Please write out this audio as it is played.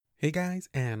Hey guys,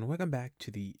 and welcome back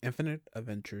to the Infinite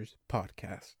Adventures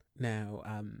podcast. Now,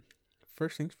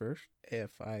 first things first,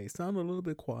 if I sound a little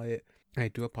bit quiet, I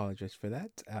do apologize for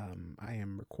that. I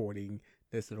am recording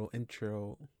this little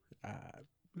intro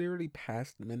literally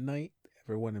past midnight.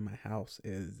 Everyone in my house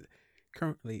is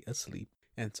currently asleep,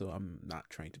 and so I'm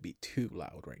not trying to be too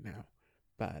loud right now.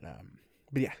 But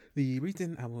yeah, the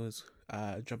reason I was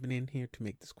jumping in here to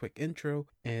make this quick intro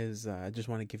is I just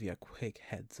want to give you a quick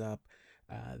heads up.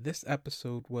 This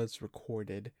episode was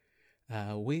recorded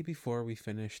way before we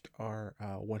finished our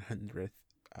 100th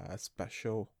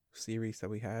special series that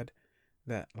we had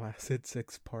that lasted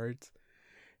 6 parts.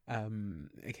 I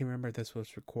can't remember if this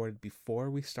was recorded before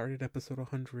we started episode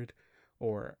 100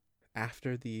 or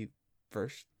after the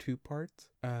first 2 parts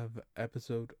of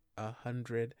episode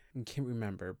 100. I can't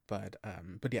remember, but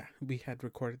yeah, we had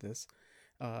recorded this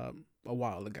a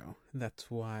while ago. That's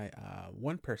why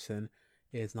one person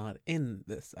is not in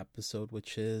this episode,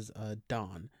 which is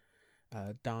Don.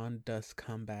 Don does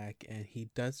come back and he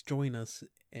does join us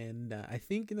in I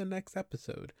think in the next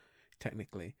episode,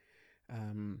 technically.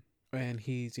 And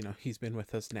he's been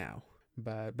with us now.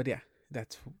 But yeah,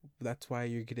 that's why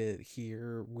you're gonna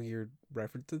hear weird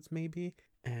references maybe.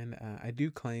 And I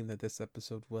do claim that this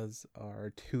episode was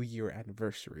our 2-year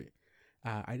anniversary.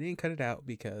 I didn't cut it out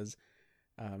because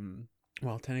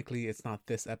well, technically it's not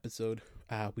this episode.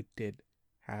 We did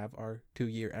have our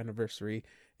 2-year anniversary.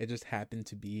 It just happened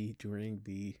to be during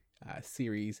the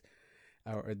series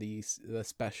or the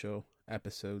special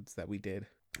episodes that we did.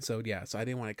 So yeah, so I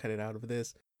didn't want to cut it out of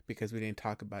this because we didn't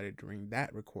talk about it during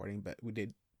that recording, but we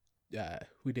did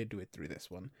do it through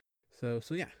this one. So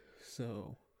yeah.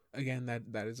 So again,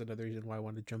 that is another reason why I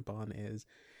want to jump on is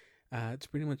to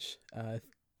pretty much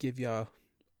give y'all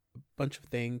a bunch of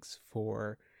things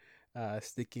for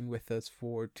sticking with us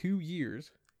for 2 years.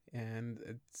 And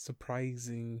it's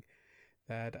surprising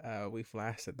that we've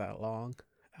lasted that long.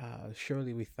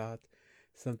 Surely we thought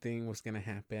something was going to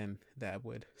happen that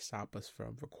would stop us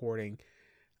from recording.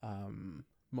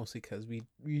 Mostly because we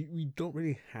don't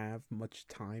really have much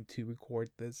time to record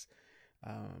this.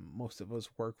 Most of us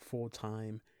work full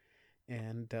time,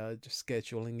 and just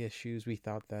scheduling issues. We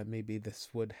thought that maybe this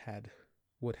would have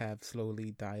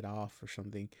slowly died off or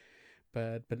something.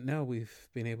 But no, we've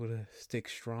been able to stick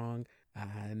strong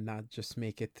and not just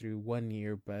make it through 1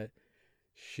 year, but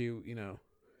shoot,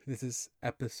 this is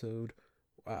episode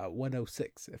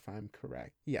 106, if I'm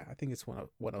correct. Yeah, I think it's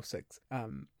 106.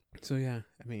 So yeah,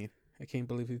 I mean, I can't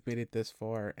believe we've made it this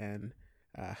far, and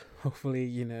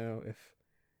hopefully, if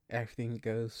everything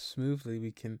goes smoothly,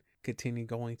 we can continue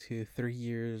going to 3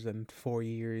 years and 4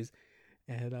 years,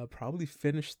 and probably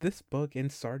finish this book and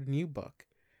start a new book.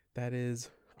 That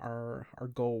is our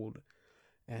goal,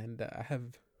 and I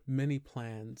have many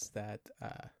plans that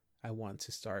I want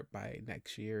to start by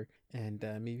next year, and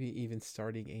maybe even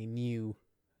starting a new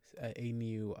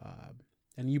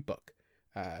book,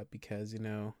 because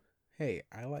hey,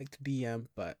 I like to DM,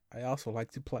 but I also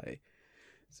like to play.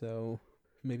 So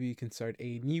maybe you can start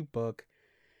a new book,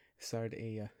 start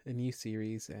a new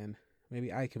series, and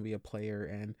maybe I can be a player.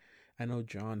 And I know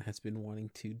John has been wanting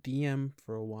to DM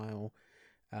for a while.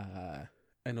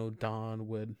 I know Don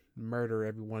would murder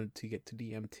everyone to get to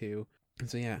DM too. And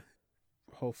so yeah,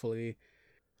 hopefully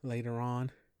later on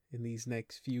in these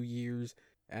next few years,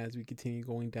 as we continue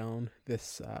going down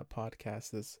this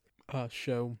podcast, this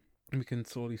show, we can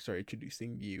slowly start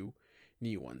introducing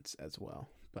new ones as well.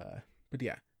 But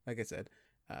yeah, like I said,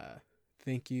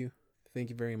 thank you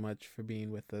very much for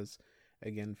being with us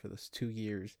again for those 2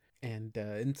 years. And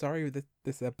sorry that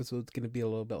this episode's gonna be a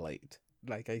little bit late.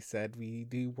 Like I said, we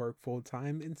do work full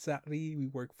time, and sadly, we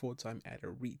work full time at a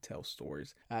retail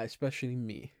stores, especially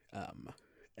me.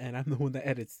 And I'm the one that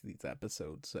edits these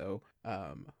episodes, so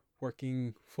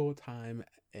working full time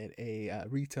at a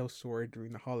retail store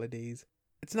during the holidays,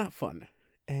 it's not fun,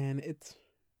 and it's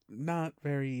not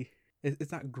very.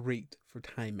 It's not great for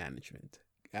time management.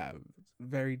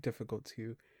 Very difficult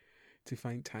to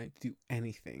find time to do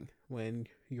anything when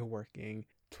you're working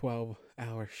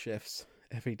 12-hour shifts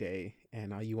every day,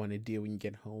 and all you want to do when you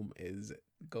get home is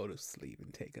go to sleep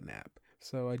and take a nap.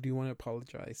 So I do want to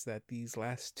apologize that these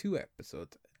last 2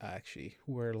 episodes actually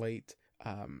were late.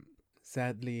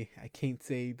 Sadly, I can't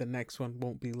say the next one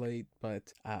won't be late,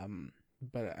 but I'm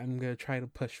gonna try to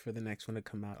push for the next one to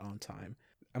come out on time.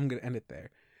 I'm gonna end it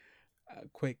there.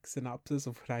 Quick synopsis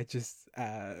of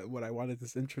what I wanted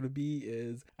this intro to be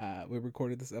is we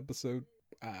recorded this episode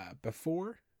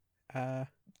before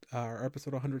our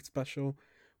episode 100 special,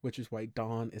 which is why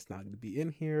Dawn is not going to be in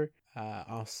here.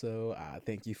 Also,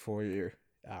 thank you for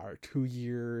our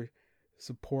 2-year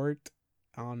support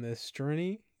on this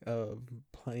journey. of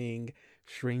playing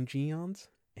Strange Eons,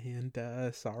 and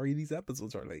sorry these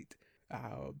episodes are late.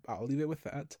 I'll leave it with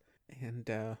that, and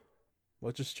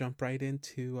we'll just jump right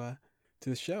into to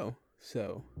the show.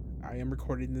 So I am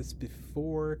recording this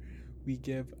before we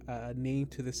give a name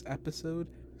to this episode.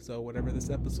 So whatever this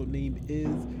episode name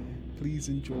is, please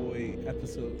enjoy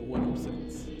episode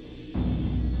 106.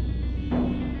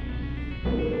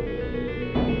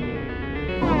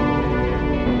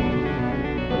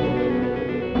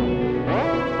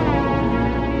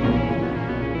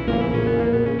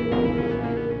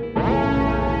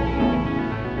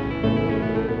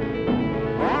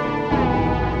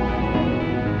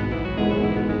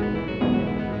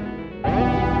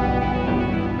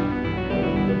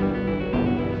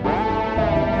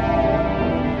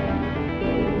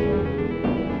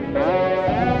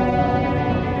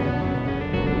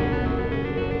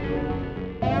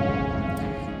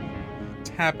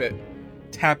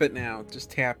 Tap it now. Just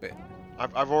tap it.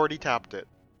 I've already tapped it.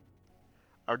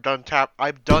 I've done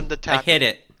the tap. I hit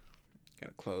it.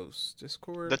 Gotta close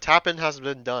Discord. The tapping has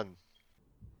been done.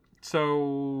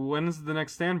 So when is the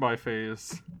next standby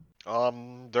phase?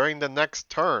 During the next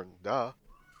turn. Duh.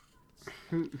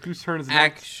 Whose turn is it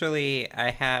next? Actually, I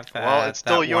have. Well, it's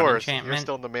still that yours. one You're enchantment.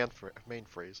 still in the main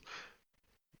phrase.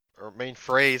 Or main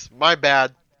phrase. My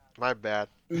bad.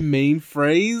 Main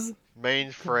phrase.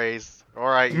 Main phrase. All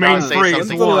right. You Main gotta say phrase. When's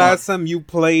something. the One. last time you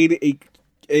played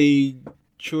a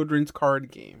children's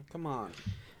card game? Come on.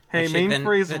 Hey, Actually, main then-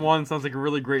 phrase then- 1 sounds like a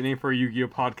really great name for a Yu-Gi-Oh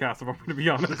podcast, if I'm going to be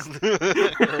honest.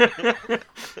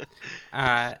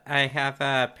 I have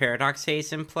Paradox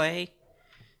Haze in play,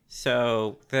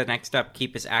 so the next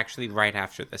upkeep is actually right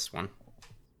after this one.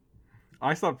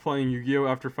 I stopped playing Yu-Gi-Oh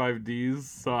after 5Ds,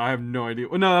 so I have no idea.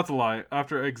 Well, no, that's a lie.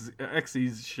 After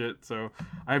XE's shit, so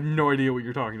I have no idea what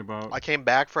you're talking about. I came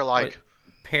back for like.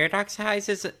 Paradox Haze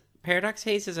is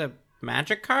a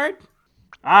magic card.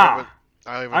 Ah!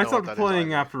 I don't even I know stopped what that is playing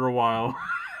either. after a while.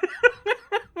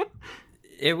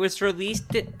 It was released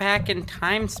back in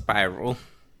Time Spiral.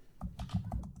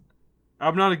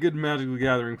 I'm not a good Magic the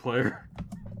Gathering player.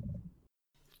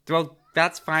 Well,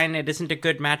 that's fine. It isn't a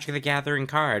good Magic the Gathering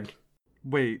card.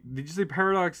 Wait, did you say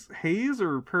Paradox Haze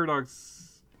or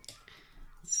Paradox...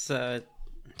 So,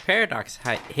 Paradox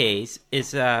Haze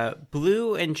is a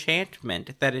blue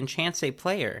enchantment that enchants a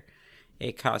player.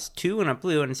 It costs 2 and a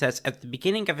blue, and it says, at the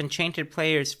beginning of enchanted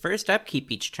player's first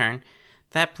upkeep each turn,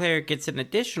 that player gets an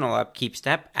additional upkeep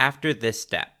step after this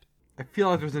step. I feel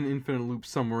like there's an infinite loop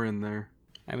somewhere in there.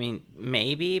 I mean,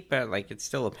 maybe, but, it's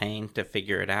still a pain to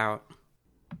figure it out.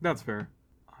 That's fair.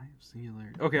 I am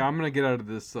singularity. Okay, I'm gonna get out of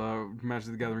this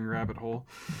Magic the Gathering rabbit hole.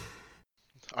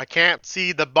 I can't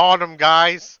see the bottom,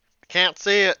 guys. I can't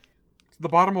see it. The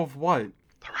bottom of what?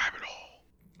 The rabbit hole.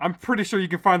 I'm pretty sure you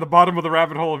can find the bottom of the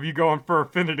rabbit hole if you go on Fur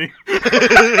Affinity.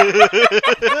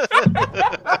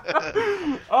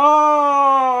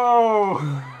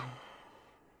 Oh!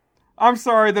 I'm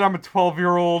sorry that I'm a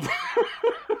 12-year-old.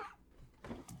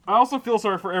 I also feel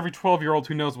sorry for every 12-year-old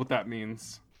who knows what that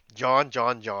means. John.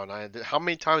 How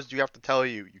many times do you have to tell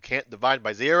you can't divide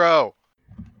by 0?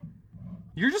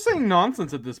 You're just saying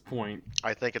nonsense at this point.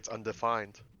 I think it's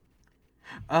undefined.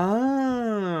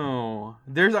 Oh.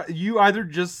 You either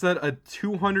just said a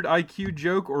 200 IQ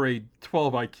joke or a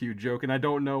 12 IQ joke, and I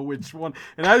don't know which one.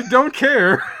 And I don't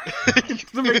care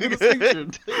to make the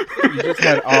distinction. You just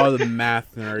had all the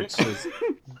math nerds just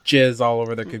jizz all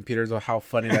over their computers of how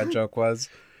funny that joke was.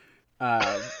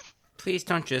 Please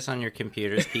don't jizz on your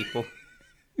computers, people.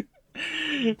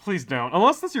 Please don't.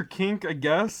 Unless that's your kink, I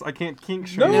guess. I can't kink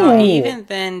shame. No. No, even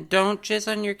then, don't jizz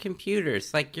on your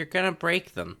computers. You're gonna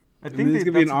break them. I This think is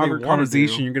gonna be an that's what they awkward wanna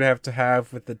conversation do. you're gonna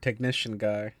have with the technician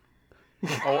guy.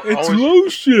 Always,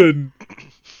 lotion.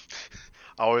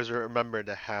 always remember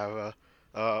to have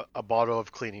a bottle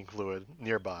of cleaning fluid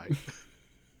nearby.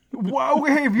 Wow,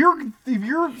 hey, if you're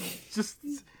just,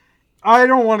 I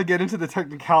don't want to get into the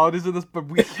technicalities of this, but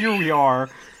here we are.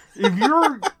 If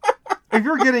you're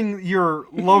getting your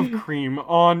love cream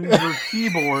on your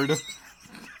keyboard,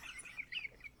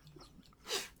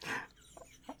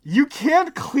 you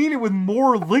can't clean it with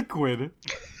more liquid.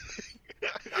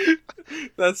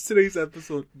 That's today's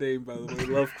episode name, by the way.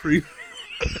 Love cream.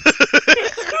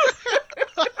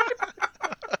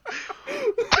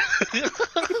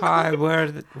 Hi,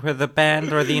 we're the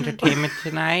band or the entertainment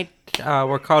tonight.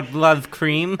 We're called Love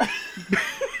Cream.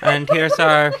 And here's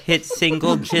our hit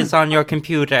single, Jizz on Your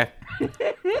Computer.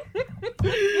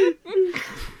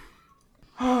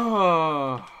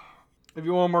 If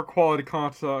you want more quality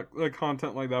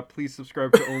content like that, please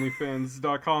subscribe to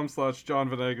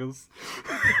onlyfans.com/JohnVenegas.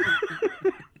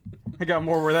 I got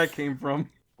more where that came from.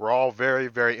 We're all very,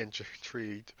 very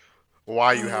intrigued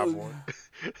why you have one.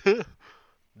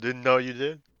 Didn't know you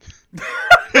did.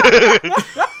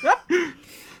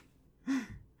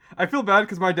 I feel bad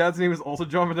because my dad's name is also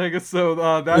John Venegas, so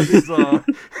that is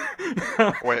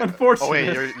Wait, unfortunate. oh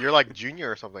wait, you're like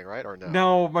junior or something, right? Or no?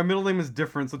 No, my middle name is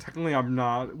different, so technically I'm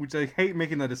not, which I hate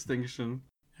making that distinction.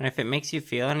 And if it makes you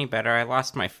feel any better, I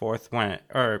lost my fourth one,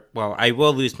 I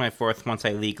will lose my fourth once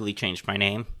I legally change my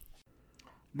name.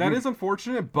 That is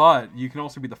unfortunate, but you can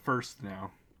also be the first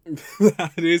now.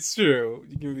 That is true.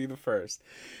 You can be the first.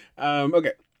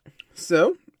 Okay,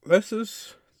 so let's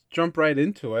just jump right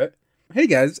into it. Hey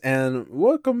guys, and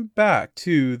welcome back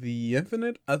to the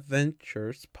Infinite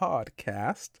Adventures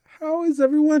podcast. How is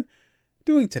everyone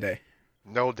doing today?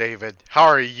 No, David. How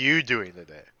are you doing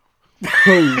today?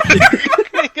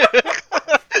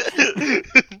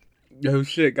 Oh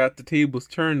shit, got the tables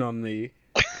turned on me.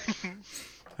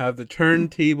 Have the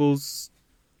turntables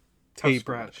Tough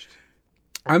scratched.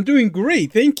 I'm doing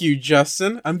great, thank you,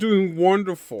 Justin. I'm doing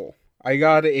wonderful. I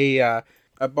got I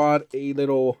bought a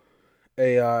little,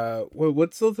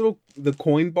 what's the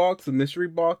coin box, the mystery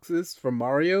boxes from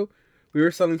Mario? We were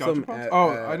selling Gotcha some box?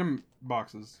 at, item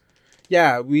boxes.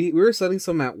 Yeah, we were selling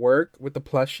some at work with the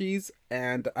plushies,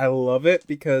 and I love it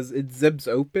because it zips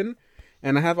open,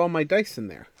 and I have all my dice in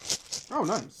there. Oh,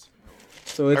 nice.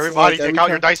 So it's Everybody, like take out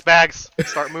your dice bags.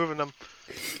 Start moving them.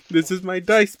 This is my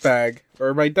dice bag,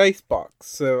 or my dice box,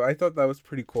 so I thought that was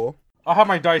pretty cool. I'll have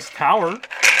my dice tower.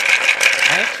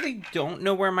 I actually don't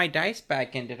know where my dice bag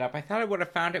ended up. I thought I would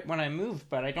have found it when I moved,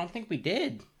 but I don't think we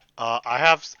did.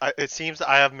 It seems that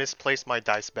I have misplaced my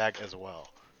dice bag as well.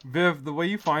 Viv, the way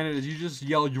you find it is you just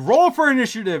yell, "You roll for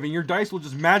initiative," and your dice will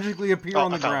just magically appear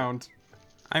on the ground.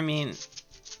 I mean,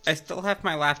 I still have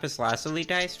my Lapis Lazuli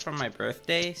dice from my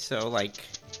birthday, so, like,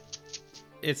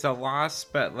 it's a loss,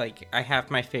 but, like, I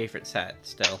have my favorite set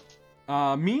still.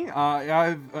 I've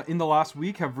in the last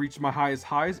week have reached my highest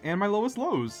highs and my lowest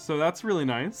lows, so that's really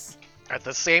nice. At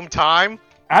the same time?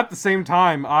 At the same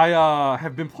time, I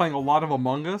have been playing a lot of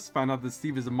Among Us, found out that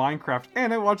Steve is in Minecraft,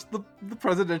 and I watched the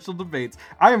presidential debates.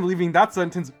 I am leaving that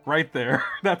sentence right there.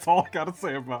 That's all I gotta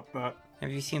say about that.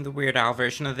 Have you seen the Weird Al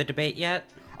version of the debate yet?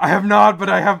 I have not, but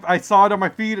I saw it on my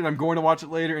feed, and I'm going to watch it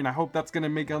later, and I hope that's gonna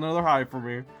make another high for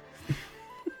me.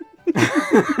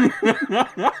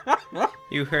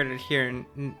 You heard it here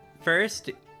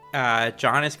first.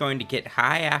 John is going to get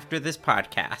high after this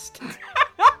podcast.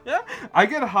 I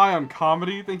get high on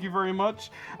comedy, thank you very much.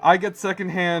 I get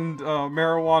secondhand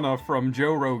marijuana from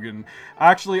Joe Rogan.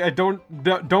 Actually, I don't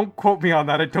quote me on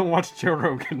that. I don't watch Joe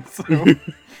Rogan, so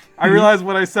I realized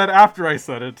what I said after I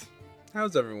said it.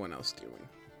 How's everyone else doing?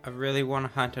 I really want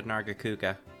to hunt a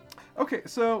Nargacuga. Okay,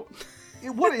 so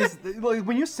what is like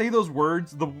when you say those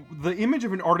words, the image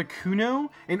of an Articuno,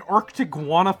 an Arctic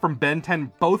iguana from Ben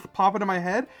 10 both pop into my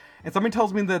head, and somebody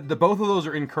tells me that both of those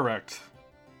are incorrect.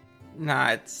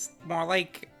 Nah, it's more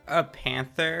like a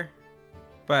panther,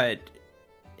 but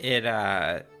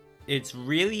it's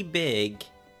really big,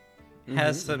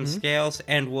 has some scales,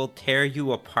 and will tear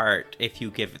you apart if you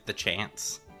give it the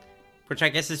chance. Which I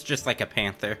guess is just like a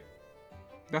panther.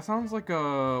 That sounds like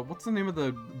what's the name of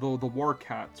the war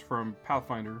cats from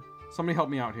Pathfinder? Somebody help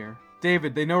me out here.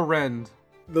 David, they know Rend.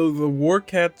 The war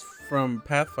cats from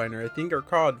Pathfinder, I think, are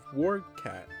called war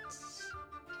cats.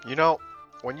 You know,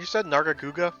 when you said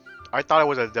Nargacuga, I thought it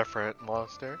was a different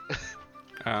monster.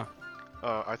 Oh.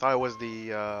 I thought it was the,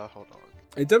 hold on.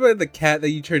 Are you talking about the cat that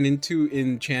you turn into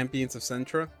in Champions of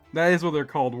Centra? That is what they're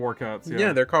called, war cats.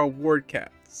 Yeah, they're called war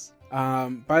cats.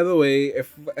 By the way,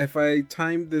 if I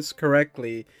timed this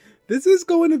correctly, this is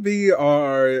going to be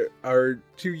our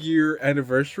 2-year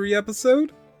anniversary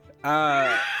episode.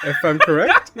 If I'm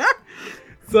correct.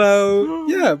 So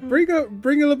yeah, bring a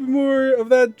little bit more of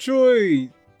that joy,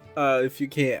 if you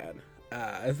can.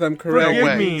 If I'm correct. No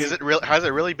way. me. Is it real? Has it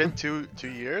really been 2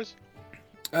 years?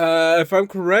 If I'm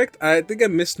correct, I think I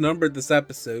misnumbered this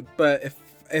episode, but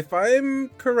if I'm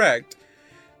correct,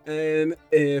 and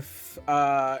if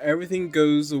everything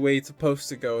goes the way it's supposed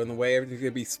to go and the way everything's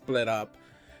gonna be split up,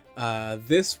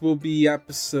 this will be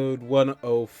episode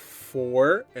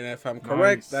 104, and if I'm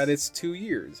correct, Nice. that is 2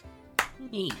 years.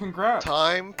 Neat. Congrats.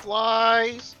 Time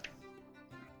flies.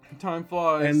 Time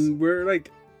flies. And we're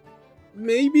like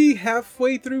maybe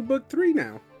halfway through book 3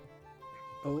 now.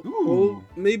 Ooh.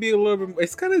 Maybe a little bit.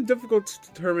 It's kind of difficult to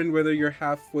determine whether you're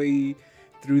halfway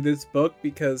through this book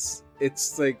because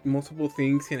it's like multiple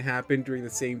things can happen during the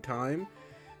same time.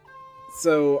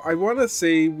 So I want to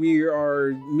say we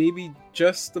are maybe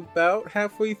just about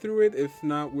halfway through it. If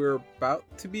not, we're about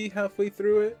to be halfway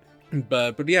through it.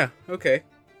 But yeah, okay.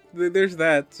 there's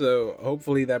that. So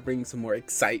hopefully that brings some more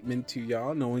excitement to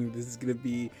y'all, knowing this is gonna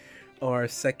be our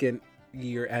second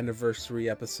year anniversary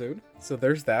episode. So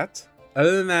there's that.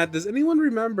 Other than that, does anyone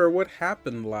remember what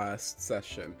happened last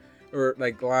session, or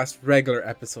like last regular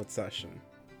episode session?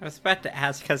 I was about to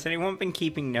ask, has anyone been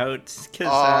keeping notes? Cause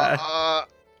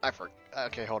I forgot.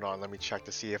 Okay, hold on. Let me check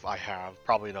to see if I have.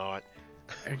 Probably not.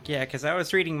 yeah, because I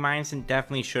was reading minds and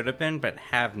definitely should have been, but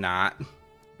have not.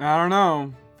 I don't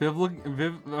know.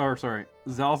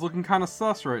 Zal's looking kind of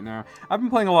sus right now. I've been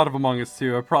playing a lot of Among Us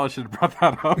too. I probably should have brought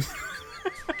that up.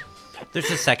 There's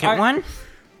a second one?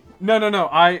 No.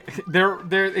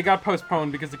 It got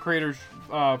postponed because the creators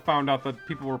found out that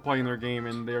people were playing their game,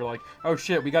 and they're like, "Oh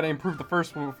shit, we got to improve the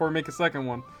first one before we make a second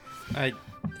one." I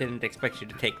didn't expect you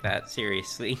to take that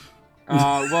seriously.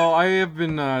 Well, I have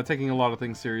been taking a lot of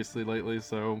things seriously lately,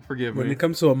 so forgive When me. it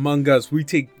comes to Among Us, we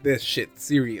take this shit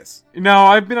serious. No,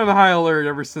 I've been on high alert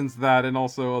ever since that, and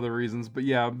also other reasons. But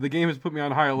yeah, the game has put me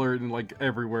on high alert and like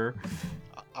everywhere.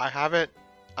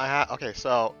 Okay,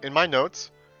 so in my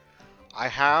notes, I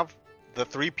have the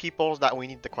 3 people that we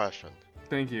need to question,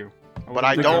 Thank you. but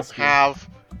I don't have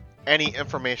any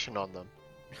information on them.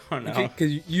 Oh no. Okay,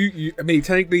 because I mean,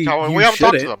 technically, No, you we haven't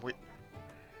talked to shouldn't. them.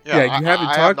 Yeah, you haven't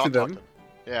I talked have to not them.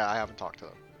 Yeah, I haven't talked to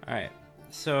them. Alright,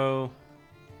 so...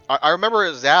 I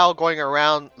remember Zal going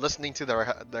around listening to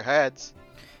their heads.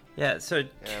 Yeah, so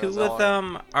that's two all of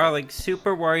them are like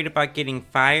super worried about getting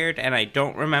fired, and I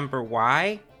don't remember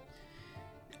why.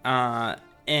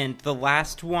 And the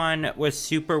last one was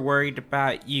super worried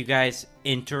about you guys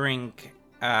entering,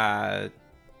 I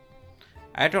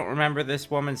don't remember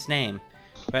this woman's name,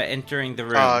 but entering the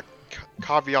room.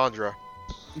 Kaviandra.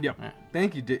 Yeah.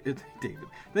 Thank you, David.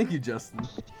 Thank you, Justin.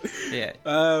 Yeah.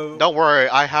 Don't worry,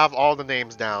 I have all the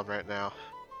names down right now.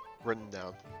 Written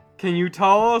down. Can you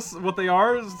tell us what they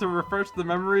are to refresh the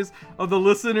memories of the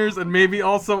listeners and maybe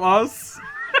also us?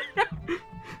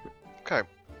 Okay.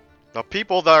 The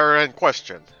people that are in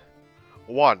question.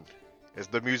 1 is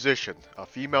the musician, a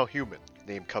female human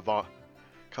named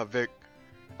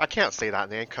I can't say that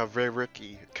name.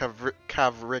 Kavriki.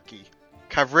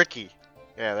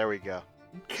 Yeah, there we go.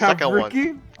 Second one.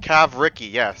 Kavriki?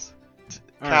 Kavriki, yes.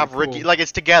 Alright, Kavriki. cool. Like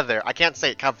it's together. I can't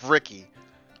say it. Kavriki.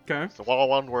 Okay. It's all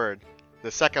one word.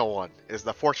 The second one is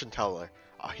the fortune teller,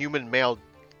 a human male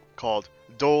called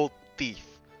Dole Thief.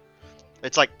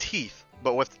 It's like teeth,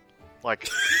 but with like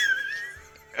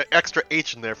an extra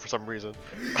H in there for some reason.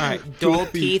 Alright, Dole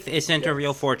Teeth isn't a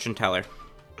real fortune teller.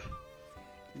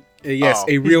 Yes, Oh.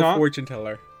 a real not? fortune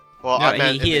teller. Well, No, I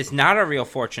meant he is not a real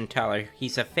fortune teller.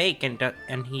 He's a fake, and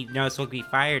he knows he'll be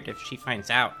fired if she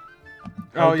finds out.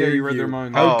 Oh, yeah, dare you read their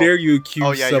mind. How Oh. dare you accuse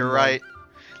Oh yeah, someone? you're right.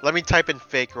 Let me type in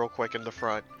fake real quick in the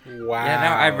front. Wow. Yeah, no,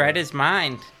 I read his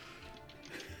mind.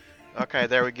 Okay,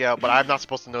 there we go. But I'm not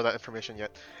supposed to know that information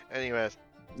yet. Anyways,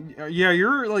 Yeah,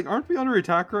 you're like, aren't we under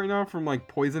attack right now from like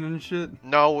poison and shit?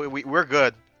 no, we're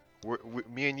good.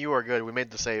 Me and you are good. We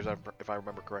made the saves, if I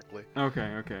remember correctly.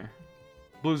 Okay.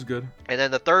 Blue's good. And then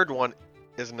the third one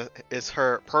is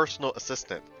her personal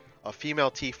assistant, a female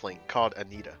tiefling called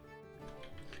Anita.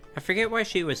 I forget why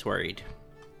she was worried.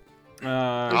 She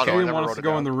I didn't never want wrote us to it go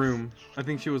down. in the room. I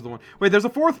think she was the one. Wait, there's a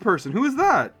 4th person. Who is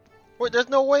that? Wait, there's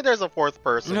no way there's a 4th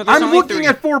person. No, There's I'm only looking 3.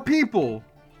 at 4 people.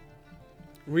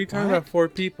 What are you talking What? about? 4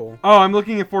 people. Oh, I'm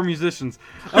looking at 4 musicians.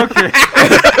 Okay.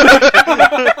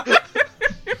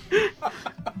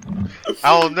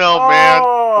 I don't know, man.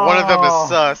 Oh. One of them is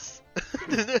sus.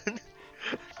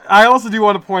 I also do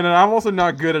want to point out, I'm also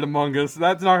not good at Among Us.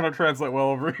 That's not going to translate well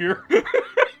over here.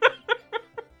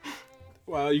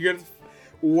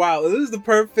 Wow, this is the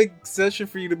perfect session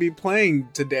for you to be playing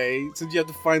today, since you have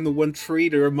to find the one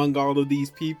traitor among all of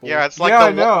these people. Yeah, it's like Yeah, I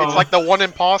the know. it's like the one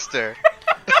imposter.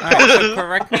 Alright, so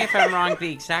correct me if I'm wrong.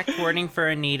 The exact wording for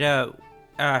Anita,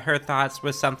 her thoughts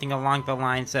was something along the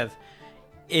lines of,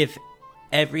 if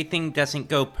everything doesn't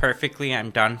go perfectly, I'm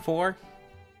done for.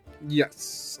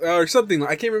 Yes, or something.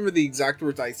 I can't remember the exact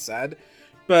words I said,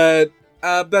 but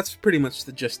that's pretty much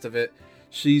the gist of it.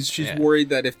 She's Yeah. worried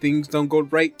that if things don't go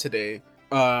right today,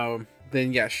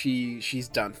 then yeah, she's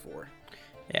done for.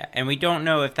 Yeah, and we don't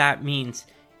know if that means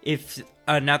if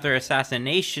another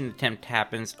assassination attempt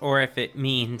happens, or if it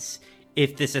means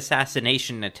if this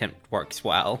assassination attempt works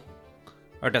well,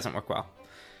 or doesn't work well.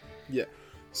 Yeah.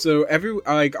 So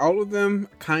all of them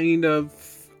kind of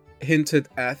hinted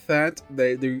at that.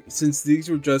 They since these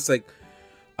were just like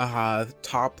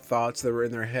top thoughts that were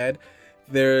in their head,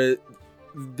 they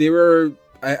were.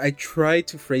 I tried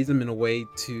to phrase them in a way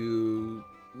to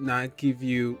not give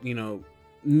you,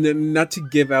 not to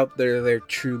give out their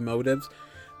true motives.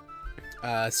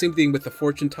 Same thing with the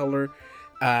fortune teller.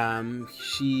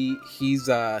 He's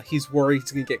worried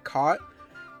he's gonna get caught,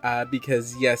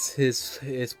 because yes,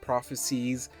 his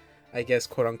prophecies, I guess,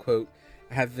 quote unquote,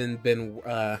 haven't been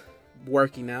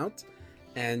working out,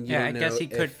 and you Yeah, don't I know guess he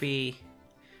if- could be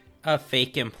a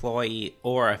fake employee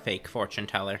or a fake fortune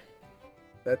teller.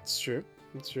 That's true.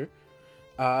 That's true.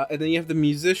 And then you have the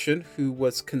musician who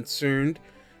was concerned,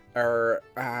 or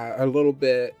a little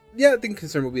bit. Yeah, I think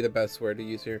concerned would be the best word to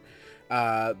use here.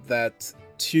 That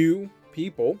two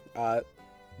people that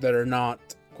are not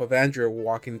Quavandra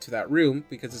walk into that room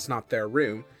because it's not their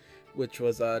room, which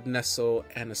was Nestle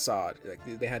and Assad.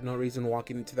 Like they had no reason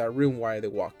walking into that room. Why are they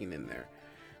walking in there?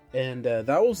 And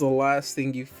that was the last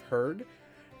thing you've heard,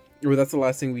 or that's the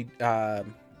last thing we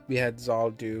had Zal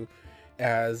do,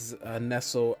 as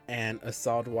Nestle and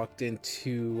Assad walked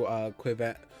into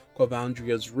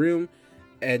Quavandria's room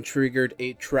and triggered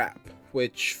a trap,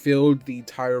 which filled the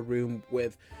entire room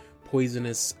with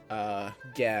poisonous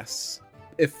gas.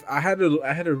 If I had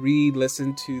to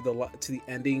re-listen to the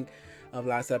ending of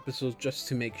last episode just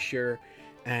to make sure,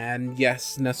 and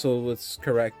yes, Nestle was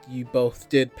correct. You both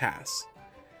did pass.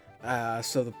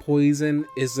 So the poison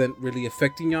isn't really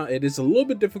affecting y'all. It is a little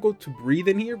bit difficult to breathe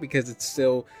in here because it's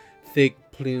still thick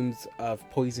plumes of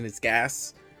poisonous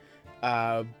gas.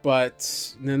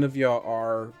 But none of y'all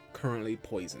are currently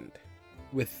poisoned.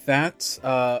 With that,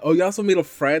 you also made a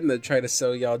friend that tried to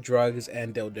sell y'all drugs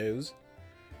and dildos.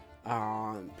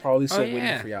 Probably still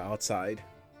waiting for y'all outside.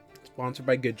 Sponsored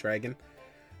by Good Dragon.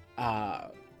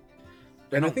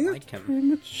 And I think like that's him. pretty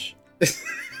much.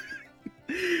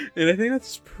 And I think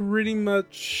that's pretty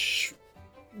much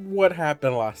what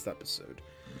happened last episode.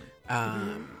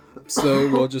 So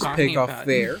we'll just Talking pick off about-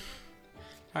 there.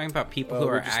 Talking about people who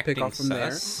We'll are just pick acting off from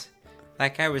there. sus.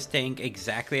 That guy was staying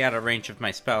exactly out of range of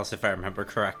my spells, if I remember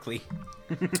correctly.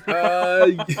 Yeah,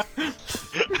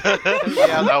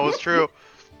 that was true.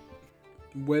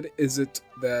 What is it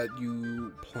that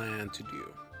you plan to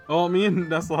do? Oh, me and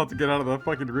Nestle have to get out of the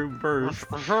fucking room first.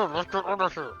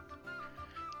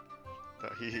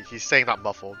 He's saying that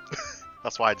muffled.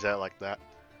 That's why I did it like that.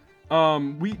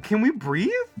 Can we breathe?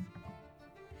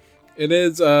 It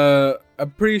is,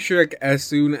 I'm pretty sure like, as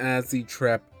soon as the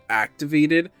trap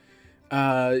activated,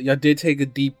 y'all did take a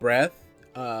deep breath.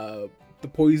 The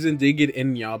poison did get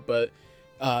in y'all, but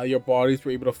your bodies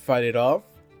were able to fight it off.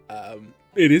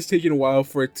 It is taking a while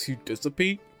for it to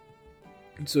dissipate,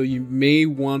 so you may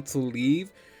want to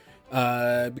leave,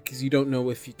 because you don't know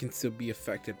if you can still be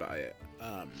affected by it.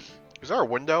 Is there a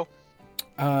window?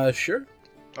 Sure.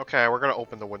 Okay, we're gonna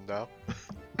open the window.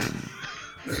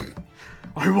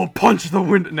 I will punch the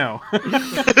window. No.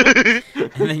 And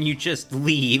then you just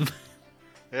leave.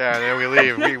 Yeah, and then we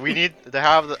leave. We need to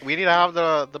have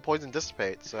the poison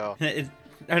dissipate. So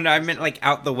No, I meant like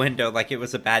out the window, like it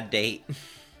was a bad date.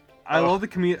 I love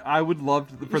I would love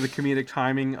for the comedic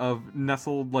timing of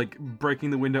Nestle like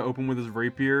breaking the window open with his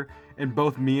rapier, and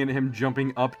both me and him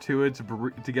jumping up to it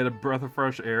to get a breath of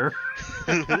fresh air.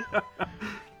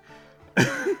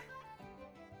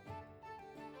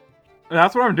 And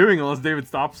that's what I'm doing unless David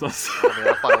stops us. I mean,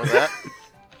 I'm fine with that.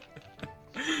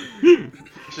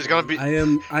 She's gonna be. I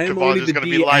am only Cavandra's the gonna DM.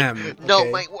 be like, no,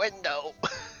 okay? my window.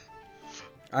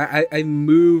 I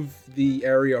move the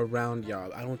area around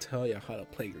y'all. I don't tell y'all how to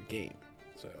play your game.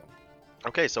 So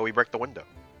Okay, so we break the window.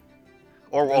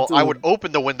 Or well, That's I a- would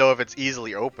open the window if it's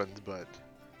easily opened, but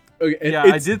okay, Yeah,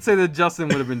 I did say that Justin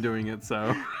would have been doing it,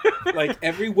 so like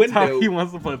every that's how window he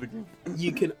wants to play the game.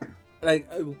 you can like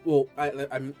let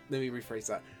me rephrase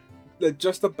that. Like,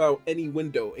 just about any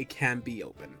window it can be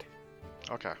opened.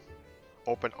 okay.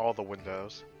 Open all the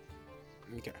windows,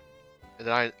 Okay. and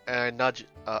then I nudge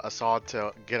Assad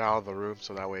to get out of the room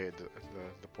so that way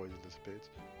the poison dissipates.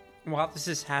 While this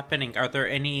is happening, are there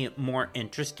any more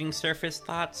interesting surface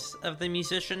thoughts of the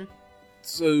musician?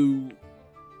 So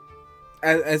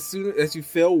as soon as you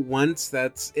fail once,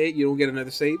 that's it. You don't get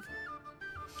another save.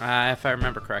 If I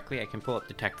remember correctly, I can pull up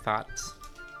Detect Thoughts.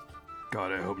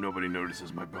 God, I hope nobody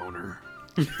notices my boner.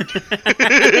 That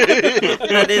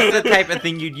is the type of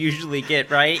thing you'd usually get,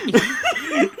 right?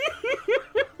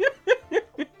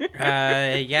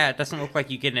 Yeah, it doesn't look like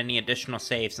you get any additional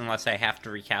saves unless I have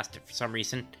to recast it for some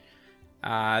reason.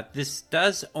 This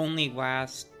does only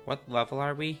last... What level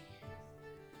are we?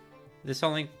 This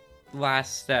only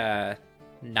lasts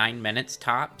 9 minutes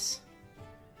tops.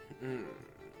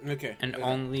 Okay. And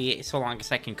only so long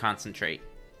as I can concentrate.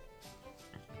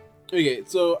 Okay,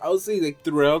 so I would say like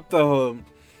throughout the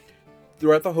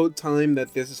whole time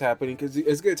that this is happening, because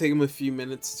it's gonna take him a few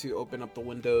minutes to open up the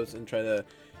windows and try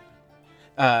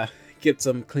to get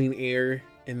some clean air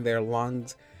in their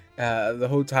lungs. The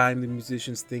whole time the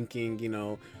musician's thinking,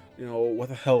 you know, what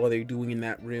the hell are they doing in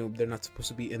that room? They're not supposed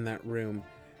to be in that room.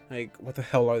 Like, what the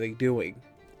hell are they doing?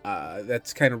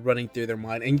 That's kind of running through their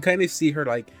mind, and you kind of see her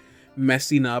like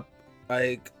messing up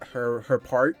like her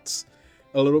parts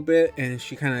a little bit, and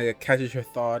she kind of catches her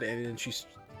thought, and then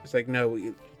it's like, no,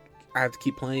 I have to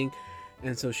keep playing,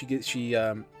 and so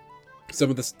some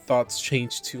of the thoughts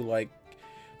change to like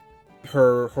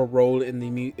her role in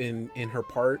in her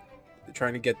part,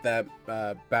 trying to get that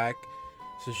back,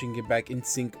 so she can get back in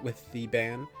sync with the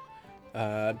band.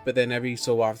 But then every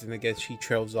so often, I guess she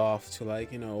trails off to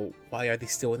like, you know, why are they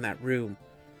still in that room?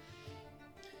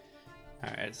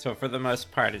 Alright, so for the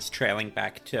most part, it's trailing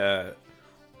back to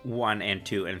 1 and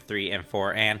 2 and 3 and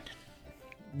 4 and...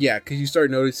 Yeah, because you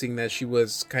start noticing that she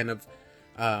was kind of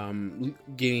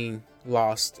getting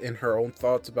lost in her own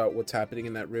thoughts about what's happening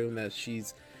in that room, that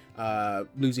she's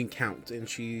losing count, and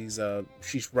she's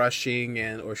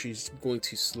rushing, or she's going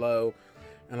too slow.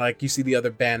 And like, you see the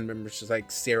other band members just like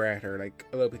stare at her, like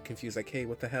a little bit confused, like, hey,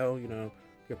 what the hell, you know,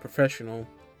 you're professional,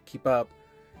 keep up.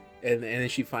 And then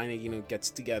she finally, you know, gets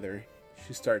together.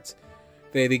 She starts,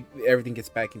 everything gets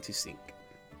back into sync.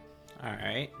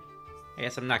 Alright. I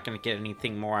guess I'm not going to get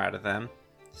anything more out of them.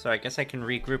 So I guess I can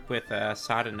regroup with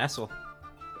Sod and Nestle.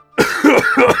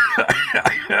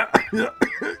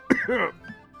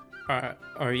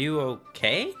 Are you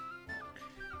okay?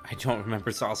 I don't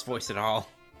remember Saul's voice at all.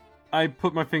 I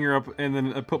put my finger up, and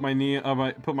then I put my hand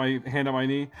on my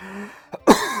knee.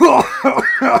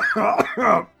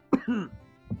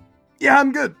 Yeah,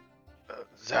 I'm good.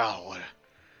 Zal,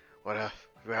 what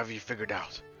have you figured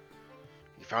out?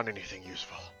 You found anything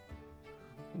useful?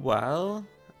 Well,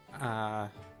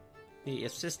 the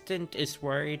assistant is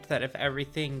worried that if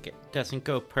everything doesn't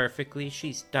go perfectly,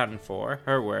 she's done for.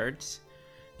 Her words.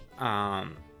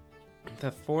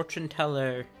 The fortune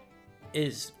teller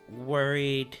is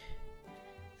worried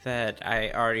that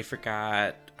I already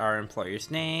forgot our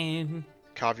employer's name.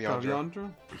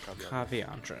 Kaviandra.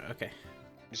 Kaviandra, okay.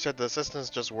 You said the assistant's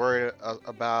just worried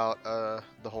about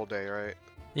the whole day, right?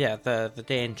 Yeah, the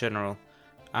day in general.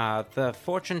 The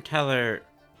fortune teller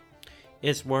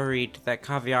is worried that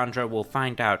Kaviandra will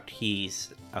find out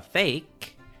he's a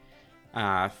fake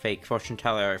fortune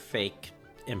teller, or fake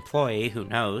employee, who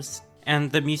knows.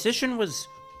 And the musician was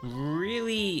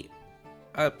really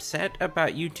upset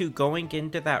about you two going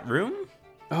into that room?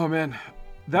 Oh man,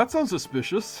 that sounds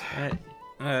suspicious.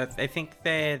 I think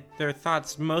that their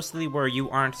thoughts mostly were you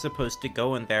aren't supposed to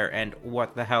go in there, and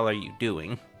what the hell are you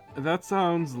doing? That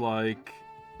sounds like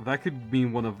that could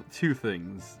mean one of two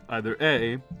things. Either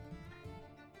A,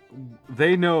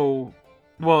 they know,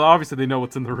 well, obviously they know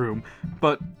what's in the room,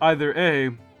 but either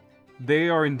A, they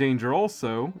are in danger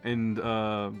also, and,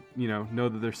 know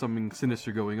that there's something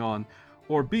sinister going on,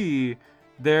 or B,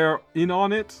 they're in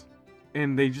on it,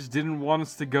 and they just didn't want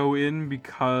us to go in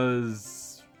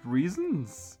because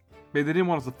reasons? Maybe they didn't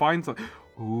want us to find something.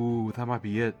 Ooh, that might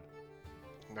be it.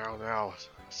 Now,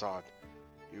 Assad,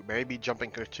 you may be jumping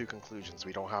to conclusions.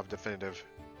 We don't have definitive...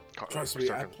 Trust me,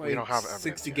 I played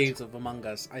 60 yet. games of Among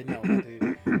Us. I know how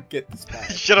to get this back.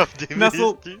 Shut up, David.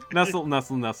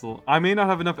 Nestle. I may not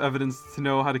have enough evidence to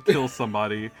know how to kill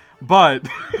somebody, but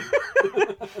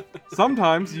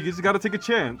sometimes you just gotta take a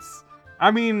chance. I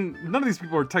mean, none of these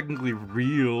people are technically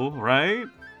real, right?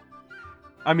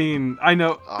 I mean, I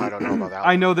know. I don't know about that.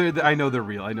 I know they're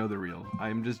real.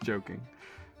 I'm just joking.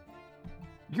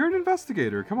 You're an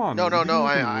investigator. Come on. No.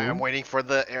 I'm waiting for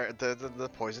the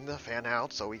poison to fan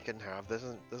out so we can have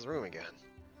this room again.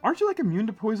 Aren't you like immune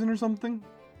to poison or something?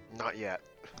 Not yet.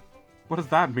 What does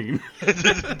that mean?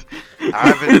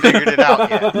 I haven't figured it out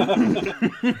yet.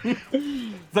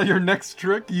 Is that your next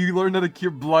trick? You learn how to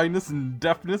cure blindness and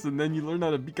deafness, and then you learn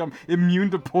how to become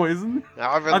immune to poison?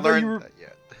 I haven't learned that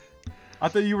yet. I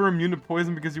thought you were immune to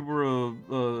poison because you were a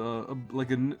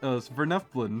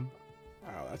Verneflin.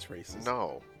 Wow, that's racist.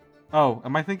 No. Oh,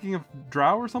 am I thinking of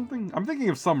Drow or something? I'm thinking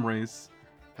of some race.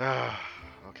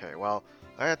 Okay, well,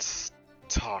 let's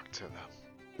talk to them.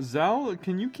 Zal,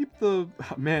 can you keep the...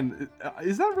 Man,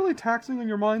 is that really taxing on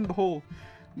your mind, the whole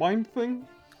mind thing?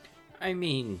 I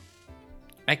mean,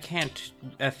 I can't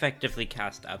effectively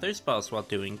cast other spells while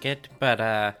doing it, but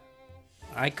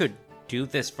I could do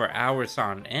this for hours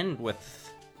on end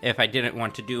if I didn't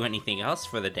want to do anything else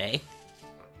for the day.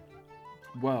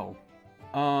 Well,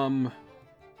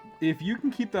 if you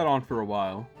can keep that on for a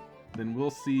while, then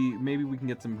we'll see. Maybe we can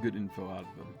get some good info out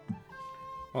of them.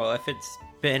 Well, if it's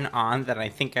been on, then I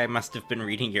think I must have been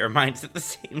reading your minds at the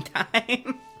same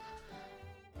time.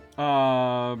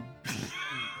 I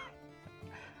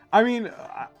mean,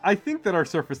 I think that our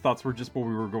surface thoughts were just what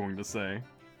we were going to say.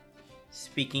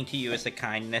 Speaking to you as a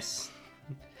kindness.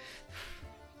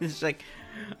 It's like,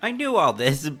 I knew all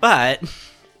this, but...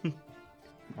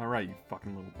 All right, you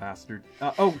fucking little bastard.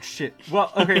 Oh shit.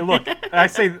 Well, okay, look. I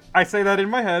say that in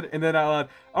my head, and then out loud.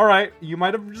 All right, you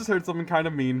might have just heard something kind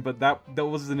of mean, but that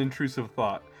was an intrusive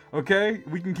thought. Okay,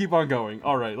 we can keep on going.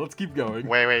 All right, let's keep going.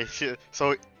 Wait.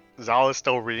 So Zal is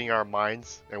still reading our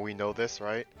minds, and we know this,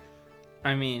 right?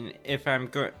 I mean, if I'm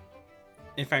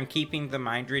keeping the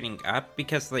mind reading up,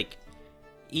 because, like,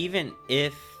 even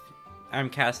if I'm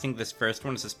casting this first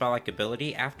one as a spell-like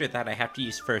ability, after that I have to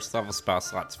use first level spell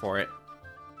slots for it.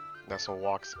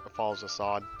 Nestle follows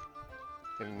Assad,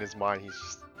 and in his mind, he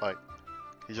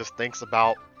just thinks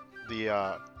about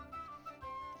the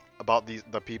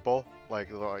people,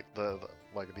 the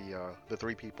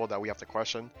three people that we have to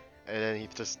question, and then he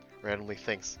just randomly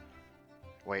thinks,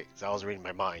 "Wait, Zal's reading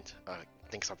my mind.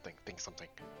 Think something.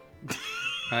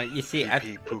 You see,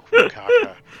 Pee, poo, poo,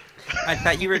 caca." I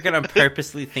thought you were gonna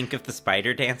purposely think of the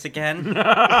spider dance again.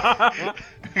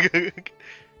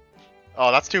 Oh,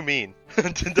 that's too mean.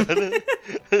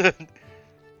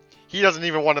 He doesn't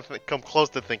even want to come close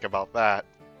to think about that.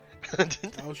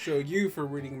 I'll show you for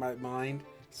reading my mind.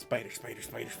 Spider.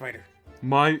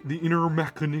 The inner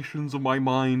machinations of my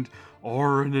mind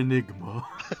are an enigma.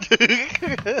 Okay,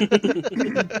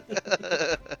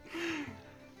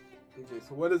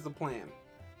 so what is the plan?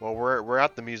 Well, we're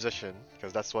at the musician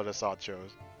because that's what Assad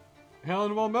chose.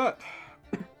 Helen, well met.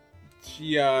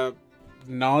 She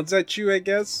nods at you, I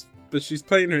guess, but she's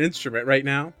playing her instrument right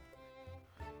now.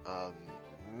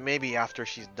 Maybe after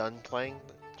she's done playing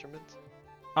the instruments.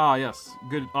 Ah, yes.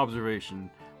 Good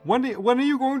observation. When are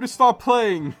you going to stop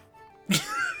playing?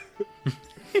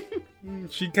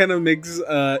 She kind of makes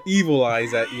evil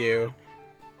eyes at you.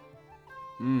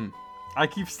 I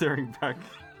keep staring back.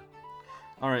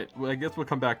 Alright, well, I guess we'll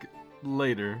come back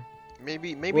later.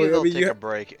 Maybe they'll take a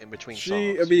break in between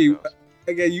songs.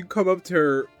 Again, you come up to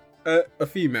her, a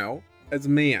female, as a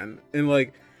man, and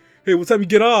like, hey, what time you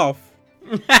get off?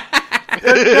 No!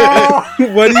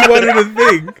 What do you want her to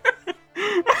think?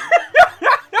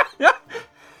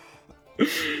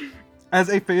 As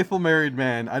a faithful married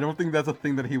man, I don't think that's a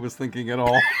thing that he was thinking at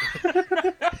all.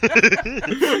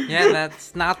 Yeah,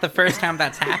 that's not the first time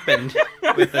that's happened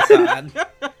with Assad.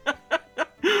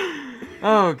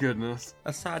 Oh, goodness.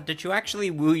 Assad, did you actually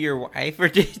woo your wife, or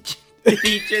did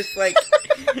he just, like,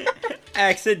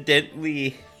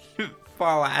 accidentally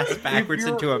fall ass backwards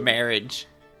into a marriage?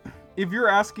 If you're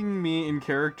asking me in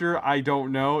character, I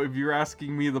don't know. If you're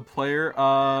asking me, the player,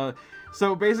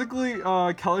 so basically,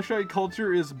 Kelishite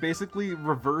culture is basically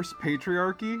reverse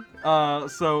patriarchy.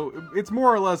 So it's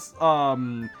more or less,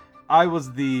 I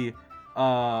was the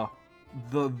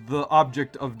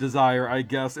object of desire, I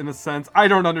guess, in a sense. I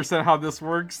don't understand how this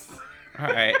works.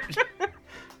 Alright.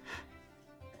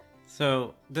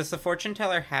 So, does the fortune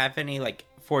teller have any, like,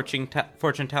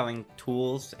 fortune-telling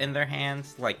tools in their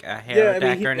hands? Like a harrow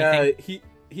deck or anything?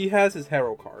 He has his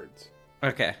harrow cards.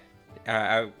 Okay.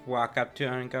 I walk up to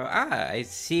him and go, I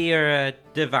see you're a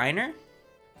diviner?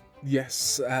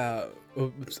 Yes,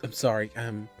 I'm sorry,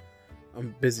 I'm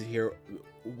busy here.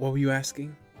 What were you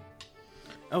asking?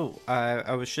 Oh,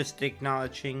 I was just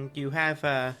acknowledging you have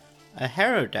a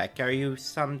harrow deck. Are you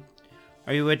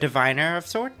a diviner of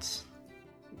sorts?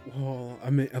 Well,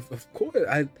 I mean, of course,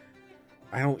 I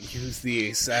don't use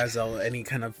these as any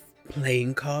kind of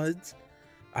playing cards.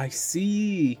 I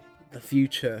see the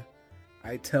future.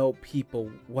 I tell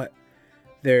people what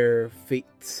their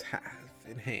fates have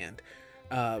in hand.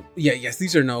 Yes,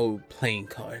 these are no playing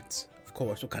cards. Of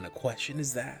course, what kind of question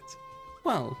is that?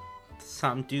 Well,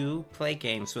 some do play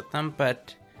games with them,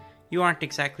 but you aren't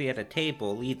exactly at a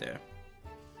table either.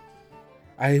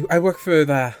 I work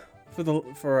for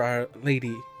our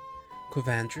lady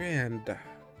Kovandra, and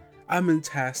I'm in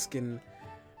task in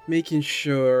making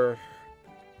sure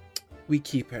we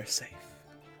keep her safe.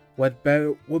 What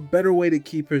better way to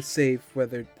keep her safe,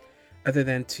 other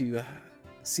than to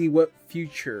see what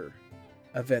future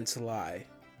events lie?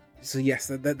 So yes,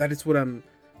 that is what I'm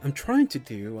trying to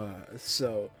do.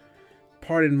 So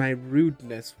pardon my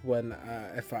rudeness when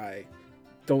if I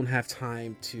don't have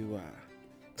time to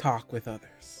talk with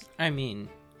others. I mean,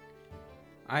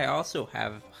 I also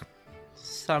have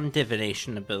some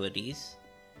divination abilities.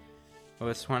 I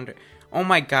was wondering. Oh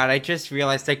my god! I just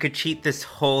realized I could cheat this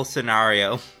whole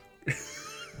scenario.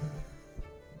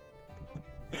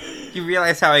 You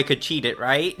realize how I could cheat it,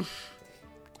 right?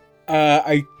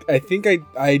 I think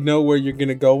I know where you're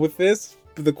gonna go with this,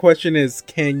 but the question is,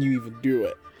 can you even do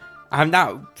it? I'm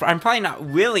probably not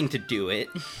willing to do it.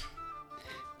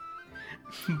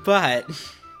 But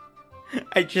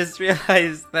I just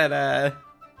realized that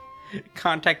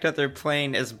Contact Other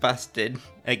Plane is busted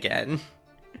again.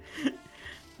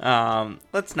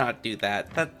 Let's not do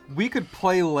that. We could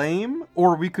play lame,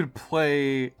 or we could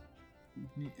play.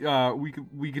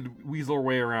 We could weasel our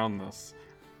way around this.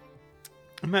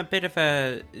 I'm a bit of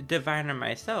a diviner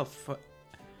myself.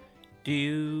 Do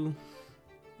you...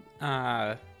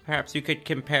 perhaps you could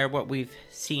compare what we've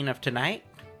seen of tonight?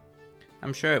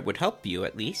 I'm sure it would help you,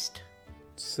 at least.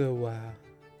 So,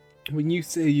 when you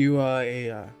say you are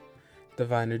a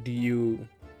diviner, do you...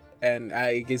 And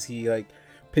I guess he,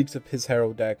 picks up his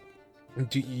Herald deck.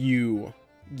 Do you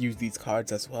use these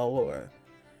cards as well, or...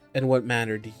 In what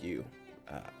manner do you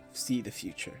see the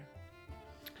future?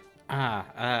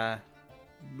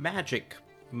 Magic,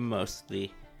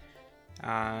 mostly.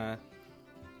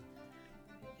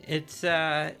 It's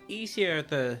easier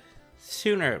the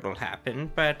sooner it'll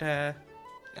happen, but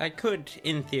I could,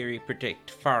 in theory,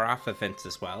 predict far-off events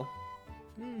as well.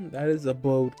 That is a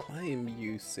bold claim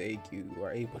you say you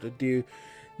are able to do.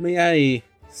 May I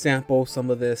sample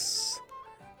some of this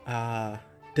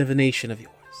divination of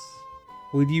yours?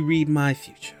 Would you read my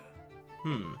future?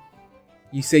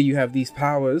 You say you have these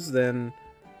powers, then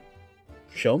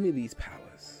show me these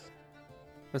powers.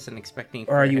 Wasn't expecting.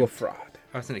 Or are you a fraud?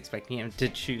 I wasn't expecting him to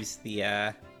choose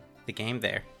the game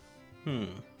there.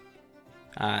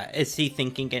 Is he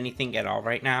thinking anything at all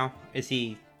right now? Is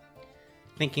he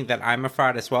thinking that I'm a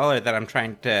fraud as well, or that I'm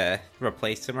trying to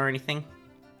replace him or anything?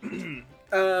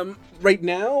 Right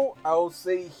now, I'll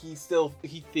say he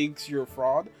thinks you're a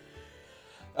fraud.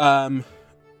 A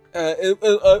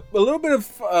little bit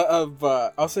of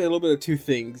I'll say a little bit of two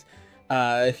things.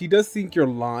 He does think you're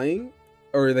lying,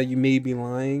 or that you may be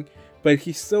lying, but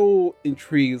he's so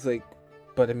intrigued.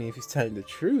 But I mean, if he's telling the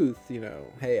truth,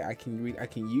 hey, I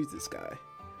can use this guy.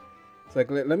 It's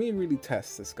let me really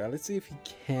test this guy. Let's see if he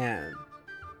can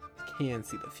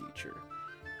see the future.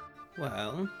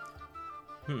 Well,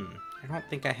 I don't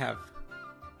think I have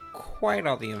quite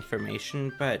all the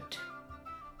information, but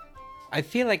I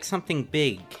feel like something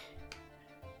big,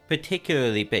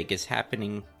 particularly big, is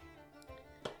happening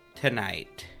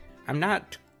tonight. I'm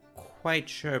not quite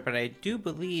sure, but I do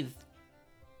believe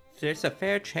there's a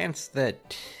fair chance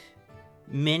that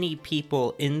many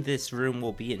people in this room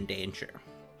will be in danger.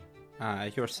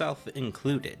 Yourself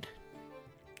included.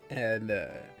 And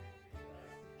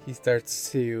he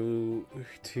starts to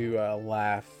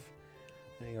laugh.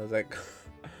 And he goes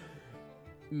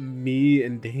me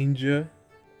in danger?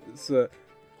 So,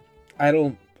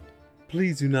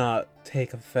 please do not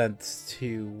take offense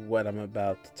to what I'm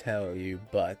about to tell you,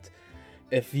 but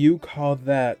if you call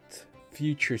that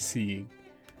future seeing,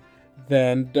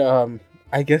 then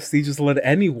I guess they just let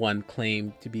anyone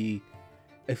claim to be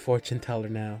a fortune teller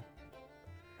now.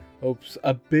 Oops,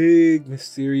 a big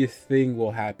mysterious thing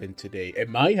will happen today. It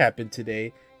might happen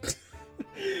today.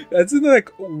 That's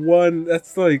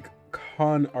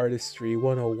con artistry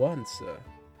 101, sir.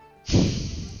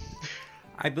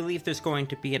 I believe there's going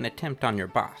to be an attempt on your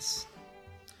boss.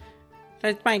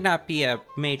 That might not be a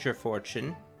major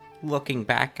fortune. Looking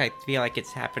back, I feel like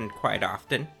it's happened quite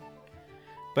often.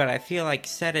 But I feel like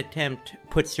said attempt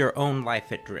puts your own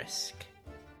life at risk.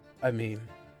 I mean,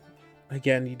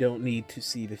 again, you don't need to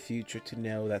see the future to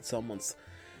know that someone's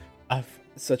of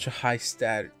such a high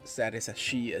status as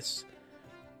she is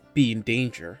be in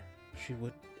danger.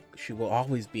 She will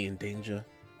always be in danger.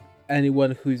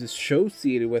 Anyone who's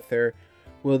associated with her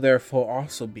will therefore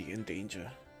also be in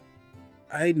danger.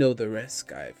 I know the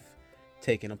risk I've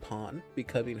taken upon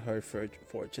becoming her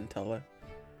fortune teller.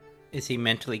 Is he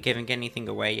mentally giving anything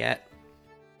away yet?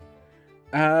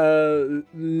 No,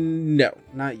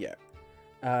 not yet.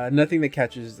 Nothing that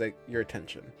catches your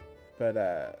attention.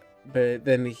 But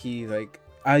then he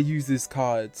I use these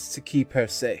cards to keep her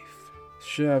safe.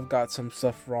 Sure, I've got some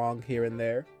stuff wrong here and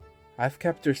there. I've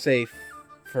kept her safe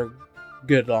for a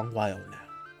good long while now.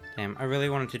 Damn, I really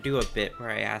wanted to do a bit where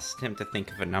I asked him to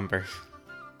think of a number.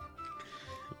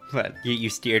 But you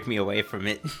steered me away from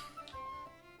it.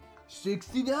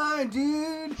 69,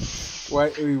 dude!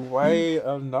 Why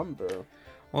a number?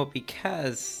 Well,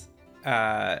 because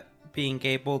being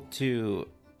able to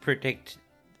predict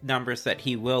numbers that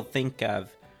he will think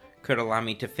of could allow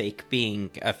me to fake being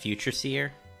a future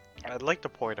seer. I'd like to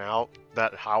point out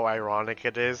that how ironic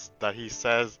it is that he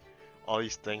says all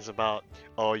these things about,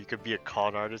 oh, you could be a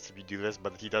con artist if you do this,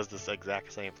 but he does this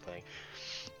exact same thing.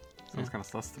 Sounds kind of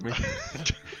sus to me.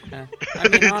 I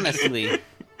mean, honestly,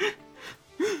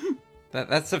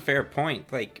 that's a fair point.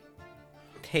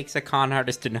 Takes a con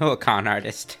artist to know a con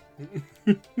artist.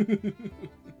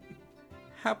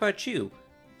 How about you?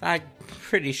 I'm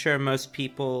pretty sure most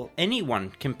people,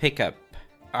 anyone can pick up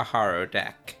a Haro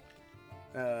deck.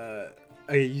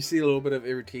 You see a little bit of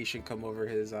irritation come over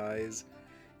his eyes,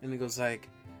 and he goes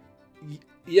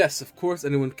Yes, of course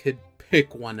anyone could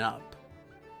pick one up.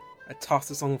 I toss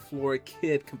this on the floor, a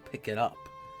kid can pick it up.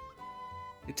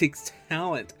 It takes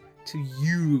talent to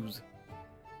use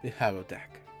the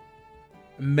holodeck.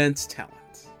 Immense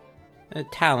talent.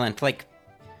 Talent, like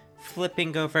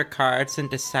flipping over cards and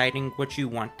deciding what you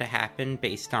want to happen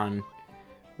based on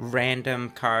random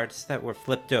cards that were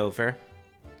flipped over.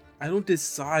 I don't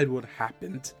decide what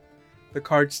happened. The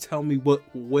cards tell me what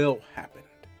will happen.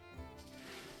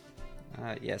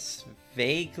 Yes,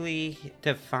 vaguely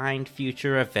defined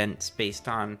future events based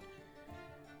on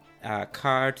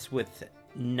cards with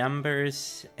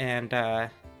numbers and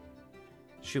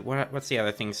what's the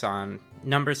other things on?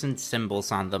 Numbers and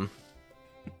symbols on them.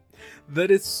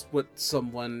 That is what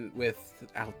someone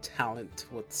without talent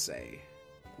would say.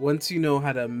 Once you know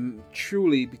how to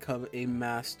truly become a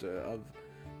master of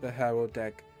the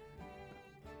holodeck,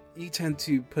 you tend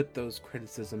to put those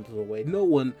criticisms away. No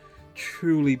one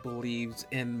truly believes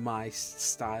in my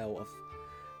style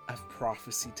of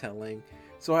prophecy telling.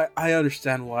 So I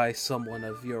understand why someone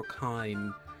of your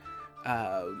kind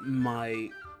might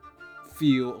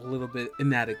feel a little bit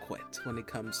inadequate when it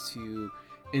comes to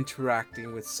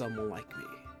interacting with someone like me.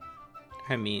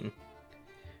 I mean,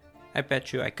 I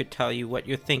bet you I could tell you what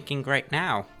you're thinking right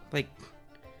now. Like,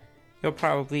 you're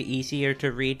probably easier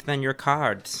to read than your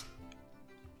cards.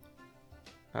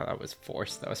 Oh, that was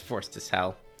forced. That was forced as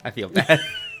hell. I feel bad.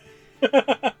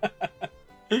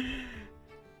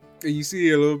 You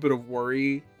see a little bit of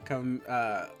worry come,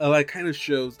 like kind of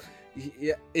shows.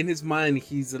 In his mind,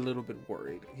 he's a little bit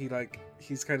worried.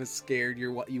 He's kind of scared.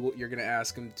 You're gonna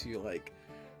ask him to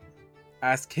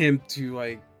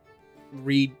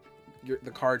read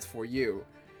the cards for you,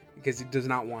 because he does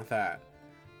not want that.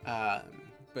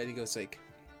 But he goes like,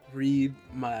 read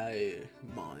my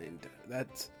mind.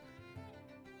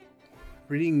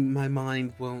 Reading my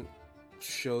mind won't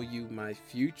show you my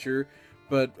future,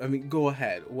 but I mean, go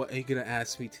ahead. What are you gonna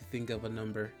ask me to think of? A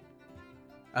number,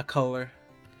 a color?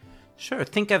 Sure,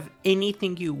 think of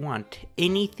anything you want.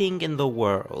 Anything in the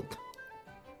world.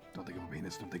 Don't think of a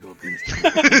penis. Don't think of a penis.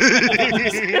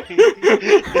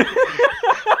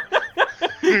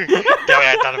 Damn it,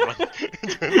 I thought of one.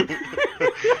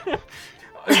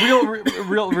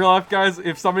 Real life, guys.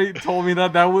 If somebody told me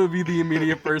that would be the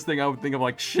immediate first thing I would think of.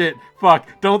 Like, shit, fuck.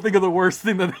 Don't think of the worst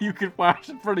thing that you could flash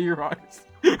in front of your eyes.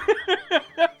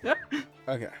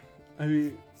 Okay. I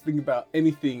mean, think about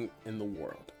anything in the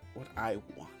world. What I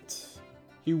want.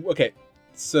 Okay.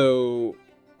 So,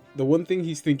 the one thing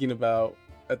he's thinking about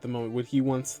at the moment, what he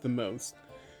wants the most,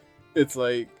 it's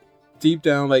like deep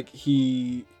down, like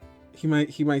he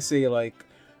might say like,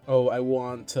 oh, I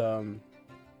want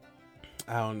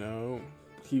I don't know.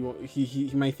 He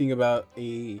might think about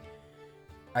a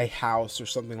house or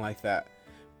something like that.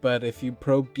 But if you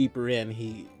probe deeper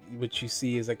in, what you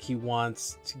see is like he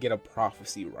wants to get a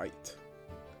prophecy right.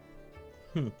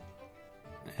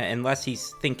 Unless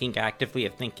he's thinking actively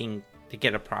of thinking to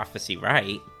get a prophecy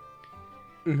right.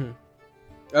 Mm-hmm.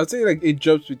 I would say like it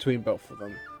jumps between both of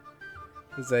them.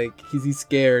 It's like he's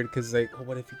scared because like, oh,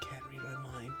 what if he can't read my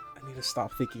mind? I need to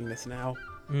stop thinking this now.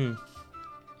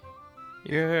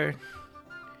 You're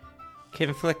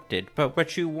conflicted, but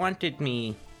what you wanted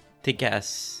me to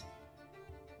guess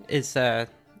is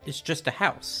just a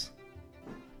house.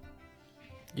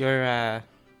 You're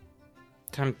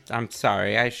I'm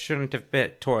sorry, I shouldn't have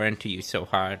tore into you so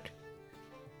hard.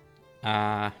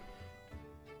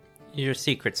 Your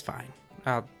secret's fine.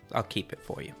 I'll keep it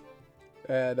for you.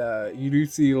 And you do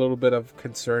see a little bit of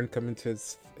concern come into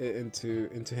him.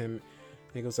 And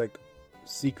he goes like,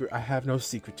 "Secret? I have no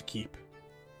secret to keep."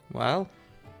 Well,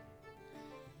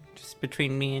 just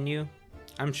between me and you,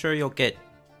 I'm sure you'll get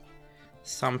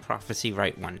some prophecy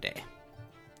right one day.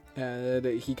 And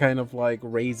he kind of like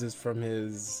raises from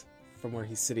where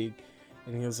he's sitting,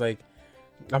 and he was like,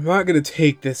 "I'm not gonna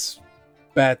take this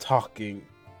bad talking.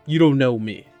 You don't know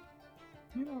me."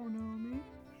 You don't know me.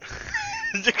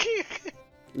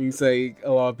 He's like,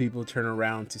 a lot of people turn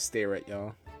around to stare at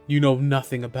y'all. You know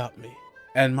nothing about me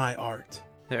and my art.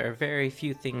 There are very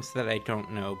few things that I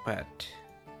don't know, but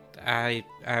I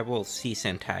will cease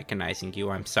antagonizing you.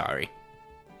 I'm sorry.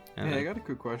 Hey, I got a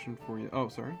quick question for you. Oh,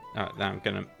 sorry. I'm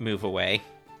gonna move away.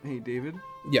 Hey, David.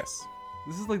 Yes.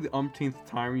 This is like the umpteenth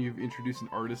time you've introduced an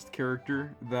artist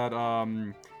character that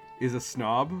is a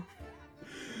snob.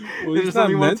 Well, is there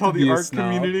something you want to tell the art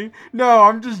community? No,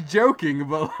 I'm just joking,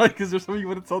 but like, is there something you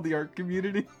want to tell the art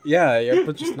community? Yeah, you're a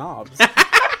bunch of snobs.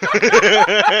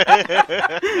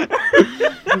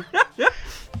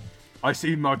 I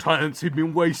see my talents had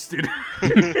been wasted.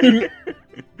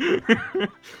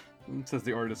 Says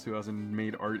the artist who hasn't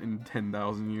made art in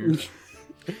 10,000 years.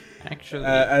 Actually,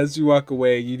 As you walk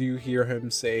away, you do hear him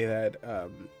say that,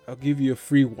 I'll give you a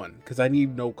free one, because I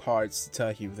need no cards to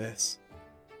tell you this.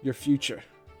 Your future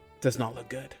does not look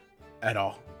good at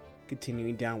all,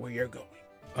 continuing down where you're going.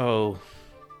 oh,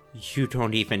 you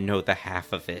don't even know the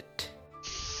half of it.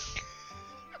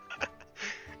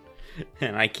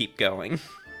 And I keep going.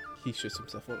 He shoots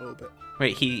himself a little bit.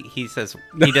 Wait, he says,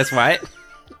 he does what?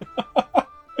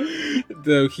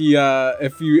 Though he,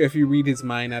 if you read his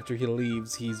mind after he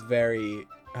leaves, he's very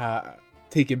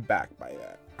taken back by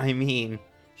that. I mean,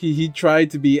 He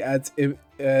tried to be as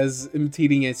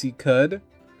imitating as he could,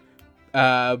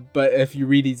 but if you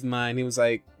read his mind, he was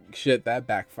like, "Shit, that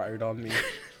backfired on me."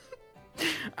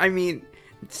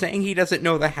 saying he doesn't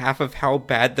know the half of how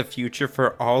bad the future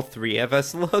for all three of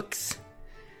us looks.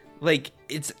 Like,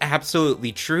 it's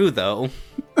absolutely true, though.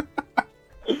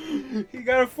 He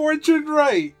got a fortune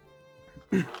right.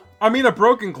 I mean, a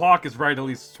broken clock is right at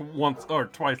least once or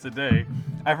twice a day.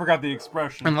 I forgot the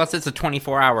expression. Unless it's a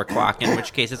 24-hour clock, in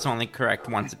which case it's only correct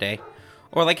once a day.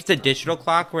 Or like it's a digital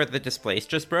clock where the display's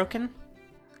just broken.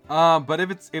 But if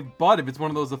it's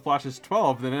one of those that flashes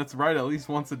 12, then it's right at least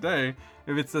once a day.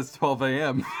 If it says 12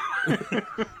 a.m.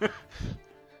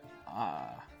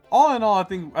 All in all, I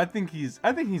think he's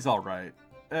all right.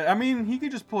 I mean, he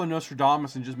could just pull a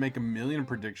Nostradamus and just make a million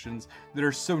predictions that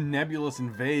are so nebulous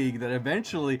and vague that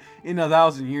eventually, in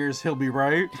 1,000 years, he'll be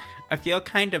right. I feel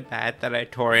kind of bad that I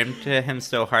tore to him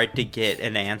so hard to get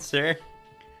an answer.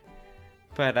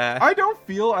 But, I don't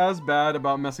feel as bad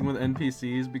about messing with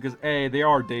NPCs because, A, they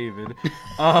are David.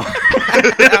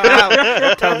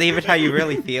 Tell David how you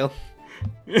really feel.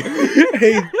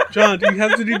 Hey, John, do you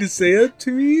have to need to say it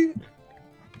to me?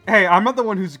 Hey, I'm not the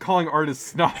one who's calling artists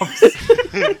snobs.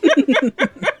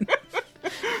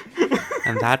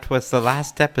 And that was the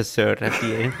last episode of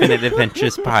the Infinite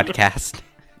Adventures podcast.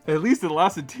 At least it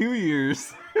lasted 2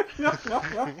 years.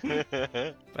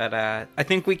 But I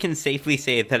think we can safely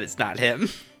say that it's not him.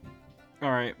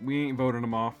 Alright, we ain't voting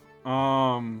him off.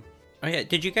 Oh yeah,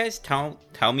 did you guys tell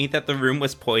me that the room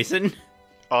was poisoned?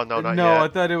 Oh, no, not no, yet. I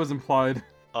thought it was implied.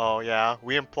 Oh, yeah.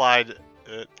 We implied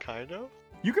it, kind of?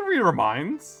 You can read our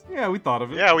minds. Yeah, we thought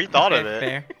of it. Yeah, we thought of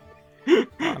Okay, it. fair.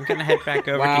 I'm gonna head back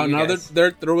over Wow, to you now guys.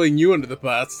 they're throwing you under the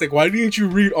bus. It's like, why didn't you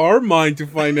read our mind to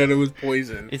find out it was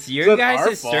poison? It's It's your not guys'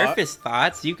 our fault. surface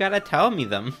thoughts. You gotta tell me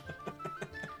them.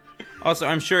 Also,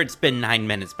 I'm sure it's been 9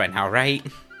 minutes by now, right?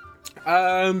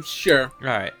 Sure.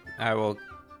 Alright, I will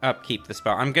upkeep the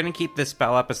spell. I'm gonna keep this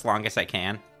spell up as long as I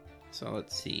can. So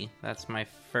let's see. That's my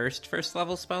first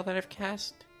level spell that I've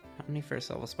cast. How many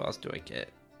first level spells do I get?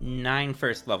 9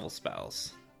 first level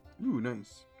spells. Ooh,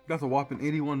 nice. That's a whopping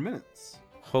 81 minutes.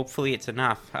 Hopefully it's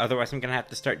enough. Otherwise I'm gonna have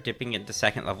to start dipping into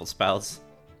second level spells.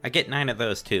 I get 9 of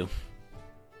those too.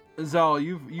 Zal,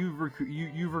 you've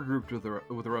regrouped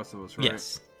with the rest of us, right?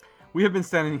 Yes. We have been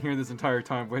standing here this entire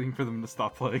time waiting for them to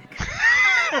stop playing.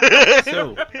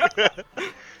 So,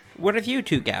 what have you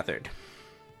two gathered?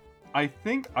 I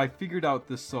think I figured out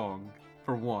this song,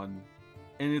 for one.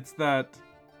 And it's that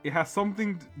it has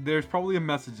something... There's probably a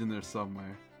message in there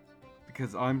somewhere.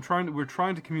 Because we're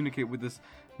trying to communicate with this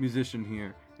musician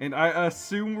here. And I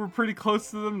assume we're pretty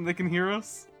close to them and they can hear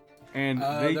us. And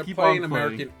they they're keep playing on playing.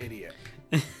 American Idiot.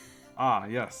 Ah,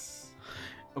 yes.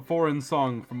 A foreign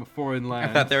song from a foreign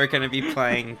land. I thought they were gonna be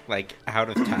playing, like, Out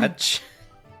of Touch.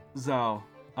 Zal,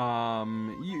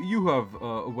 you have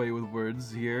a way with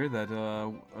words here that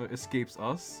escapes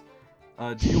us.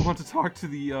 Do you want to talk to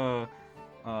the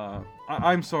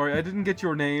I'm sorry, I didn't get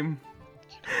your name.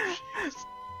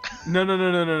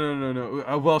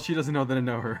 No. Well, she doesn't know that I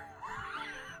know her.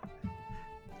 You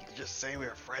can just say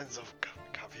we're friends of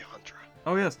Caviandra.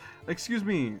 Oh yes, excuse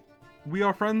me. We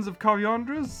are friends of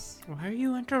Kavyandra's? Why are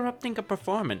you interrupting a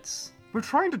performance? We're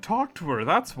trying to talk to her,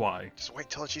 that's why. Just wait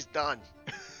till she's done.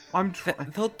 I'm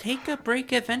They'll take a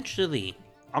break eventually.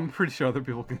 I'm pretty sure other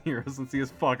people can hear us and see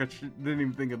us. Fuck, I didn't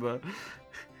even think of that.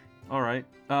 Alright.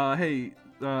 Hey,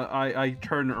 I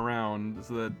turn around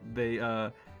so that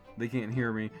they can't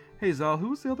hear me. Hey Zal, who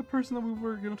was the other person that we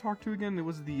were gonna talk to again? It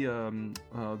was the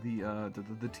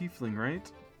tiefling,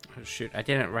 right? Oh shoot, I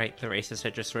didn't write the races,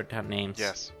 I just wrote down names.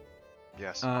 Yes.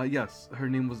 Yes. Her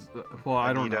name was well,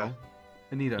 I don't know.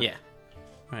 Anita. Yeah.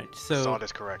 Right, so... Sod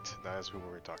is correct. That is who we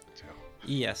were talking to.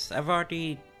 Yes, I've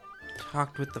already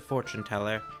talked with the fortune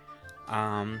teller.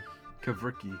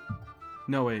 Kavriki.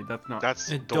 No, wait, that's not. That's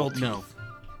Dull Dol- Teeth. no.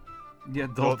 Yeah,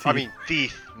 Dol- Dol I mean,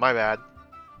 thief. My bad.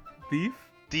 thief.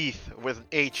 Thief with an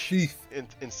H Thief.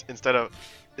 instead of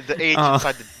the H Oh.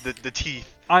 inside the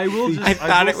teeth. I will just. I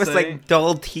thought will it was say, like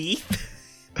dull teeth.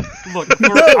 Look,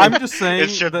 I'm just saying. It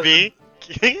should that be.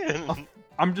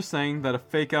 I'm just saying that a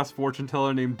fake-ass fortune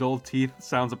teller named Dull Teeth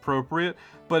sounds appropriate,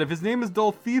 but if his name is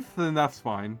Dull Thief, then that's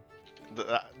fine.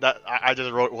 I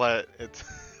just wrote what it's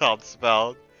how it's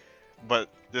spelled, but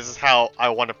this is how I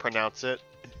want to pronounce it.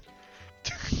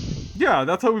 Yeah,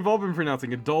 that's how we've all been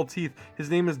pronouncing it. Dull Teeth. His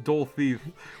name is Dull Thief,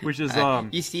 which is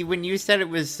You see, when you said it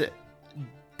was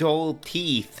Dull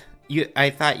Teeth, I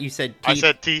thought you said teeth. I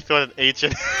said teeth with an H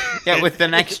in it. Yeah, with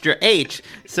an extra H.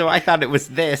 So I thought it was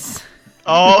this.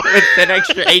 Oh, With an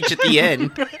extra H at the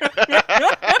end.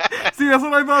 See, that's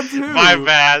what I thought too. my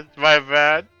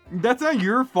bad. That's not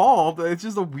your fault. It's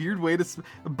just a weird way to.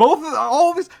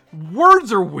 All these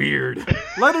words are weird.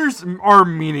 Letters are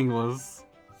meaningless.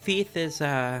 Thief is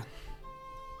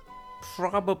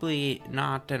probably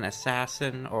not an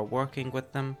assassin or working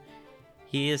with them.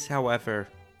 He is, however,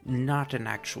 not an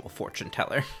actual fortune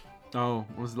teller. Oh,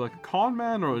 was it like a con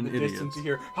man or an idiot? Distance you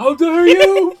hear, how dare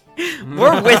you?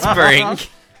 We're whispering.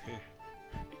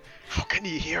 How can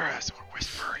you hear us? We're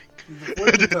whispering. The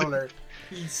fortune teller,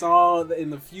 he saw that in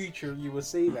the future you would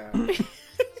say that.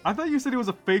 I thought you said he was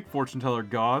a fake fortune teller,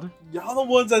 God. Y'all the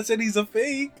ones that said he's a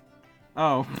fake.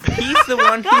 Oh. He's the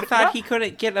one who thought he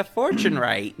couldn't get a fortune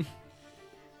right.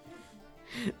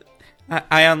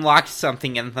 I unlocked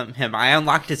something in him. I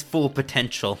unlocked his full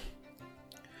potential.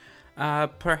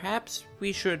 Perhaps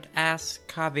we should ask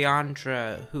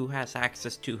Kaviandra who has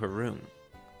access to her room.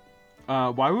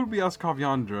 Why would we ask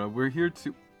Kavyandra? We're here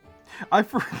to... I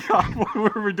forgot what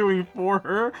we were doing for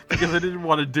her because I didn't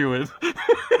want to do it.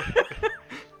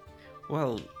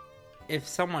 Well, if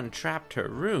someone trapped her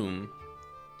room,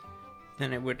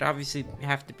 then it would obviously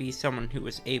have to be someone who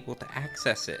was able to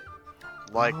access it.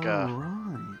 Like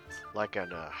right. like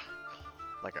an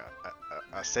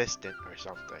assistant or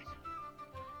something.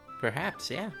 Perhaps,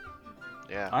 yeah.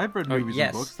 Yeah. I've read Oh, movies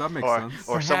yes. and books. That makes Or sense.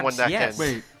 Perhaps, someone that yes.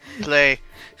 can Wait,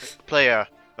 play a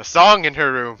song in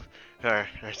her room or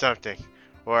something.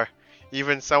 Or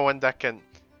even someone that can...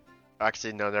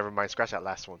 Actually, no, never mind. Scratch that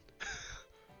last one.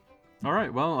 all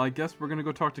right. Well, I guess we're gonna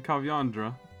go talk to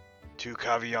Kavyandra. To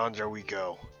Kavyandra we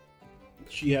go.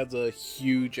 She has a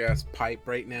huge ass pipe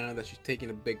right now that she's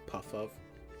taking a big puff of.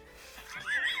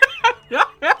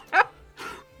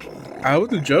 I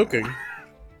wasn't joking.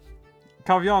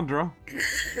 Kavyandra.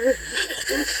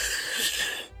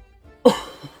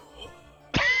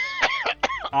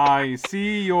 I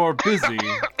see you're busy.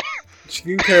 She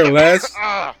didn't care less.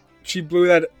 Ah! She blew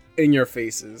that in your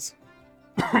faces.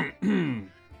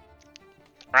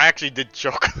 I actually did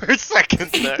choke for a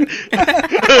second there.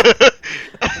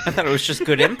 I thought it was just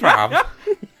good improv.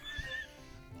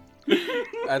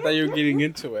 I thought you were getting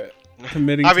into it.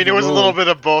 Committing. I mean, it was a little bit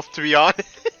of both, to be honest.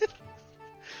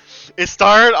 It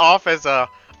started off as I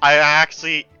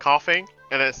actually coughing,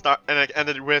 and it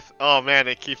ended with, oh man,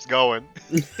 it keeps going.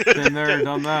 Been there,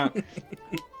 done that.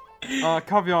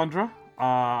 Kavyandra,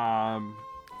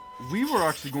 we were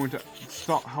actually going to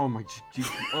stop. Oh my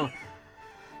god.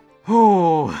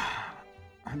 Oh,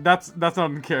 that's not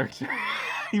in character.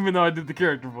 Even though I did the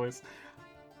character voice.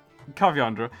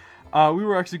 Kavyandra, we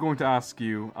were actually going to ask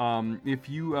you if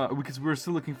you, because we were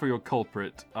still looking for your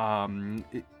culprit,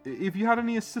 if you had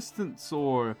any assistants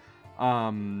or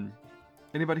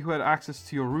anybody who had access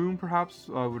to your room, perhaps.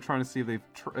 We're trying to see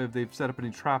if they've set up any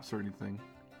traps or anything.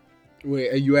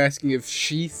 Wait, are you asking if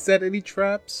she set any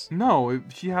traps? No, if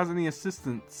she has any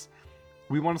assistants,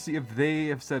 we want to see if they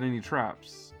have set any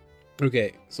traps.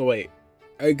 Okay, so wait,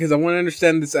 because I want to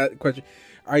understand this question.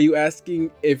 Are you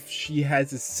asking if she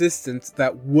has assistants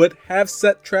that would have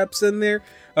set traps in there,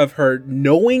 of her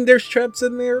knowing there's traps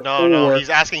in there? No, he's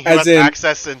asking who as has in-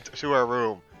 access to her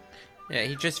room. Yeah,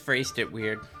 he just phrased it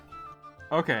weird.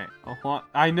 Okay,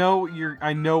 I know what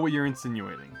you're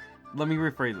insinuating. Let me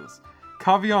rephrase this.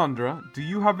 Kavyandra, do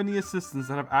you have any assistants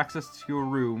that have access to your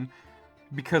room?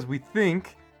 Because we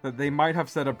think that they might have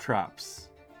set up traps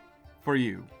for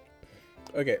you.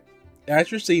 Okay, as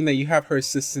you're seeing that you have her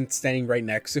assistant standing right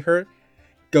next to her,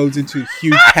 goes into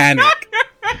huge panic.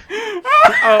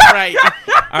 Oh, right.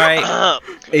 All right.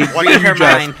 A What Read huge her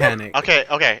ass mind. panic. Okay.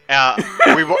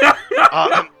 We were.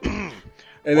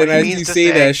 And What then he as means you to say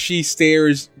say- that, she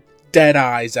stares dead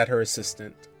eyes at her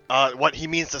assistant. What he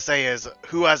means to say is,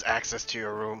 who has access to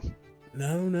your room?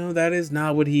 No, that is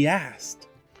not what he asked.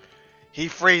 He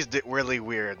phrased it really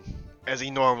weird, as he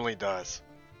normally does.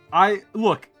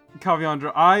 Look,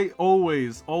 Kavyandra, I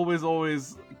always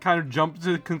kind of jump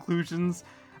to conclusions.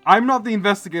 I'm not the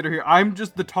investigator here. I'm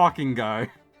just the talking guy.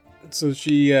 So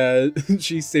she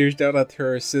she stares down at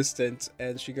her assistant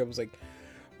and she goes like,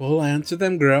 "Well, answer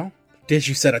them, girl. Did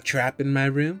you set a trap in my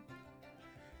room?"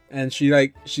 And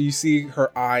she see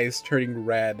her eyes turning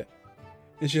red,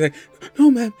 And she's like,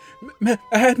 "No, ma'am,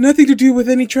 I had nothing to do with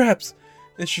any traps."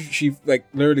 And she like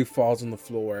literally falls on the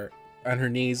floor on her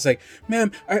knees, like,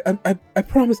 "Ma'am, I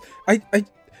promise, I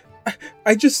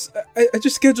just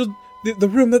scheduled the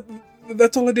room.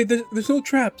 That's all I did. There's no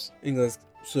traps." And he goes,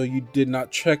 "So you did not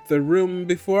check the room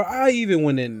before I even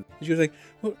went in?" And she was like,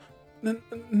 "Well,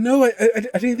 no, I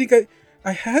didn't think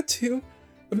I had to.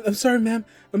 I'm sorry, ma'am.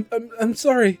 I'm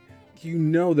sorry. You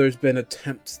know there's been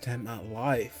attempts to end my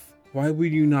life. Why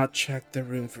would you not check the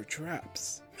room for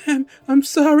traps?" "Ma'am, I'm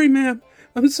sorry, ma'am.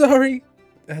 I'm sorry."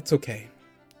 "That's okay.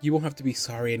 You won't have to be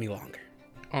sorry any longer.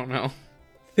 Oh no.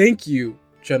 Thank you,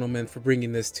 gentlemen, for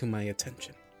bringing this to my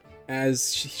attention."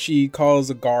 As she calls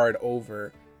a guard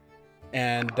over,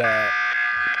 and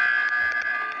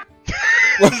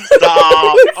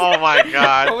Stop! Oh my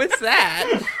god. What was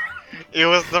that? It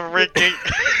was the freaking...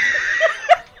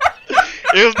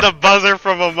 It was the buzzer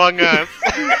from Among Us.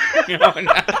 Oh,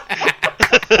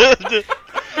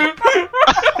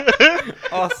 no.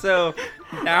 Also,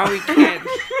 now we can't...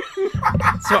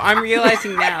 So I'm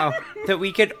realizing now that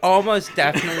we could almost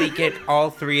definitely get all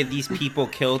three of these people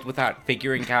killed without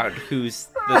figuring out who's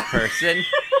the person.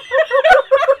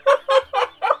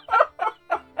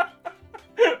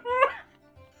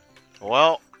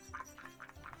 Well,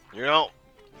 you know...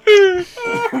 Are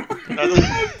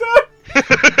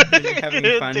you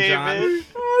having fun, John?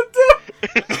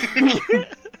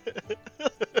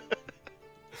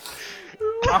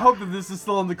 I hope that this is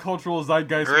still in the cultural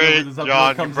zeitgeist Great, whenever this episode John,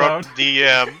 you comes broke out. the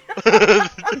DM.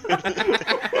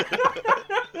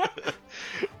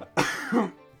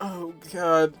 oh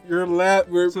god,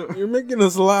 you're making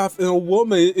us laugh, and a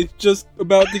woman is just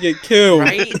about to get killed.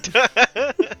 Right?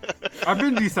 I've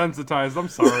been desensitized. I'm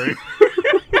sorry.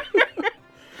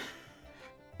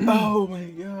 Oh my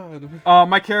god.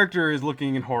 My character is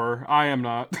looking in horror. I am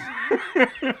not.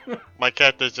 My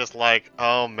character's just like,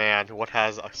 oh man, what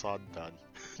has Assad done?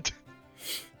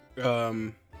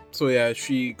 So yeah,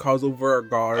 she calls over a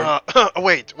guard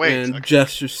wait. and Okay.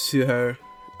 gestures to her.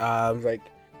 Like,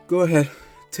 "Go ahead,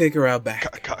 take her out back."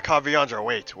 Kaviandra,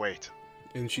 wait.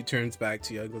 And she turns back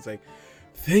to you and goes like,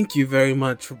 "Thank you very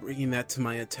much for bringing that to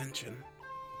my attention.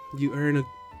 You earn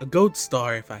a gold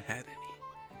star if I had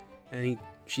any." And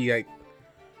she like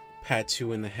pats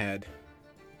you in the head.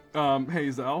 Hey,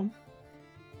 Zell.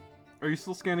 Are you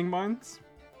still scanning minds?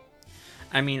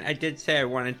 I mean, I did say I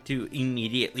wanted to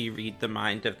immediately read the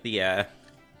mind of the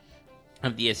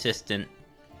assistant.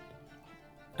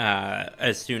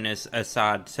 As soon as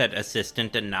Assad said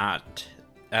assistant and not,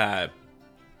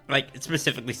 like, it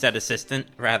specifically said assistant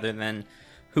rather than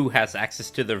who has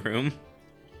access to the room.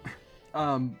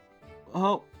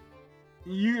 Well,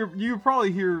 you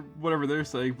probably hear whatever they're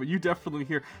saying, but you definitely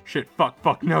hear shit,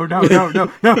 fuck, no.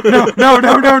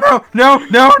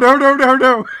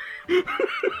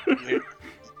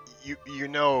 You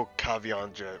know,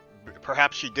 Kaviandra,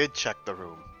 perhaps she did check the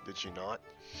room, did she not?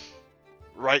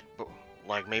 Right, but,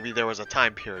 like, maybe there was a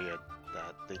time period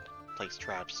that they placed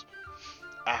traps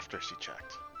after she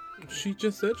checked. She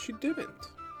just said she didn't.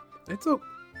 It's okay.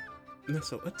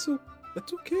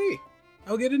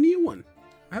 I'll get a new one.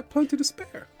 I have plenty to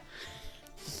spare.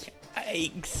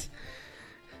 Yikes.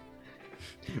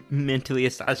 Mentally,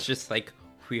 Assad's just like,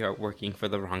 we are working for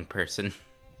the wrong person.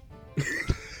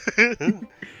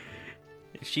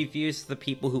 She views the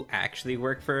people who actually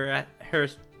work for her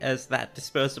as that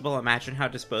disposable. Imagine how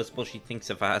disposable she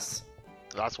thinks of us.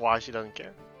 That's why she doesn't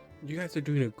care. You guys are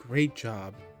doing a great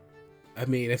job. I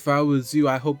mean, if I was you,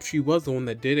 I hope she was the one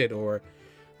that did it, or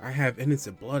I have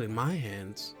innocent blood in my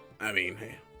hands. I mean,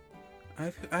 hey,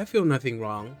 I feel nothing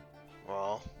wrong.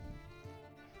 Well,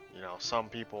 you know, some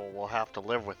people will have to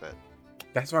live with it.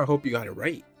 That's why I hope you got it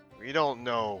right. We don't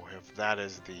know if that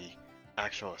is the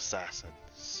actual assassin,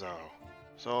 so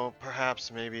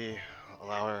perhaps maybe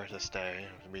allow her to stay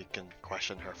and we can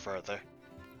question her further.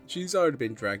 She's already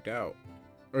been dragged out.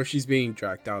 Or she's being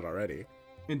dragged out already.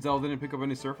 And Zell didn't pick up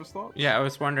any surface thoughts? Yeah, I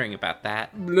was wondering about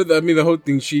that. I mean, the whole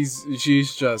thing, she's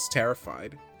just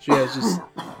terrified. She has just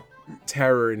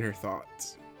terror in her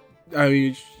thoughts. I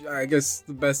mean, I guess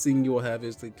the best thing you will have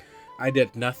is like, I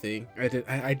did nothing.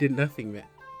 I did nothing, man.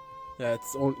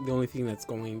 That's the only thing that's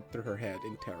going through her head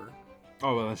in terror.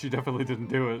 Oh, well, then she definitely didn't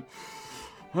do it.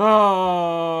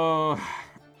 Oh.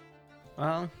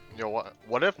 Well, You know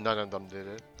what if none of them did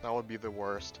it? That would be the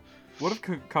worst. What if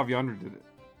Kaviandra did it?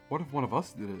 What if one of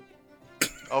us did it?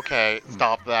 Okay,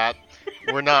 stop that.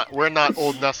 We're not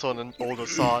old Nestle and old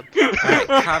Assad. Alright,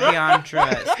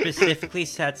 Kaviandra specifically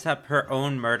sets up her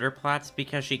own murder plots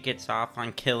because she gets off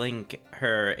on killing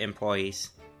her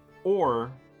employees.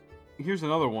 Or, here's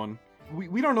another one.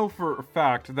 we don't know for a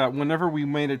fact that whenever we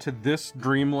made it to this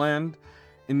dreamland,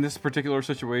 in this particular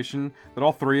situation, that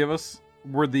all three of us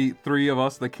were the three of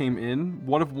us that came in.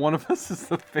 What if one of us is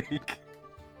the fake?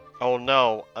 Oh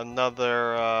no,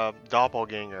 another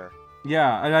doppelganger.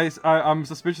 Yeah, and I'm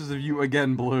suspicious of you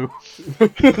again, Blue.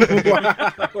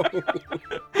 Wow.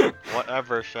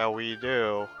 Whatever shall we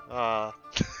do?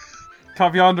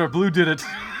 Kavyandra, Blue did it.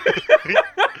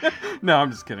 No,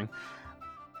 I'm just kidding.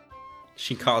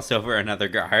 She calls over another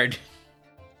guard.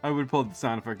 I would pull the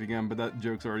sound effect again, but that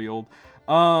joke's already old.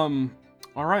 All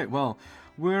right, well,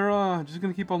 we're just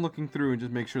gonna keep on looking through and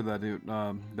just make sure that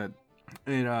that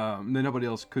nobody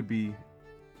else could be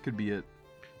it.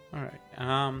 All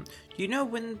right. Do you know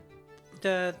when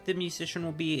the musician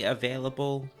will be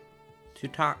available to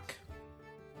talk?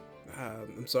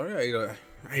 I'm sorry,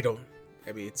 I don't.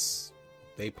 I mean,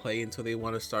 they play until they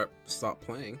want to stop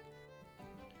playing.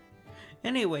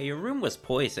 Anyway, your room was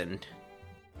poisoned.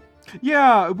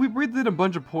 Yeah, we breathed in a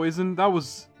bunch of poison. That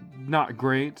was not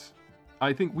great.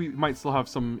 I think we might still have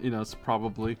some in us,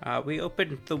 probably. We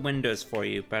opened the windows for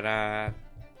you, but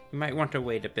you might want to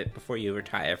wait a bit before you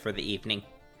retire for the evening.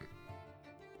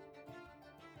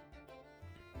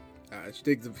 She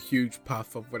takes a huge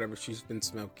puff of whatever she's been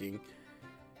smoking.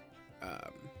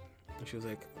 She was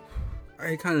like,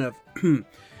 I kind of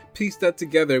pieced that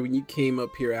together when you came up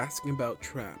here asking about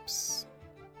traps.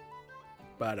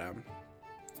 But,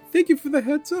 thank you for the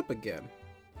heads up again.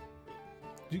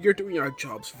 You're doing your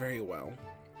jobs very well.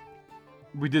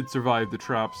 We did survive the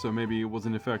trap, so maybe it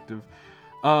wasn't effective.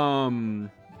 Do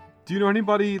you know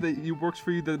anybody that works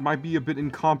for you that might be a bit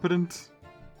incompetent?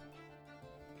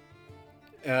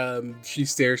 She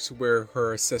stares to where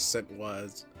her assistant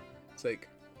was. It's like,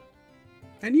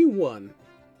 anyone?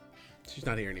 She's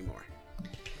not here anymore.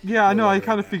 Yeah, I know. I Whoever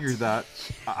kind of that. figured that.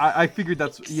 I figured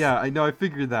that's. Yeah, I know. I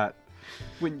figured that.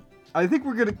 When I think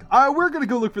we're gonna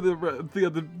go look for the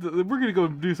we're gonna go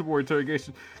do some more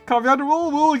interrogation. Kavyandra,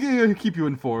 we'll keep you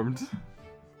informed.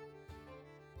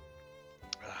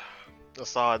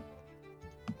 Assad.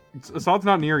 Assad's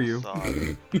not near you.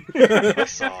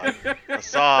 Assad.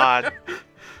 Assad.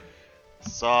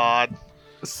 Assad.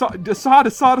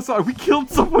 Assad. We killed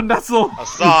someone, Nestle.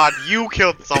 Assad, you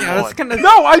killed someone. Yeah, that's gonna.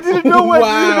 No, I didn't know. I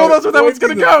didn't know that's where that was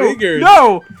gonna Pointing the go. fingers.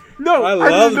 No, I I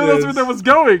didn't love know that's where this. that was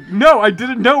going. No, I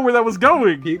didn't know where that was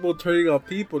going. People turning off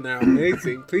people now.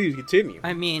 Amazing. Please continue.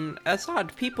 I mean,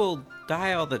 Assad, people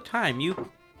die all the time. You.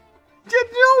 Yeah,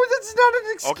 no, that's not an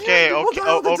excuse. Okay, People okay, die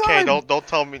all the okay. time. Don't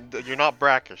tell me you're not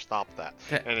brackish. Stop that.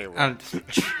 Anyway.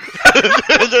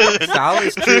 Sal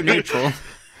is true neutral.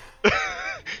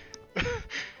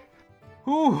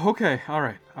 Ooh, okay, all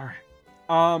right.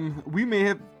 We may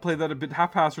have played that a bit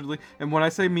haphazardly, and when I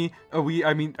say me,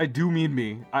 I mean I do mean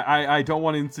me. I don't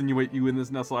want to insinuate you in this,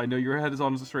 Nestle. I know your head is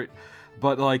on straight,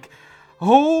 but like,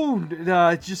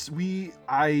 I just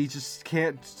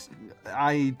can't.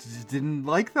 I didn't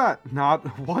like that, not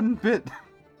one bit.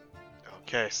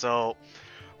 Okay, so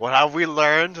what have we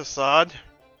learned, Assad?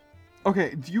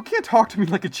 Okay, you can't talk to me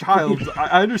like a child.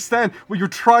 I understand what you're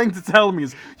trying to tell me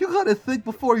is you gotta think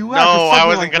before you act. or No, I something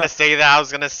wasn't like gonna that. say that. I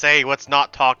was gonna say let's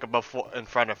not talk before in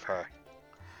front of her,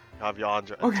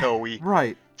 Kavyandra, Okay,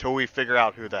 right. until we figure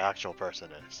out who the actual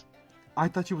person is. I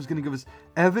thought she was gonna give us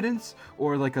evidence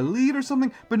or like a lead or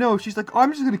something, but no, she's like,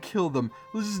 I'm just gonna kill them.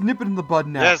 Let's just nip it in the bud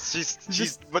now. Yes, she's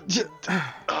Just-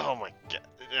 oh my god.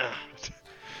 Ugh.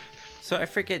 So I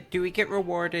forget, do we get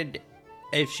rewarded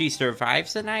if she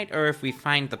survives the night or if we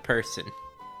find the person?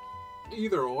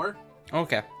 Either or.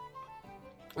 Okay.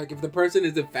 Like if the person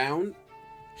isn't found,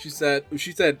 she said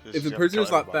if the person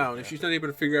is not found, if she's not able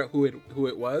to figure out who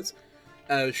it was,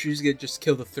 she's gonna just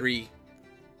kill the three.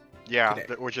 Yeah,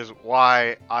 Today. which is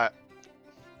why I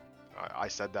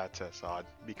said that to Assad,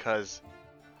 because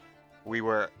we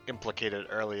were implicated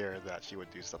earlier that she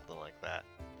would do something like that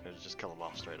and just kill him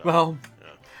off straight up. Well, Yeah.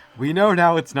 we know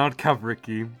now it's not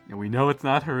Kavriki, and we know it's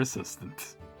not her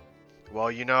assistant.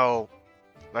 Well,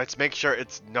 let's make sure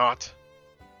it's not.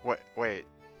 Wait.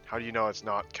 How do you know it's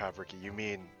not Kavriki? You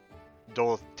mean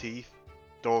Dole Thief?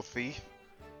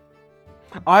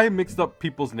 I mixed up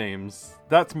people's names.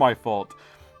 That's my fault.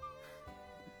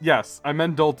 Yes, I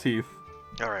meant Dull Teeth.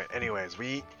 Alright, anyways,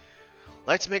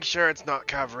 let's make sure it's not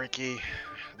Kavriki.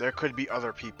 There could be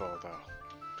other people, though.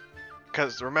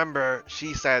 Because remember,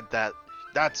 she said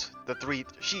that's the three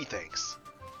she thinks.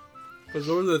 Because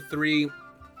those are the three.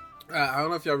 I don't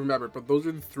know if y'all remember, but those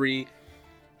are the three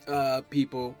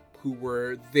people who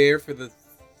were there for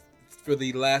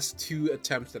the last 2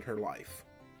 attempts at her life.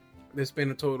 There's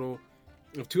been a total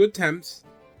of 2 attempts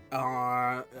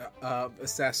of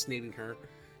assassinating her,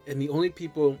 and the only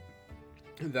people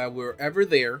that were ever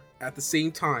there at the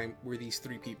same time were these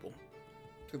three people.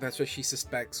 So that's what she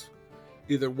suspects,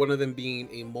 either one of them being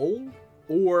a mole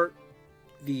or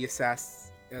the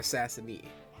assassinee.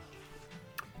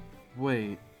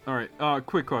 Wait. All right.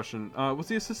 Quick question. Was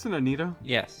the assistant Anita?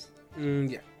 Yes.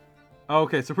 Yeah.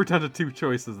 Okay, so we're down to two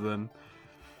choices then.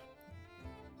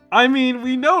 I mean,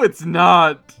 we know it's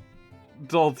not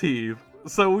Dull Teeth,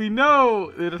 so we know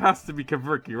that it has to be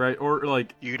Kavirki, right? Or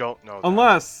like, You don't know that.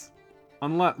 unless,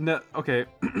 okay,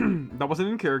 that wasn't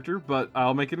in character, but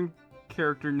I'll make it in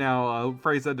character now. I'll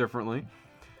phrase that differently.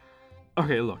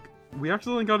 Okay, look, we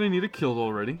accidentally got Anita killed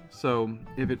already, so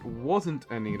if it wasn't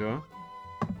Anita,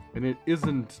 and it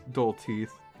isn't Dull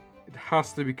Teeth, it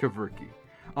has to be Kavirki.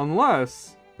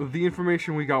 Unless the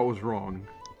information we got was wrong.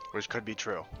 Which could be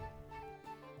true.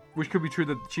 Which could be true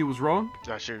that she was wrong?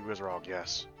 That she was wrong,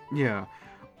 yes. Yeah.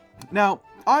 Now,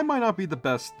 I might not be the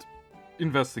best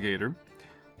investigator,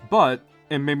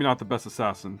 and maybe not the best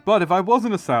assassin, but if I was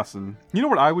an assassin, you know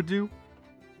what I would do?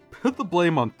 Put the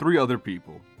blame on 3 other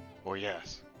people. Well,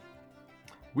 yes.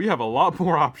 We have a lot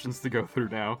more options to go through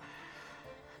now.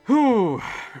 Whew.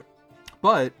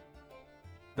 But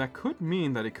that could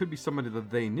mean that it could be somebody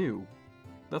that they knew.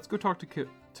 Let's go talk to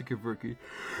Kavirki.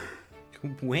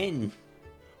 When?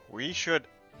 We should...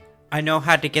 I know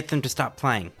how to get them to stop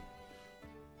playing.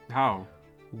 How?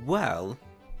 Well,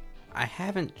 I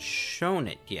haven't shown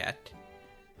it yet.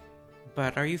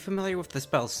 But are you familiar with the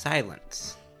spell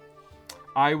Silence?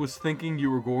 I was thinking you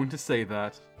were going to say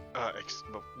that.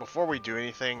 Before we do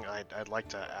anything, I'd like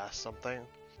to ask something.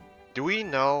 Do we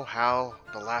know how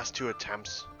the last 2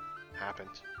 attempts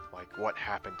happened? Like, what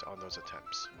happened on those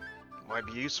attempts? Might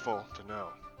be useful to know.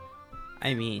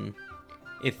 I mean,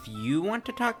 if you want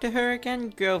to talk to her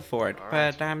again, go for it. All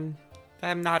right. But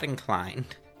I'm not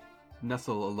inclined.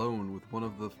 Nestle alone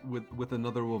with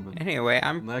another woman. Anyway,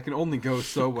 And that can only go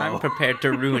so well. I'm prepared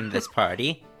to ruin this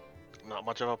party. Not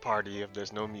much of a party if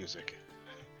there's no music.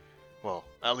 Well,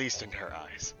 at least in her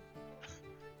eyes.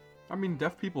 I mean,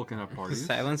 deaf people can have parties.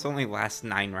 Silence only lasts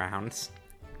 9 rounds.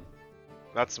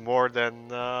 That's more than,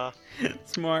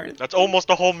 It's more. That's almost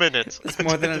a whole minute. It's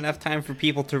more than enough time for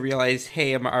people to realize,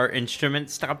 hey, our instrument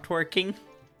stopped working.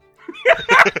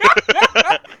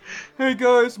 Hey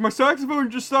guys, my saxophone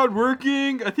just stopped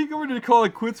working. I think I'm going to call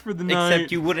it quits for the night.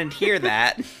 Except you wouldn't hear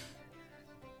that.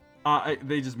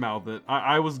 They just mouthed it.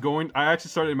 I actually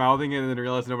started mouthing it and then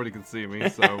realized nobody could see me,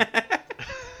 so.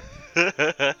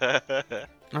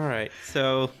 Alright,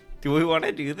 so do we want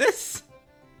to do this?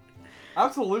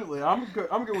 Absolutely, I'm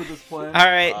good with this plan.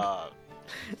 Alright,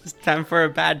 it's time for a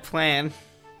bad plan.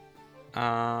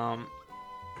 So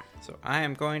I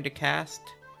am going to cast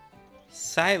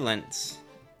Silence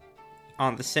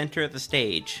on the center of the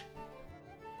stage.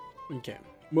 Okay.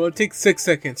 Well, it takes 6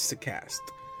 seconds to cast.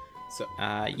 So.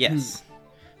 Yes.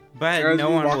 But As no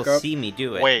we one walk will up- see me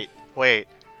do it. Wait.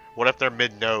 What if they're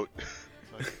mid-note?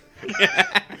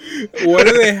 What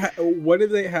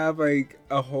if they have like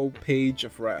a whole page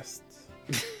of rests?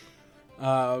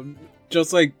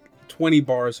 Just like 20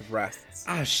 bars of rests.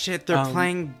 Oh shit, they're Um,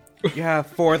 playing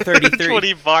 433.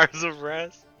 20 bars of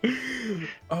rest?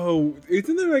 Oh,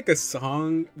 isn't there like a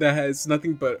song that has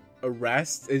nothing but a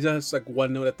rest? It's just like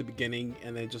one note at the beginning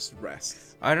and then just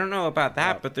rests. I don't know about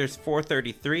that, but there's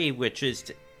 433, which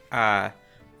is 4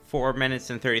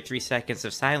 minutes and 33 seconds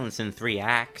of silence in 3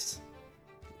 acts.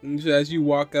 And so as you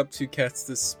walk up to cast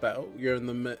this spell, you're in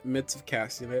the midst of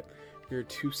casting it. You're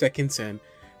 2 seconds in.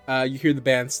 You hear the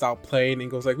band stop playing and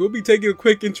goes like, "We'll be taking a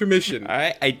quick intermission."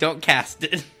 Alright, I don't cast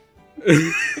it.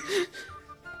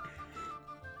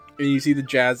 And you see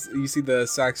the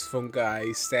saxophone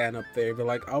guy stand up there, but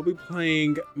like, "I'll be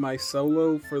playing my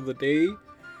solo for the day."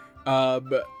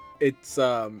 But it's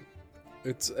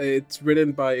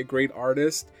written by a great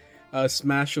artist,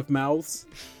 Smash of Mouths.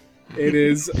 It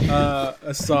is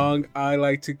a song I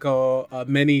like to call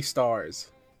 "Many Stars."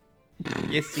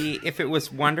 You see, if it was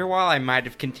Wonderwall, I might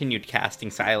have continued casting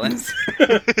Silence.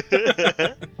 I'm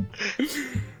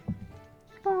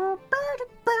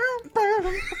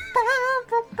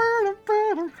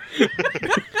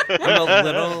a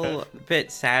little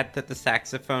bit sad that the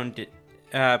saxophone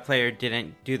player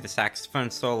didn't do the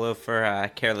saxophone solo for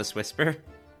Careless Whisper.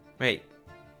 Wait,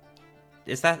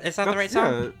 is that the right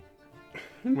song?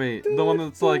 Yeah. Wait, the one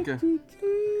that's like.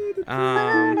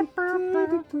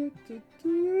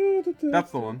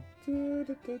 That's the one.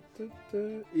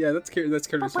 Yeah, that's Curtis.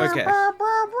 Okay.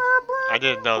 I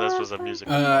didn't know this was a music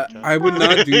podcast. I would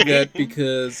not do that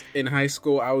because in high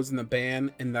school I was in a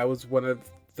band and that was one of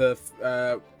the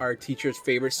our teacher's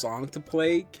favorite song to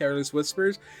play, Careless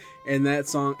Whispers, and that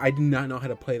song I did not know how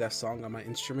to play that song on my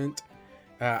instrument.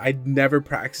 I'd never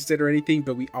practiced it or anything,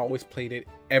 but we always played it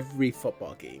every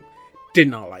football game. Did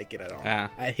not like it at all.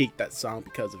 I hate that song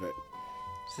because of it.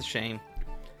 It's a shame.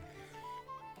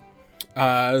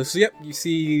 So yep, you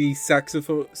see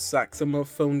the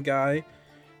saxophone guy.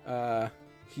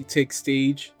 He takes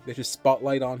stage. There's a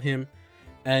spotlight on him,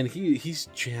 and he's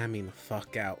jamming the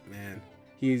fuck out, man.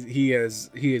 He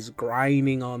is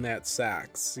grinding on that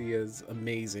sax. He is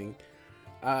amazing.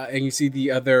 And you see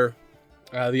the other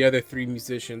three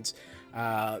musicians.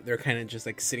 They're kind of just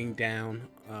like sitting down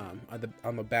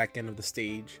on the back end of the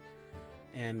stage,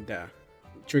 and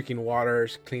drinking water,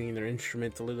 cleaning their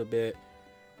instruments a little bit,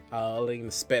 letting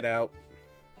the spit out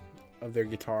of their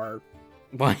guitar.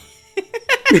 What?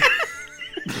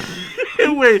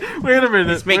 wait a minute.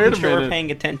 Just making sure we're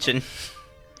paying attention.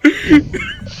 Hey.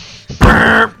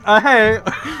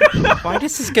 Why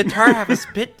does this guitar have a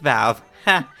spit valve?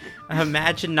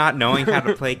 Imagine not knowing how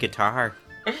to play guitar.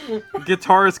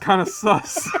 Guitar is kind of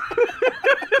sus.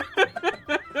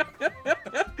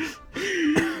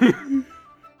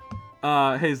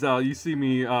 Hey Zal, you see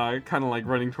me kind of like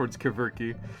running towards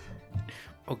Kavirki.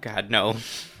 Oh god, no.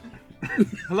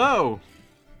 Hello.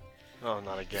 Oh,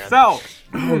 not again. Zal.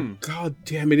 Oh god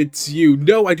damn it, it's you.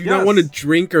 No, I do not want to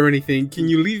drink or anything. Can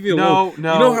you leave me alone?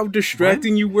 No. You know how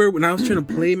distracting you were when I was trying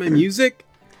to play my music?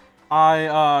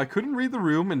 I couldn't read the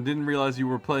room and didn't realize you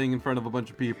were playing in front of a bunch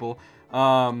of people.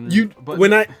 When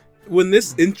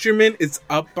this instrument is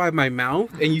up by my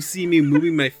mouth and you see me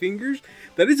moving my fingers,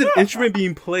 that is an instrument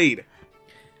being played.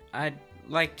 I'd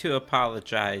like to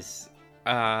apologize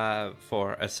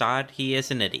for Assad. He is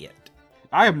an idiot.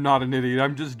 I am not an idiot.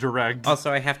 I'm just direct.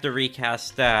 Also, I have to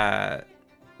recast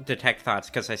Detect Thoughts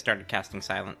because I started casting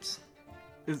Silence.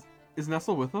 Is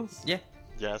Nestle with us? Yeah.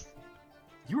 Yes.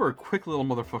 You are a quick little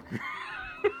motherfucker.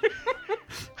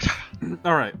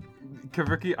 Alright.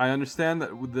 Kavirki, I understand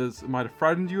that this might have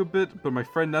frightened you a bit, but my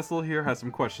friend Nestle here has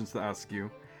some questions to ask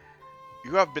you.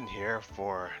 You have been here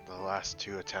for the last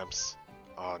 2 attempts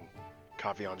on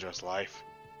Kaviandra's life,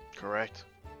 correct?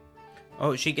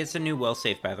 Oh, she gets a new will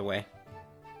save, by the way.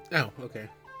 Oh, okay.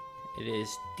 It is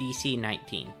DC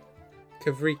 19.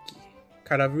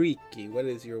 Kavirki, what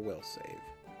is your will save?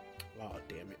 Oh,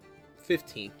 damn it.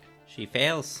 15. She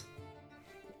fails.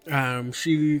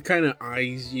 She kind of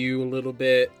eyes you a little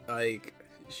bit, like,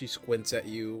 she squints at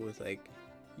you with, like,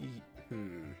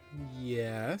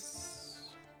 yes?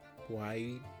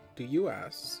 Why do you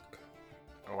ask?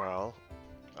 Well,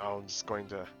 I'm just going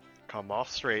to come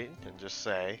off straight and just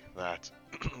say that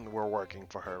we're working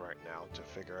for her right now to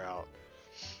figure out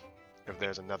if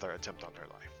there's another attempt on her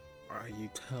life. Are you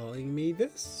telling me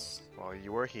this? Well,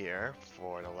 you were here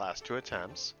for the last 2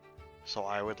 attempts, so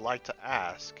I would like to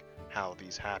ask how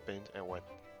these happened and what's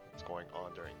going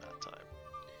on during that time.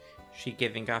 She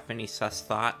giving off any sus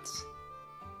thoughts?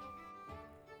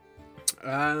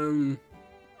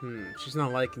 She's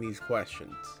not liking these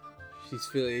questions.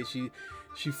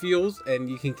 She feels, and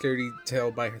you can clearly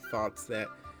tell by her thoughts that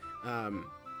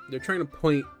they're trying to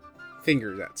point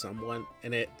fingers at someone,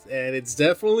 and it's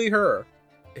definitely her.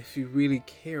 If you really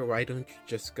care, why don't you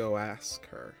just go ask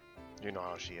her? You know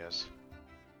how she is.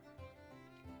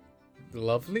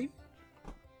 Lovely?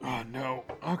 Oh no.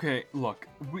 Okay, look,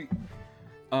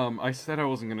 I said I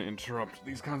wasn't gonna interrupt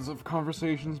these kinds of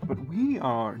conversations, but we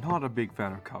are not a big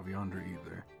fan of Kaviandra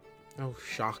either. Oh,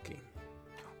 shocking.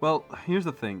 Well, here's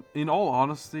the thing. In all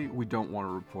honesty, we don't want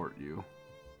to report you.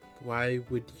 Why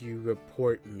would you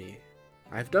report me?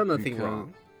 I've done nothing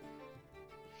wrong.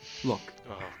 Look,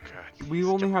 Oh god. we've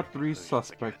only had 3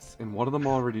 suspects, and one of them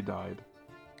already died.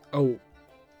 Oh,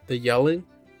 the yelling?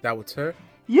 That was her?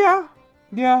 Yeah,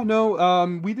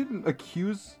 no, we didn't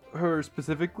accuse her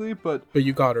specifically, but But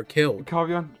you got her killed.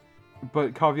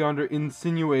 Kaviandra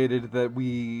insinuated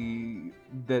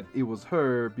that it was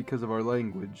her because of our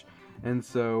language, and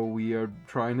so we are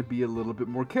trying to be a little bit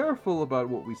more careful about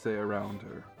what we say around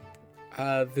her.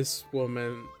 This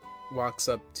woman walks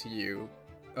up to you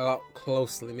a lot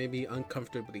closely, maybe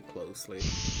uncomfortably closely,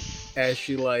 as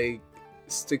she like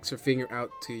sticks her finger out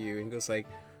to you and goes like,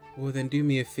 well then do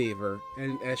me a favor.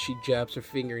 And as she jabs her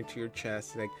finger into your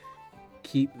chest, like,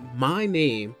 keep my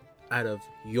name out of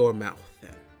your mouth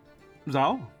then.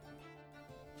 Zal?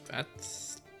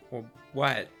 That's... Well,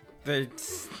 what?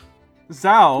 That's...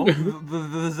 Zal?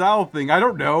 the Zal thing, I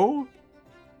don't know.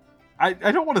 I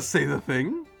don't want to say the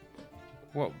thing.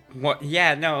 What?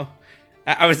 Yeah, no.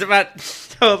 I was about...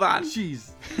 Hold on.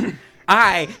 Jeez.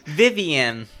 I,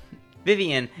 Vivian,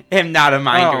 am not a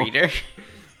mind reader.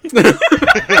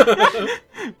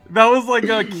 That was like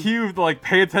a cue to like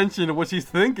pay attention to what she's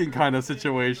thinking kind of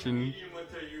situation. You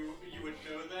would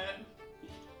know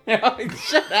that?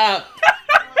 Shut up.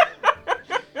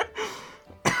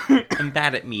 I'm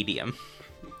bad at medium.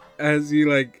 As you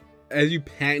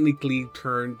panickally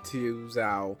turn to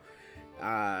Zhao,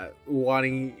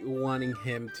 wanting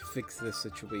him to fix this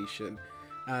situation,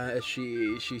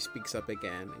 she speaks up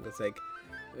again and goes like,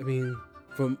 I mean,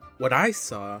 from what I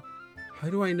saw, how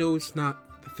do I know it's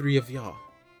not the three of y'all?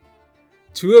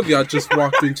 Two of y'all just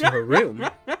walked into her room.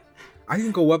 I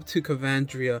can go up to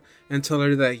Covandria and tell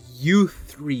her that you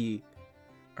three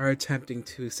are attempting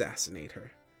to assassinate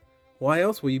her. Why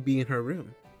else will you be in her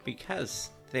room?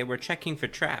 Because they were checking for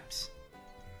traps.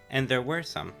 And there were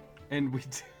some. And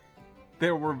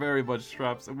there were very much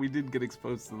traps, and we did get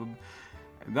exposed to them.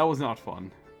 And that was not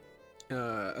fun.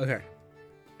 Okay.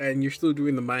 And you're still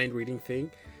doing the mind reading thing.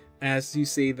 As you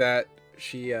say that,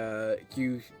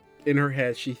 in her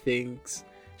head, she's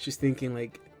thinking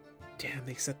like, damn,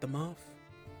 they set them off.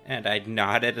 And I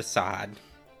nod at Assad.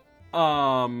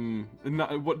 What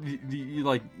you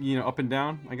like? Up and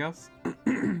down, I guess.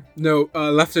 No,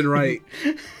 left and right.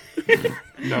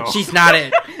 No, she's not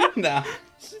it. No.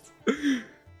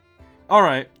 All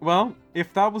right. Well,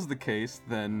 if that was the case,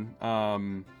 then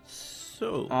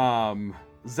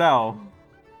Zal,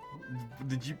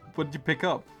 what did you pick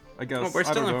up? I guess. Well, we're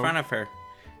still in front of her.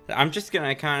 I'm just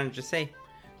gonna kind of just say,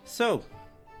 so,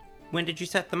 when did you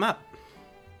set them up?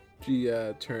 She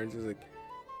turns and is like,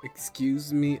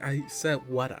 excuse me, I set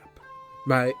what up?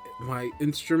 My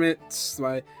instruments,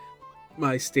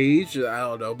 my stage. I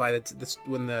don't know.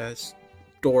 When the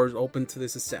doors open to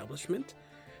this establishment,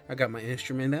 I got my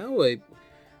instrument out.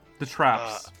 The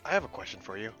traps. I have a question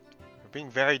for you. You're being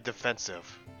very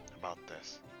defensive about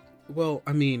this. Well,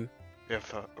 I mean,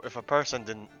 if a person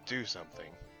didn't do something,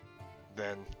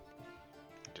 then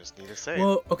you just need to say.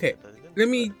 Well, okay. that they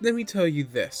didn't. Let me tell you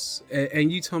this,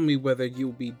 and you tell me whether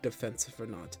you'll be defensive or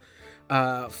not.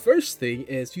 First thing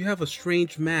is, you have a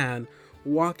strange man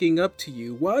walking up to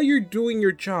you while you're doing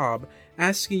your job,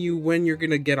 asking you when you're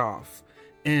gonna get off,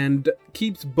 and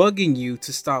keeps bugging you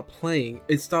to stop playing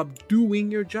and stop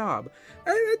doing your job.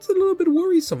 And that's a little bit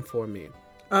worrisome for me.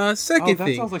 Second that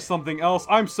thing, sounds like something else.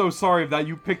 I'm so sorry that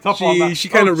you picked up on that. She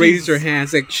kind of raises her Jesus.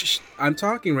 hands like, shh, I'm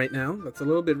talking right now. That's a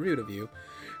little bit rude of you.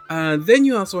 Then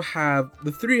you also have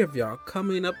the three of y'all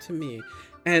coming up to me,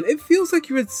 and it feels like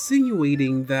you're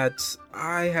insinuating that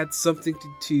I had something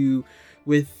to do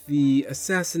with the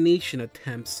assassination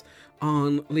attempts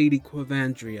on Lady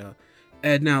Covandria.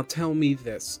 And now tell me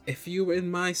this, if you were in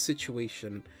my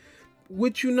situation,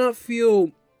 would you not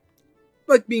feel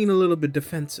like being a little bit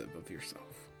defensive of yourself?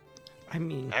 I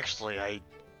mean, Actually, I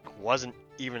wasn't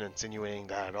even insinuating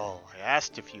that at all. I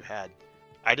asked if you had.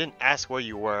 I didn't ask where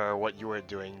you were or what you were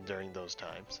doing during those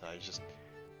times. I just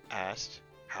asked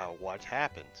what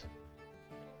happened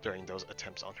during those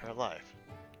attempts on her life.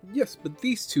 Yes, but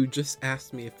these two just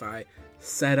asked me if I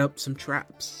set up some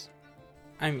traps.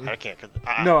 I mean, I can't.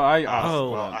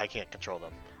 I can't control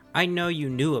them. I know you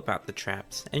knew about the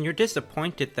traps, and you're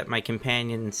disappointed that my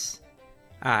companions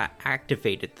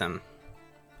activated them.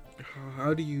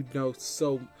 How do you know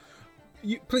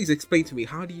please explain to me,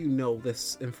 how do you know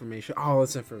this information, all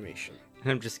this information?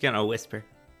 I'm just gonna whisper,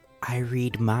 I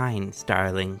read minds,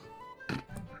 darling.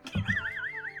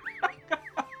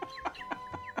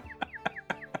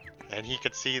 And he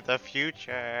could see the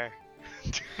future.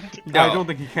 No, I don't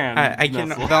think he can. I can.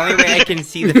 Nestle. The only way I can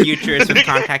see the future is with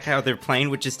contact other plane,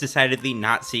 which is decidedly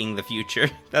not seeing the future.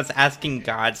 That's asking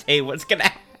gods, hey, what's gonna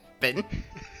happen?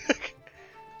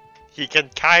 He can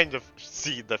kind of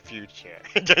see the future.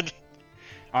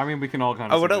 I mean, we can all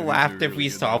kind of. I would have laughed if we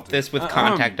solved this with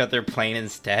contact other plane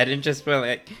instead, and just be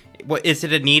like, "What is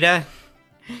it, Anita?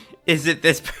 Is it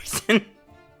this person?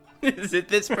 Is it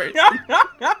this person?"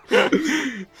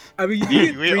 I mean, you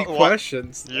get three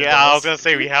questions. Yeah, I was gonna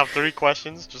say we have 3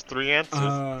 questions, just 3 answers.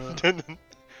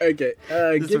 Okay,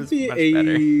 This give was me much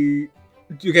a.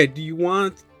 Okay, do you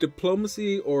want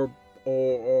diplomacy or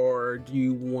do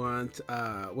you want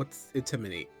what's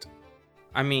intimidate?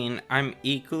 I mean, I'm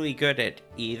equally good at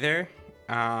either.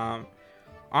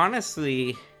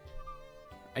 Honestly,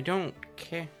 I don't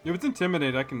care. If it's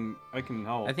intimidate, I can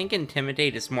help. I think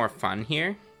intimidate is more fun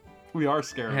here. We are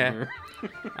scaring Yeah. her.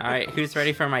 All right, who's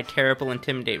ready for my terrible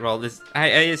intimidate roll? I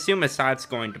assume Assad's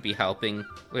going to be helping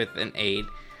with an aid.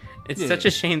 It's such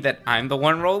a shame that I'm the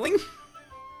one rolling.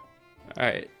 All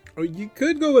right. Or you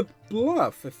could go with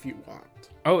bluff if you want.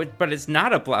 Oh, but it's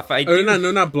not a bluff.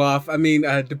 No, not bluff. I mean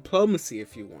diplomacy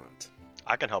if you want.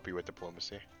 I can help you with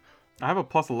diplomacy. I have a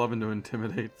 +11 to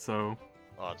intimidate, so.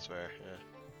 Oh, that's fair. Yeah.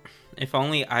 If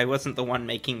only I wasn't the one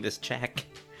making this check.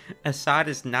 Assad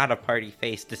is not a party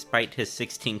face despite his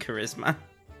 16 charisma.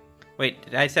 Wait,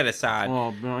 did I said Assad?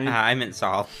 Well, no, I meant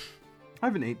Saul. I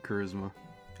have an 8 charisma.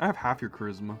 I have half your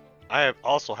charisma. I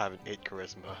also have an 8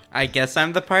 charisma. I guess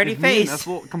I'm the party If me and face.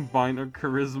 Nestle combine our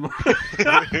charisma.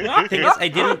 Thing is, I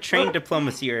didn't train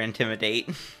diplomacy or intimidate.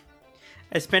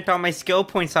 I spent all my skill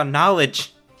points on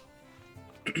knowledge.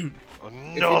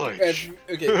 Knowledge.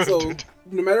 Okay, so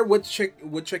no matter what check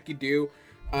you do,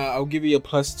 I'll give you a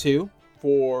 +2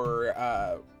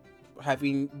 for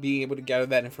being able to gather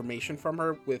that information from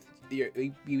her with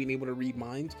being able to read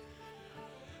minds.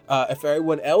 If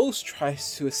everyone else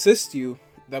tries to assist you,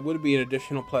 that would be an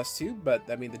additional +2, but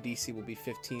I mean the DC will be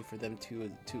 15 for them to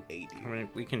aid I you. mean,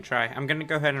 we can try. I'm gonna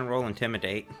go ahead and roll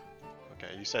intimidate.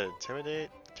 Okay, you said intimidate.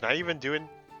 Can I even do it?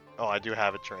 Oh, I do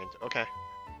have it trained. Okay.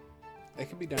 It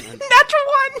can be done. Natural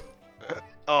one.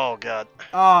 Oh god.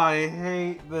 I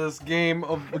hate this game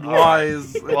of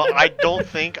lies. Well, I don't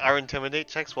think our intimidate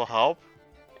checks will help.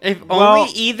 If Well-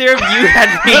 only either of you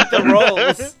had made the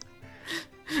rolls.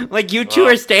 Like, you two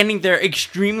Well- are standing there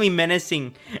extremely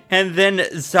menacing, and then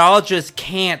Zal just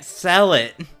can't sell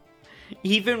it.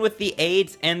 Even with the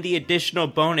aids and the additional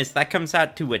bonus, that comes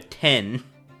out to a 10.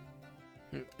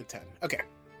 A 10. Okay.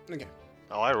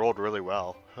 Oh, I rolled really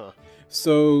well. Huh.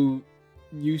 So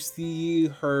you see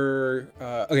her.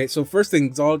 Okay, so first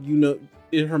thing, Zal, you know,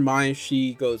 in her mind,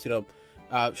 she goes,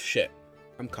 shit,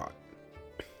 I'm caught.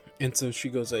 And so she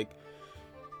goes like,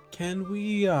 can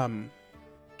we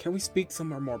speak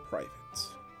somewhere more private,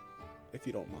 if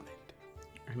you don't mind?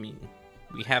 I mean,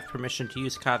 we have permission to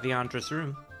use Kaviandra's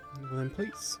room. Well, then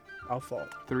please, I'll follow.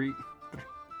 Three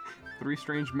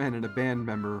strange men and a band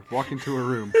member walk into a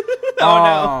room. Oh,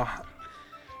 no.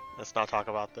 Let's not talk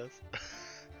about this.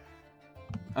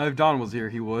 If Don was here,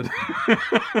 he would.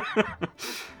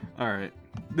 Alright.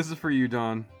 This is for you,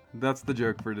 Don. That's the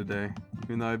joke for today.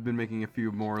 Even though I've been making a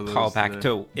few more of those. Call back today.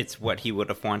 to it's what he would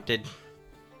have wanted.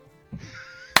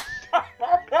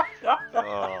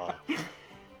 Oh.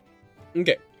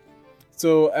 Okay.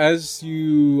 So as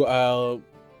you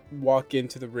walk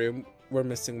into the room, we're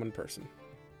missing one person.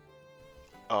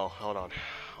 Oh, hold on.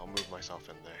 I'll move myself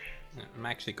in there. I'm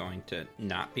actually going to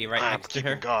not be right I'm next to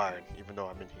keeping her. guard, even though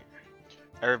I'm in here.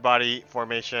 Everybody,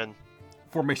 formation.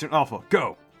 Formation Alpha,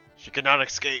 go! She cannot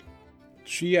escape.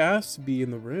 She asked to be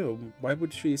in the room. Why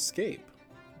would she escape?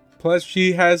 Plus,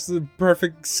 she has the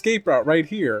perfect escape route right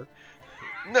here.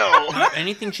 No. If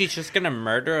anything, she's just gonna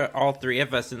murder all three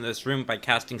of us in this room by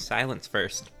casting silence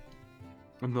first.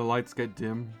 When the lights get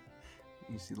dim,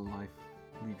 you see the life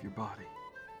leave your body.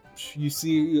 You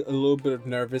see a little bit of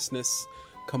nervousness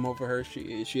come over her.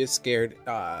 She is scared.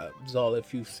 Zal,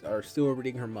 if you are still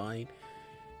reading her mind,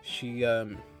 she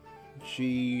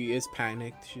is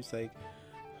panicked. She's like,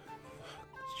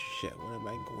 shit, what am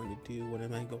I going to do? What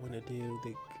am I going to do?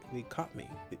 They caught me.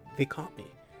 They caught me.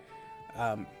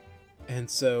 And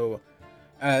so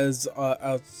as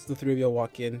the three of you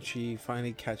walk in, she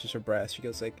finally catches her breath. She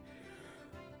goes like,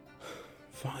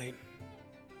 fine,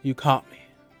 you caught me.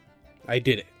 I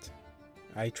did it.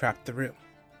 I trapped the room.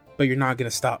 But you're not gonna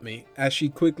stop me. As she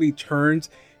quickly turns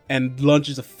and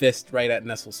lunges a fist right at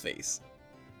Nestle's face.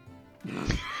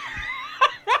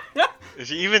 Is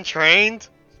she even trained?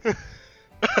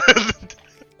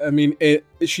 I mean,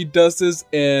 she does this,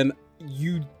 and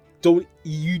you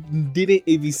didn't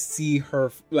even see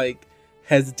her like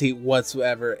hesitate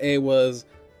whatsoever. It was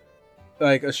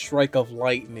like a strike of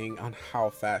lightning on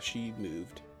how fast she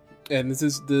moved. And this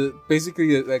is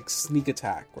basically a like sneak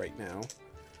attack right now.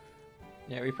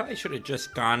 Yeah, we probably should have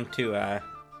just gone to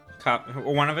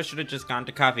one of us should have just gone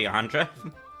to Kaviandra.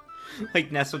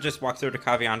 Like, Nestle just walks over to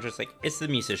Kaviandra's like, it's the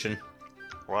musician.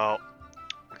 Well,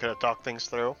 we could have talked things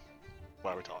through.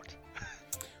 Why we talked.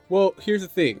 Well, here's the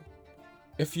thing.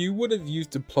 If you would have used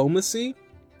diplomacy,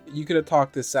 you could have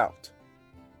talked this out.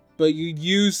 But you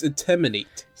used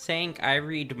intimidate. Saying I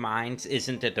read minds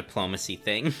isn't a diplomacy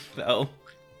thing, though.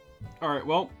 Alright,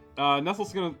 well,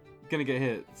 Nestle's gonna get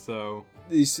hit, so...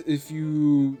 If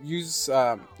you use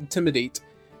intimidate,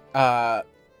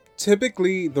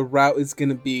 typically the route is going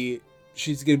to be,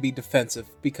 she's going to be defensive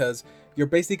because you're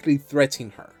basically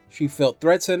threatening her. She felt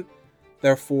threatened,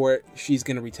 therefore she's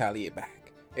going to retaliate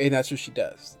back. And that's what she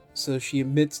does. So she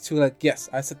admits to like, yes,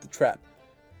 I set the trap,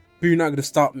 but you're not going to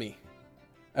stop me.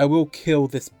 I will kill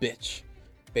this bitch,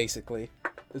 basically,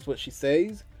 is what she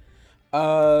says.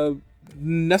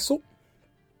 Nestle,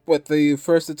 with the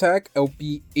first attack, it'll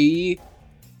be a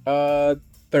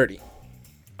 30.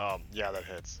 Yeah, that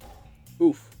hits.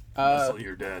 Oof. Nestle,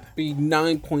 you're dead. Be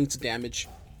 9 points of damage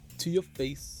to your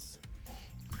face.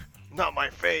 Not my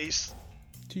face.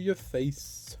 To your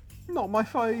face. Not my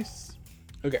face.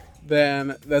 Okay,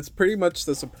 then that's pretty much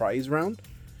the surprise round.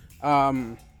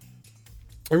 Everyone,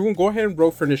 go ahead and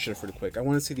roll for initiative really quick. I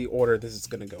want to see the order this is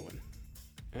gonna go in.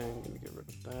 And I'm gonna get rid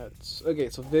of that. Okay,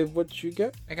 so Viv, what you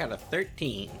get? I got a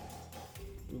 13.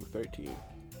 Ooh, 13.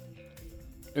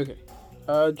 Okay.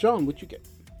 John, what you get?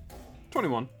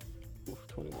 21. Ooh,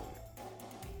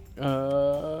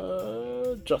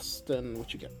 21. Justin,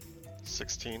 what you get?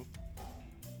 16.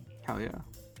 Hell yeah.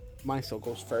 Myself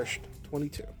goes first.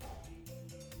 22.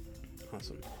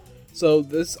 Awesome. So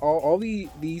all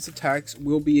these attacks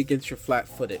will be against your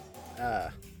flat-footed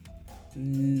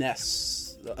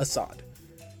Assad.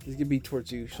 This gonna be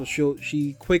towards you. So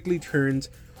she quickly turns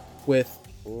with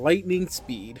lightning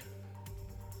speed.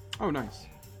 Oh, nice.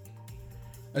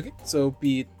 Okay, so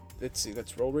let's see,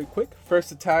 let's roll real quick.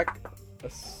 First attack,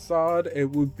 Assad, it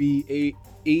would be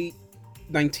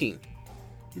 19.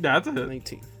 Yeah, that's a hit.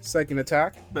 19. Second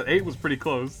attack. But 8 was pretty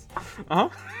close. Uh-huh.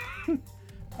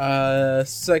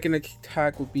 Second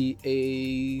attack would be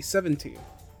a 17.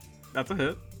 That's a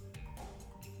hit.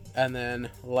 And then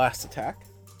last attack.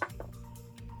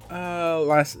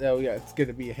 It's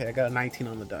gonna be a hit. I got a 19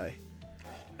 on the die.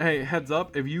 Hey, heads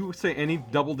up, if you say any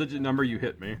double-digit number, you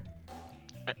hit me.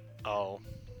 Oh.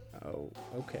 Oh,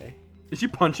 okay. Is she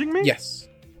punching me? Yes.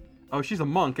 Oh, she's a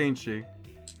monk, ain't she?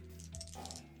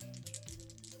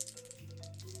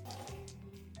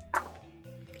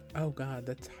 Oh god,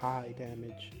 that's high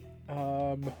damage.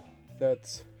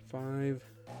 That's 5,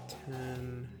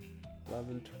 10,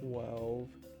 11, 12,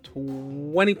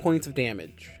 20 points of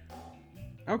damage.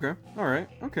 Okay, alright,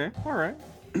 okay, alright.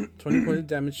 20 points of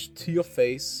damage to your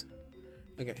face.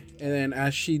 Okay, and then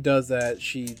as she does that,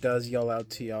 she does yell out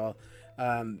to y'all,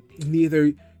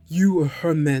 neither you or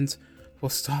her men will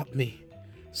stop me.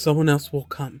 Someone else will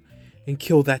come and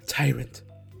kill that tyrant.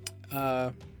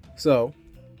 So,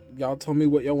 y'all tell me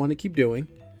what y'all want to keep doing.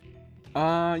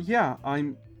 Yeah,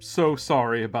 I'm so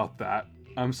sorry about that.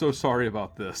 I'm so sorry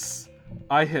about this.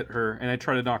 I hit her, and I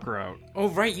try to knock her out. Oh,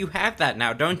 right, you have that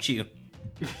now, don't you?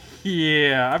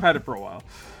 Yeah, I've had it for a while.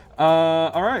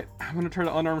 Alright, I'm gonna try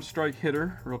to unarmed strike hit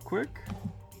her real quick.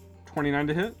 29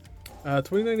 to hit.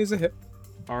 29 is a hit.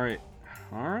 Alright,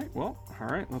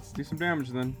 let's do some damage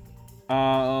then.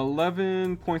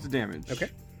 11 points of damage. Okay.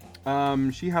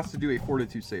 She has to do a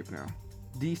fortitude save now.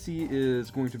 DC is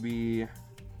going to be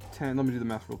 10. Let me do the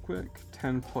math real quick.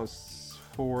 10 plus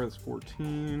 4, that's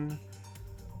 14.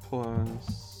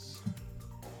 Plus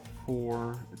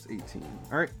 4, it's 18.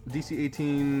 Alright, DC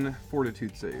 18,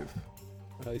 fortitude save.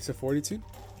 You said 42?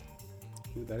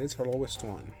 Ooh, that is her lowest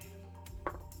one.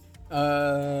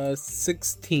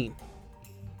 16.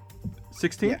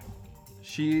 16? Yeah.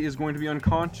 She is going to be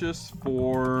unconscious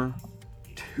for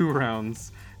 2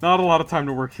 rounds. Not a lot of time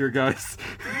to work here, guys.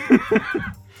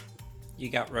 You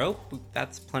got rope?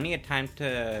 That's plenty of time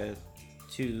to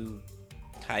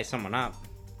tie someone up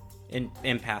in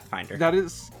Pathfinder. That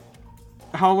is...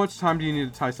 How much time do you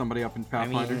need to tie somebody up in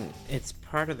Pathfinder? I mean, it's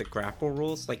part of the grapple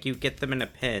rules. Like, you get them in a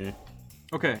pin.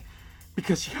 Okay,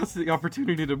 because she has the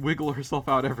opportunity to wiggle herself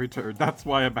out every turn. That's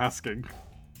why I'm asking.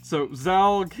 So,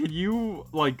 Zal, can you,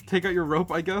 take out your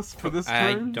rope, I guess, for this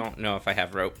turn? I don't know if I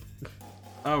have rope.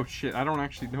 Oh, shit. I don't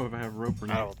actually know if I have rope or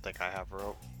not. I don't think I have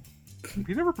rope.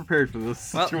 We never prepared for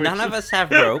this Well, situation. none of us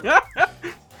have rope.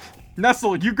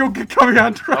 Nestle, you go get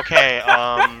Caviandra. Okay,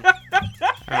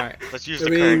 Alright. let's use the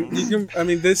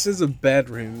curtains. This is a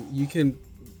bedroom. You can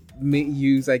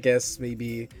use, I guess,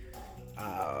 maybe...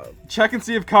 Check and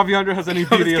see if Caviandra has any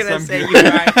I was BDSM gonna say,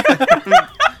 gear.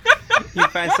 you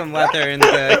find some leather in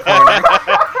the corner.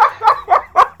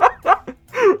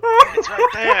 It's right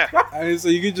there. So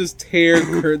you could just tear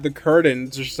the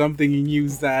curtains or something and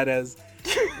use that as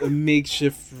a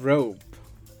makeshift rope.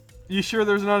 You sure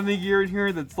there's not any gear in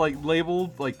here that's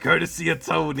labeled courtesy of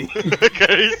Tony?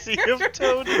 Courtesy of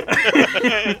Tony.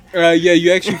 Yeah,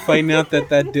 you actually find out that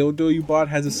dildo you bought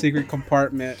has a secret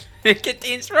compartment. It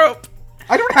contains rope.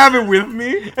 I don't have it with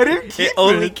me. I didn't keep It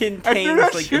only I threw contains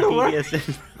that the shit away.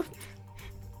 BDSM.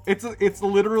 It's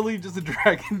literally just a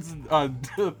dragon's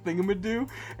thingamadoo,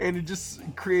 and it just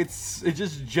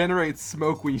generates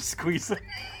smoke when you squeeze it.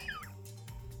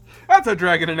 That's how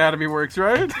dragon anatomy works,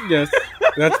 right? Yes,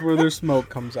 that's where their smoke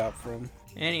comes out from.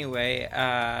 Anyway,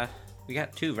 we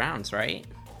got 2 rounds, right?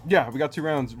 Yeah, we got 2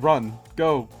 rounds. Run,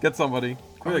 go, get somebody.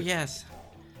 Oh, Quick. yes.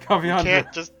 Caviandra.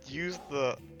 Can't just use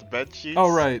the bed sheets.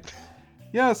 Oh, right.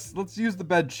 Yes, let's use the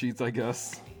bed sheets, I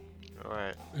guess. All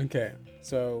right. Okay,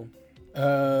 so,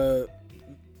 so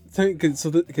this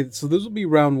will be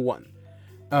round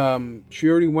 1. She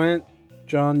already went.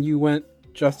 John, you went.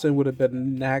 Justin would have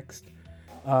been next.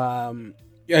 Yeah,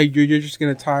 you're just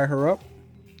gonna tie her up.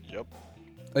 Yep.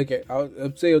 Okay,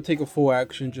 I'll say I'll take a full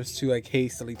action just to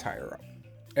hastily tie her up,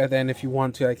 and then if you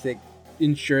want to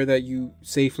ensure that you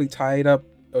safely tie it up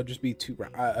it'll just be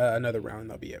another round.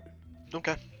 That'll be it.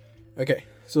 Okay. Okay,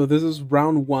 so this is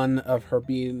round 1 of her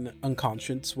being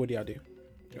unconscious. What do y'all do?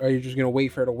 Are you just gonna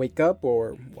wait for her to wake up,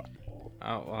 or what?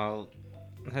 Oh, well,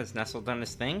 has Nestle done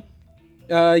his thing?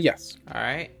 Yes.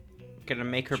 Alright. Gonna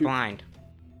make her Shoot. blind.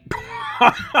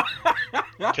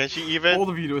 Can she even? Bold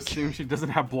of you to assume she doesn't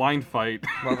have blind fight.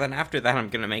 Well, then after that, I'm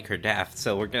gonna make her deaf,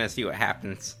 so we're gonna see what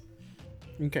happens.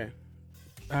 Okay.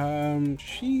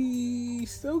 She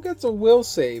still gets a will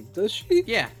save, does she?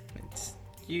 Yeah,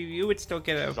 you would still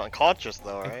get She's a... unconscious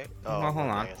though, right? Well, hold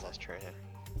on. I guess that's true. Yeah.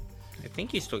 I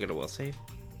think you still get a will save.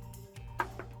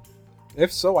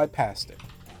 If so, I passed it.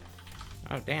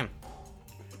 Oh, damn.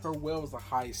 Her will is the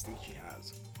highest thing she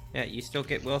has. Yeah, you still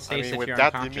get will I saves mean, if with you're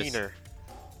that unconscious. demeanor.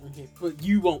 Okay, but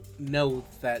you won't know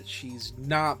that she's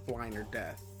not blind or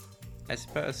deaf. I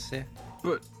suppose, yeah.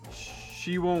 But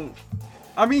she won't.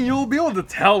 I mean, you'll be able to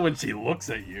tell when she looks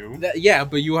at you. Yeah,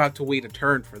 but you have to wait a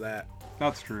turn for that.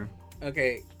 That's true.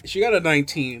 Okay, she got a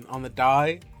 19 on the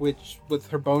die, which with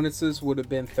her bonuses would have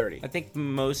been 30. I think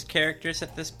most characters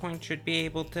at this point should be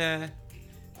able to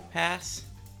pass.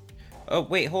 Oh,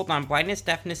 wait, hold on. Blindness,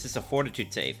 deafness is a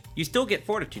fortitude save. You still get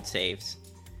fortitude saves.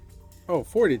 Oh,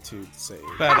 fortitude save.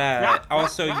 But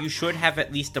also, you should have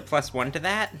at least a +1 to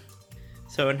that.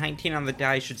 So a 19 on the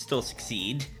die should still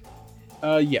succeed.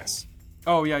 Yes.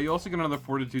 Oh yeah, you also get another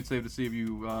fortitude save to see if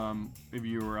you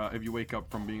wake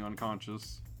up from being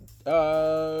unconscious.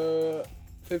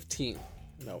 15.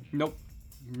 No. Nope.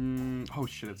 Oh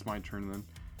shit, it's my turn then.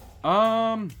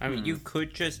 I mean, you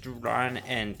could just run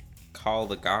and call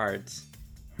the guards.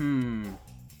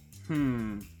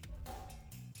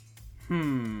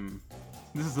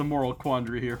 This is a moral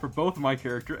quandary here for both my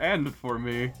character and for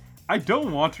me. I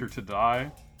don't want her to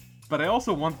die, but I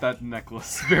also want that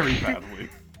necklace very badly.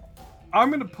 I'm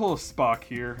gonna pull a Spock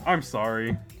here. I'm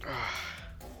sorry.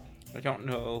 I don't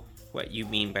know what you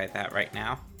mean by that right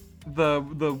now. The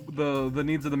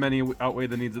needs of the many outweigh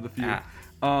the needs of the few.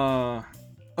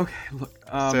 Okay, look.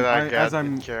 Say that again, as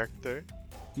I'm in character.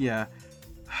 Yeah,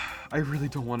 I really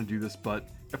don't want to do this, but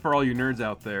for all you nerds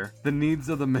out there, the needs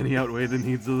of the many outweigh the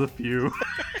needs of the few.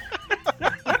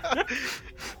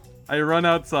 I run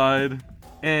outside,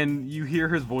 and you hear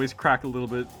his voice crack a little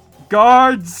bit.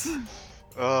 Guards!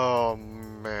 Oh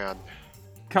man,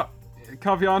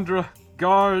 Kavyandra,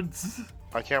 guards!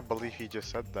 I can't believe he just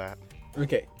said that.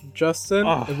 Okay, Justin,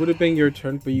 Oh. it would have been your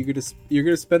turn, but you're gonna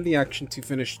spend the action to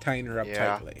finish tying her up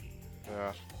Yeah. tightly.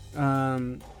 Yeah.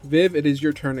 Viv, it is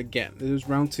your turn again. It is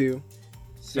round 2. Your turn.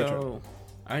 So,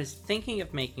 I was thinking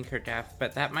of making her deaf,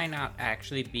 but that might not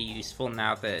actually be useful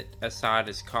now that Assad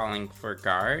is calling for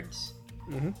guards.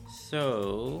 Mhm.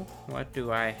 So, what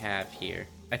do I have here?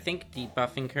 I think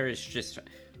debuffing her is just...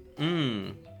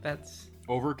 that's...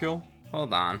 Overkill?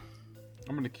 Hold on.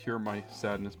 I'm gonna cure my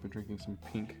sadness by drinking some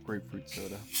pink grapefruit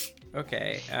soda.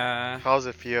 Okay, How's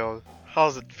it feel?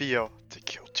 How's it feel to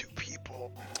kill 2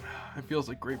 people? It feels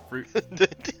like grapefruit.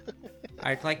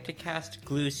 I'd like to cast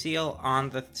Glue Seal on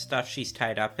the stuff she's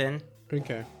tied up in.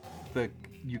 Okay.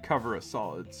 You cover a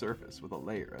solid surface with a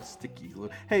layer of sticky glue.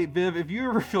 Hey, Viv, if you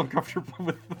ever feel comfortable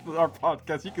with our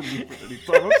podcast, you can leave at any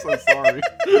time. I'm so sorry.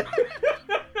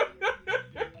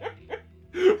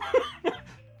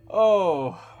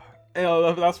 Oh,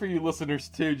 and that's for you listeners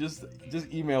too. Just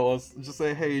email us. Just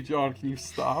say, "Hey, John, can you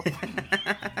stop?"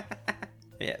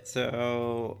 Yeah,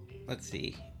 so let's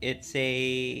see. It's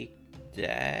a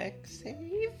deck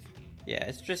save? Yeah,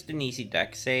 it's just an easy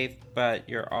deck save, but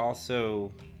you're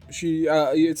also...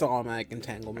 It's an automatic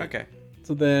entanglement. Okay.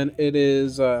 So then it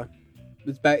is,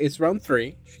 it's round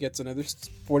 3. She gets another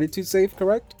 42 save,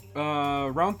 correct?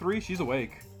 Round 3, she's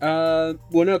awake. Well,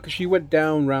 no, because she went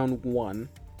down round 1.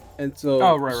 And so...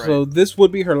 Oh, right. So this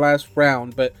would be her last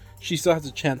round, but she still has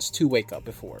a chance to wake up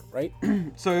before, right?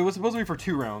 So it was supposed to be for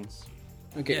 2 rounds.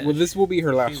 Okay, Yeah, well, this will be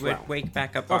her last She would round. wake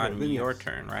back up Okay, on then your yes.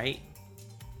 turn, right?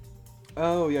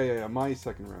 Oh, yeah. My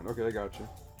second round. Okay, I got you.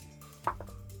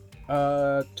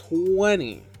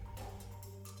 20.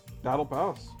 That'll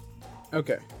pass.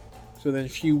 Okay. So then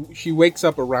she wakes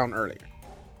up a round earlier.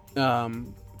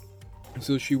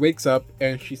 So she wakes up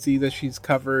and she sees that she's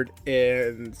covered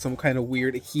in some kind of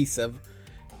weird adhesive,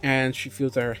 and she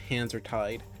feels that her hands are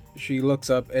tied. She looks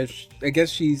up and I guess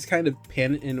she's kind of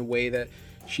pinned in a way that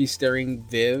she's staring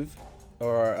Viv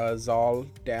or Zal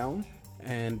down,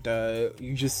 and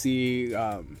you just see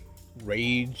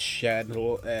rage and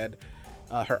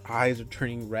her eyes are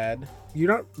turning red. You're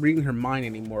not reading her mind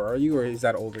anymore, are you, or is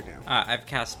that older now? I've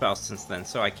cast spells since then,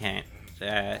 so I can't.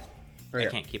 I Okay.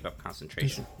 can't keep up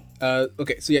concentration.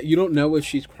 Okay, so yeah, you don't know if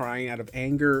she's crying out of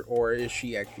anger or is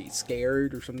she actually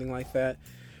scared or something like that.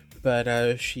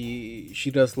 But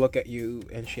she does look at you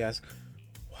and she asks,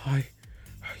 "Why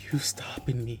are you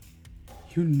stopping me?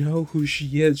 You know who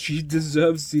she is. She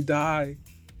deserves to die.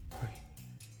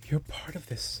 You're part of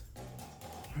this,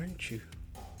 aren't you?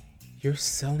 You're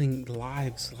selling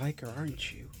lives like her,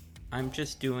 aren't you?" I'm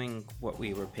just doing what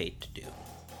we were paid to do.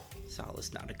 Saul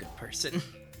is not a good person.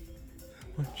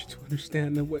 I want you to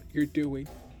understand that what you're doing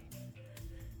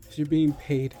is you're being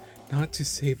paid not to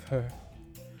save her.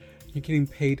 You're getting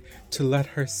paid to let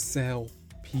her sell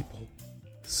people,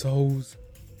 souls.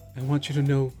 I want you to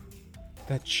know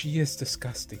that she is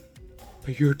disgusting,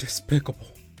 but you're despicable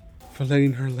for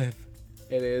letting her live.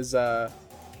 It is,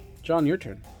 John, your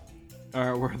turn.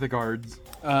 Where are the guards?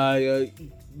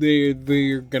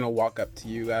 They're gonna walk up to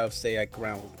you. I'll say like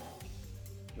around.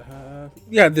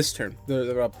 Yeah, this turn.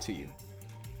 They're up to you.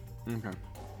 Okay.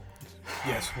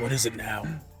 Yes. What is it now?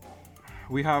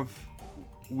 We have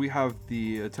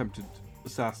the attempted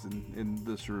assassin in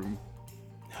this room.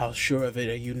 How sure of it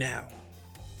are you now?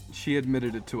 She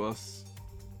admitted it to us,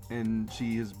 and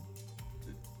she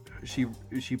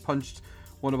punched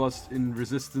one of us in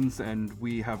resistance, and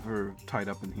we have her tied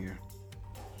up in here.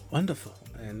 Wonderful.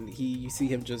 And you see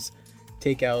him just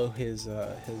take out his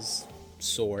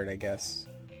sword, I guess.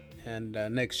 And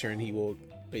next turn he will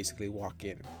basically walk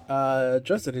in.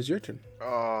 Justin, it's your turn.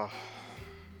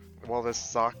 Well, this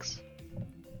sucks.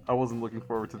 I wasn't looking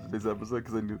forward to today's episode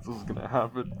because I knew this was gonna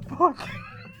happen. Fuck.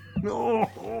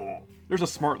 No. There's a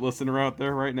smart listener out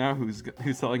there right now who's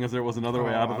telling us there was another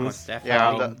way out of this.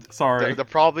 Definitely. Sorry.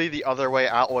 Probably the other way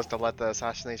out was to let the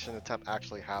assassination attempt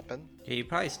actually happen. Yeah, you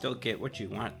probably still get what you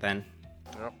want then.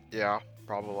 Yep. Yeah,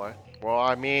 probably. Well,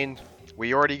 I mean,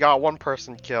 we already got one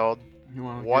person killed. You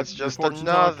wanna What's get just your fortune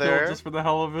teller another? killed just for the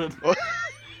hell of it?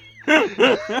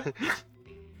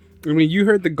 I mean, you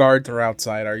heard the guards are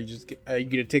outside. Are you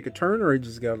gonna take a turn, or are you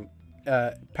just gonna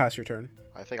pass your turn?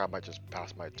 I think I might just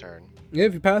pass my turn. Yeah,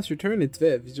 if you pass your turn, it's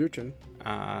Viv. It's your turn.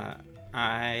 I'm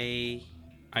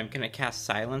gonna cast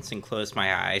silence and close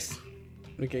my eyes.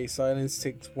 Okay, silence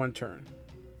takes one turn.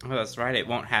 Oh, that's right. It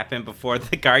won't happen before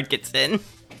the guard gets in.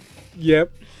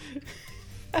 Yep.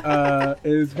 It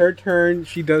is her turn.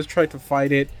 She does try to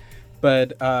fight it,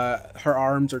 but her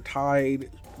arms are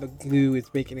tied. The glue is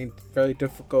making it very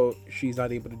difficult. She's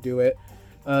not able to do it.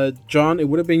 John, it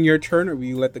would have been your turn, or will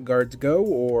you let the guards go,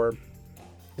 or...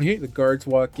 Okay, the guards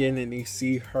walk in and you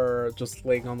see her just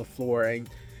laying on the floor, and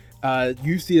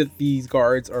you see that these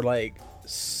guards are like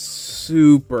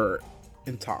super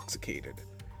intoxicated.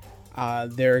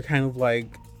 They're kind of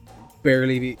like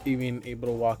barely even able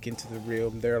to walk into the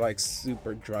room. They're like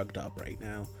super drugged up right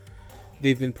now.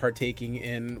 They've been partaking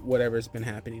in whatever's been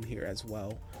happening here as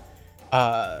well.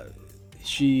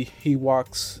 He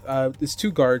walks, there's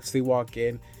two guards. They walk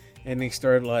in and they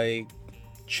start like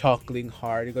chuckling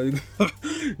hard. He goes,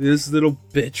 "This little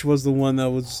bitch was the one that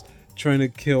was trying to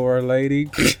kill our lady."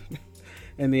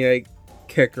 And they like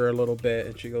kick her a little bit,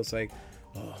 and she goes like,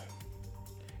 "Oh,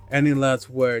 any last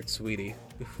words, sweetie,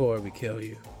 before we kill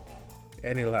you?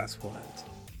 Any last words?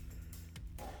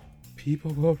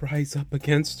 People will rise up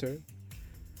against her.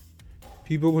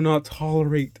 People will not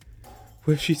tolerate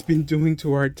what she's been doing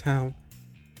to our town.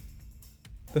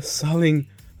 The selling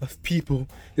of people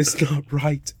is not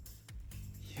right.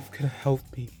 You could have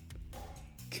helped me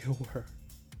kill her,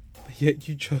 but yet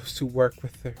you chose to work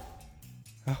with her.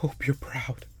 I hope you're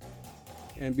proud."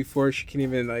 And before she can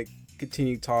even like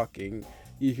continue talking,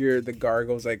 you hear the guard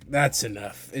goes like, "That's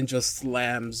enough," and just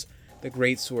slams the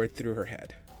greatsword through her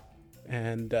head.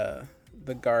 And the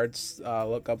guards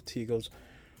look up to you, goes,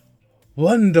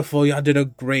 "Wonderful, y'all did a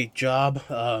great job.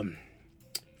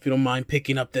 If you don't mind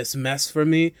picking up this mess for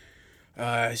me,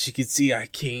 as you can see, I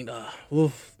can't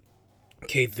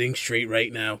think straight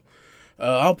right now.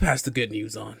 I'll pass the good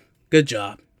news on. Good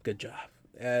job."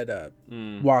 Ed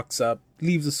walks up,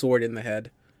 leaves the sword in the head,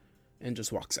 and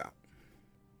just walks out.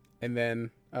 And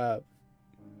then,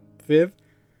 Viv,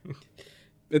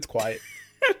 it's quiet.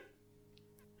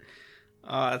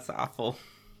 Oh, that's awful.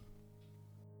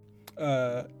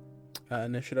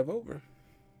 Initiative over.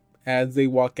 As they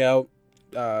walk out,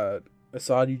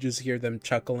 Assad, you just hear them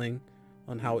chuckling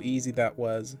on how easy that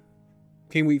was.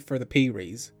 Can't wait for the pay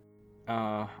raise.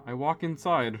 I walk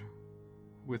inside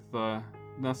with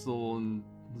Nestle and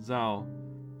Zal.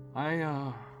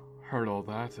 I heard all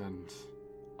that, and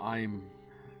I'm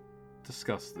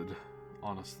disgusted,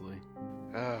 honestly.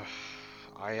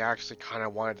 I actually kind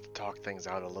of wanted to talk things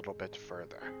out a little bit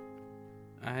further.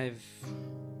 I've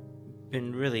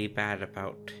been really bad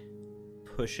about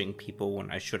pushing people when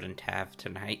I shouldn't have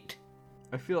tonight.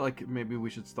 I feel like maybe we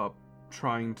should stop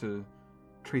trying to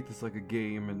treat this like a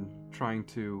game and trying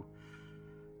to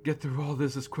get through all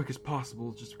this as quick as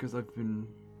possible just because I've been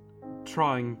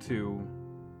trying to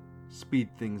speed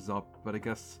things up, but I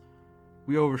guess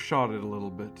we overshot it a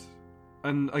little bit.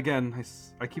 And again,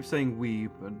 I keep saying we,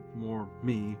 but more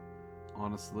me,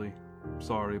 honestly. I'm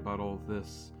sorry about all of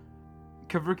this.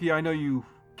 Kavriki, I know you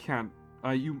can't,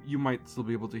 you might still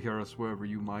be able to hear us wherever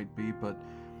you might be, but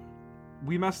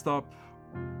we messed up.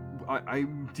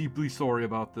 I'm deeply sorry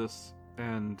about this,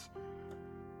 and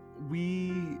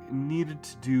we needed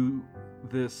to do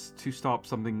this to stop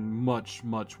something much,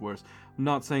 much worse. I'm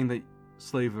not saying that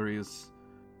slavery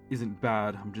isn't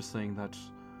bad, I'm just saying that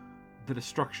the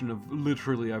destruction of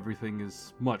literally everything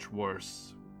is much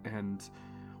worse, and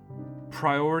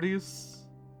priorities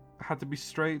had to be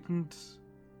straightened.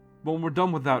 When we're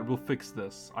done with that, we'll fix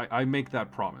this. I make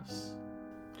that promise.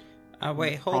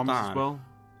 Wait, hold Promise on. as well?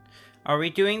 Are we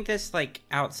doing this, like,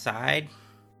 outside?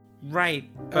 Right,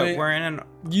 but we're in an...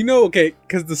 okay,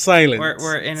 because the silence.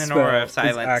 We're in an spell aura of is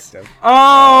silence. active.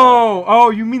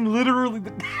 Oh, you mean literally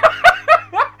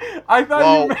I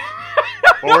thought you meant...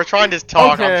 When we're trying to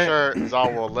talk, Okay. I'm sure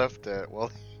Zal will lift it.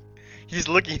 Well, he's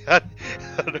looking at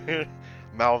her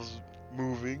mouths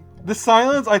moving. The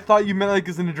silence I thought you meant like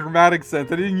as in a dramatic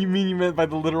sense. I didn't mean you meant by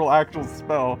the literal actual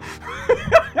spell.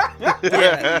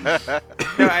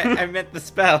 No, I meant the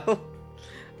spell.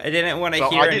 I didn't want to So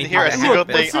hear I didn't anything hear a that single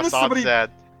happened. thing As soon as Assad somebody-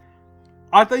 said.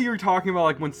 I thought you were talking about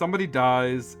like when somebody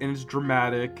dies and it's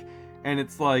dramatic and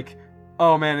it's like,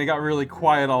 oh man, it got really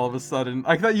quiet all of a sudden.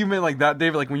 I thought you meant like that,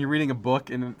 David, like when you're reading a book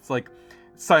and it's like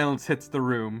silence hits the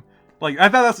room. Like I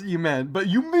thought that's what you meant, but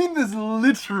you mean this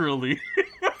literally.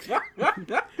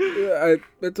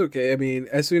 That's okay. I mean,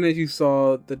 as soon as you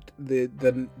saw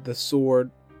the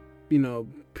sword,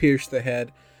 pierce the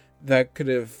head, that could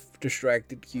have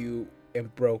distracted you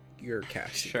and broke your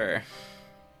casting. Sure.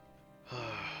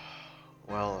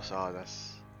 Well, Assad,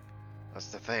 that's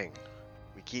the thing.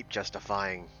 We keep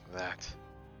justifying that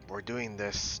we're doing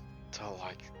this to,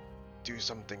 like, do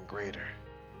something greater.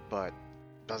 But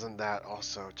doesn't that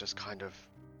also just kind of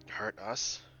hurt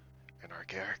us and our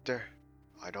character?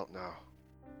 I don't know.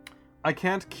 I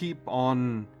can't keep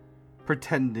on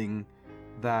pretending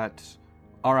that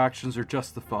our actions are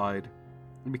justified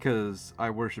because I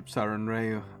worship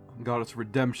Sarenrae, Ray, goddess of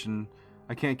redemption.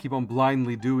 I can't keep on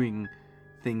blindly doing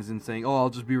things and saying, oh, I'll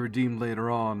just be redeemed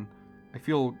later on. I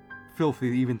feel filthy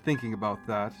even thinking about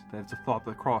that. That's a thought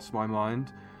that crossed my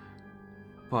mind.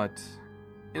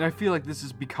 And I feel like this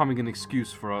is becoming an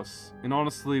excuse for us. And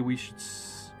honestly, we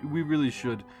really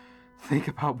should think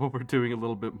about what we're doing a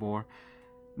little bit more.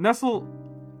 Nestle,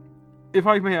 if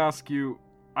I may ask you,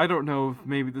 I don't know if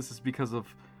maybe this is because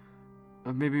of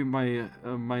maybe my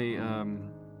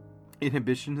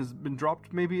inhibition has been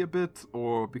dropped maybe a bit,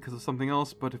 or because of something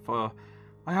else, but if I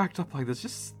act up like this,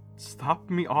 just stop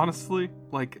me, honestly.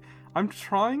 Like, I'm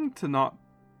trying to not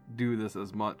do this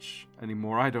as much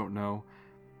anymore. I don't know.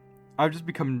 I've just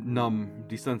become numb,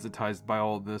 desensitized by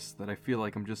all this, that I feel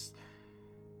like I'm just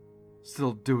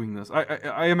still doing this.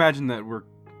 I imagine that we're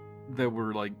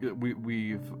like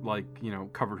we've like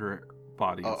covered her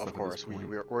body. And Oh, stuff of course, At this point.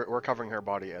 we're covering her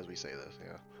body as we say this.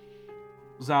 Yeah.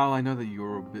 Zal, I know that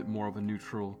you're a bit more of a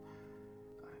neutral,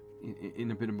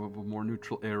 in a bit of a more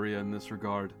neutral area in this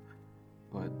regard,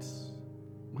 but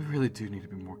we really do need to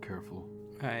be more careful.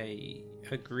 I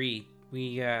agree.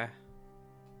 We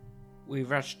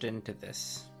rushed into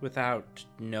this without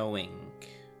knowing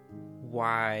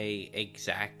why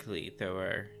exactly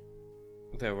there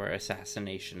were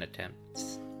assassination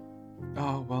attempts.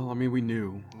 Oh, well, I mean, we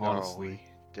knew, No, honestly. we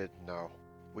didn't know.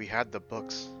 We had the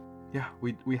books. Yeah,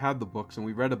 we had the books and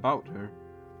we read about her.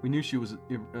 We knew she was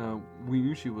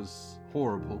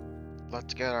horrible.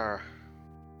 Let's get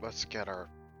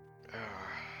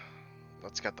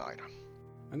the item.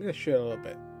 I'm gonna share a little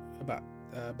bit about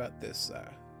this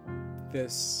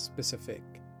specific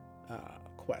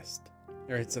quest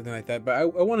or something like that. But I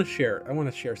want to share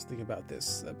something about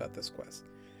this quest.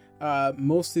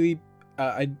 Mostly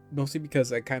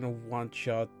because I kind of want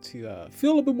y'all to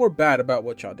feel a little bit more bad about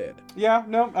what y'all did. Yeah,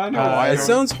 no, I know. I It know.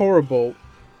 sounds horrible,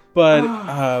 but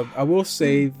I will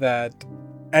say that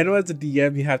I know as a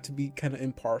DM you have to be kind of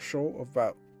impartial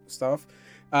about stuff.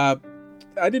 I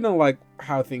did not like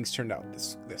how things turned out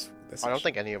this I don't session.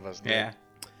 think any of us did. Yeah.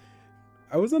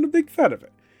 I wasn't a big fan of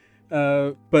it.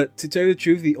 But to tell you the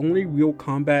truth, the only real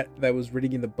combat that was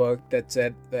written in the book that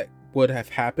said that would have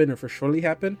happened or for surely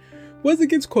happened was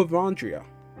against Kovandria.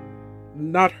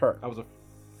 Not her. I was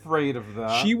afraid of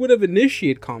that. She would have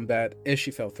initiated combat if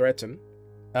she felt threatened,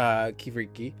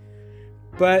 Kivriki.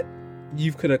 But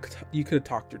you could have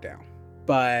talked her down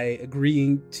by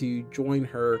agreeing to join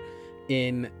her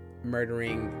in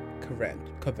murdering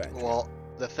Coventry. Well,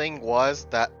 the thing was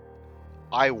that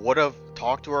I would have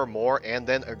talked to her more and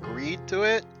then agreed to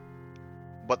it,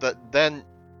 but then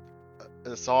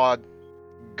Assad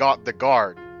got the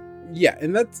guard. Yeah,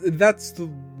 and that's the.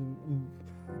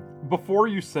 Before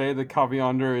you say that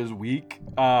Kaviander is weak,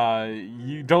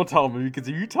 you don't tell me, because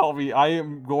if you tell me, I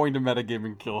am going to metagame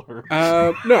and kill her.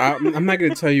 No, I'm not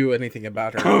going to tell you anything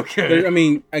about her. Okay. I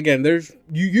mean, again, there's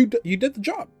you did the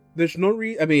job. There's no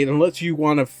I mean, unless you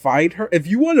want to fight her. If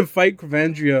you want to fight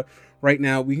Covandria right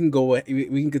now, we can go. We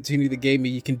can continue the game,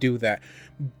 and you can do that.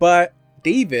 But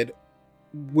David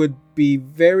would be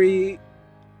very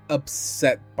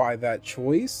upset by that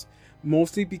choice,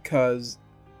 mostly because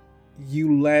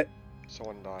you let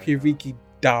Someone died. Kiriki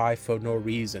die for no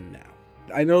reason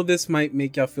now. I know this might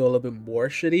make y'all feel a little bit more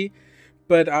shitty,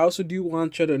 but I also do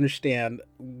want you to understand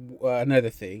another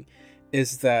thing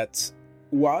is that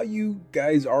while you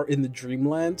guys are in the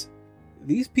dreamland,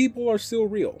 these people are still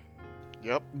real.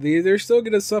 Yep. They're still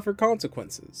gonna suffer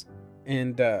consequences,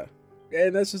 and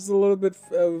that's just a little bit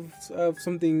of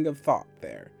something of thought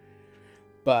there.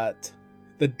 But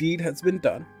the deed has been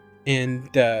done. And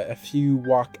if you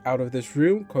walk out of this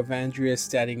room, Covandria is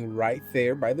standing right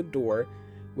there by the door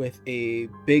with a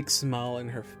big smile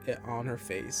on her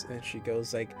face. And she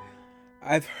goes like,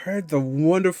 I've heard the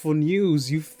wonderful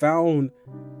news. You found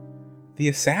the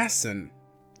assassin.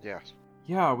 Yes.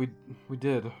 Yeah, we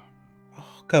did.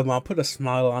 Oh, come on, put a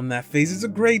smile on that face. It's a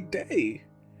great day.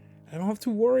 I don't have to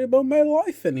worry about my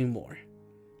life anymore.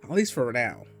 At least for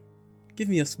now. Give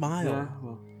me a smile. Yeah,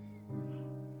 well,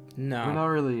 No. we're not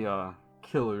really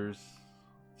killers,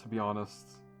 to be honest.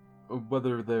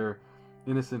 Whether they're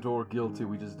innocent or guilty,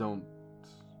 we just don't.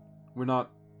 We're not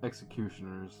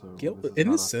executioners. So this is not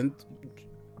Innocent?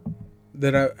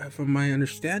 From my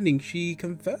understanding, she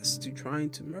confessed to trying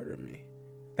to murder me.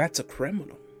 That's a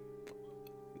criminal.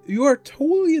 You are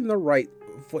totally in the right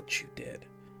of what you did.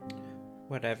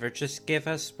 Whatever, just give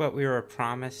us what we were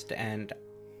promised, and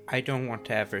I don't want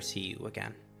to ever see you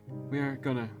again. We are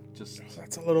gonna just.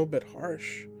 That's a little bit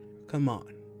harsh. Come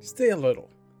on, stay a little.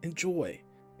 Enjoy.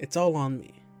 It's all on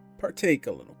me. Partake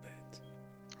a little bit.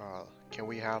 Can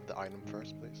we have the item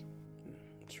first, please?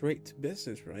 Straight to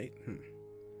business, right?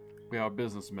 We are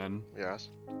businessmen. Yes.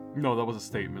 No, that was a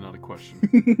statement, not a question.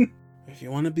 If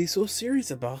you want to be so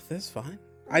serious about this, fine.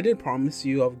 I did promise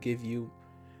you I'll give you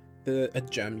a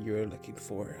gem you were looking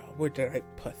for. Where did I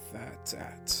put that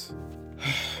at?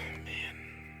 Man.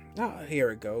 Ah,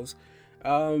 here it goes.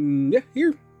 Yeah,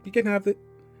 here. You can have it.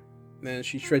 And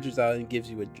she stretches out and gives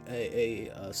you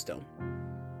a stone.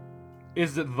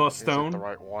 Is it the Is it stone? the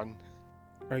right one?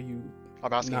 Are you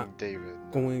I'm asking Not David.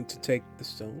 going to take the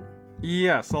stone?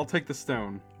 Yes, I'll take the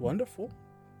stone. Wonderful.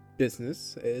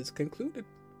 Business is concluded.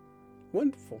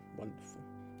 Wonderful, wonderful.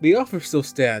 The offer still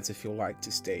stands if you'd like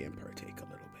to stay and partake a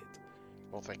little bit.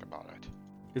 We'll think about it.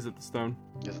 Is it the stone?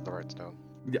 Is it the right stone?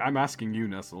 Yeah, I'm asking you,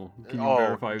 Nestle. Can you Oh,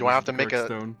 verify? do I this have is to the make correct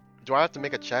a- stone? Do I have to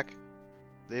make a check,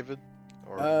 David?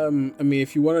 Or I mean,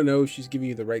 if you want to know if she's giving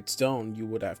you the right stone, you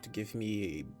would have to give me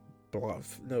a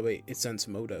bluff. No, wait, a sense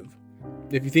motive.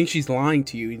 If you think she's lying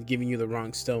to you and giving you the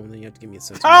wrong stone, then you have to give me a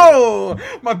sense motive.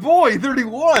 Oh, my boy,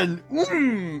 31.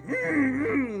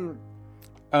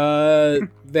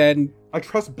 Then I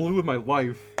trust blue with my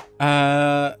life.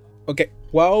 okay.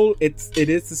 Well, it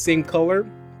is the same color,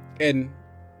 and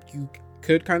you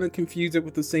could kind of confuse it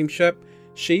with the same shape.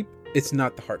 It's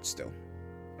not the Heartstone.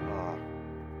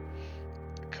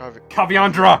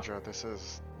 Kaviandra! This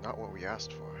is not what we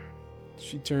asked for.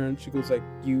 She turns. She goes like,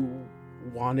 "You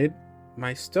wanted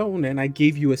my stone, and I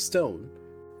gave you a stone."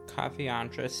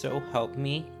 Kaviandra, so help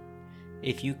me.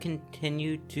 If you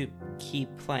continue to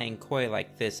keep playing coy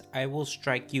like this, I will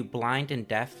strike you blind and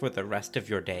deaf for the rest of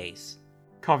your days.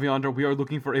 Kaviandra, we are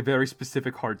looking for a very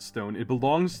specific Heartstone. It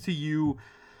belongs to you.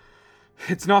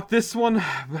 It's not this one,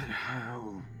 but...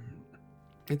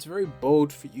 It's very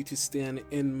bold for you to stand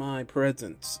in my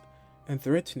presence and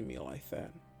threaten me like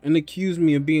that, and accuse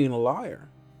me of being a liar.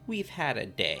 We've had a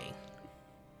day.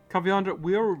 Kaviandra,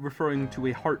 we are referring to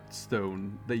a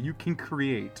Heartstone that you can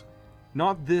create.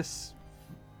 Not this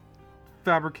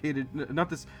fabricated, not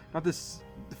this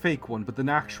fake one, but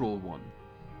the actual one.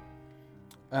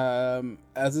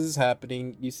 As this is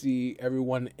happening, you see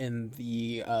everyone in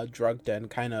the drug den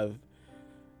kind of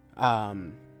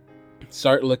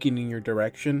start looking in your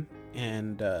direction,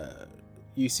 and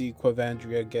you see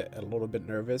Covandria get a little bit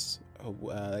nervous.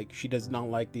 Like she does not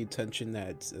like the attention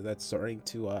that's starting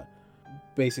to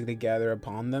basically gather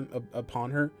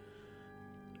upon her.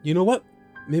 You know what?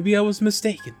 Maybe I was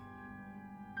mistaken.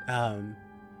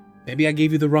 Maybe I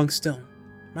gave you the wrong stone.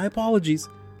 My apologies.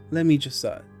 Let me just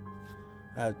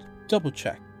double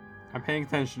check. I'm paying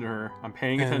attention to her. I'm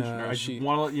paying And, attention to her. I she- just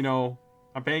want to let you know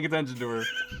I'm paying attention to her.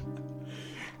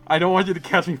 I don't want you to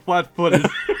catch me flat-footed.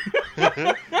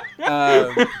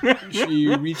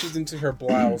 She reaches into her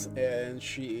blouse and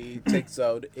she takes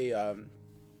out a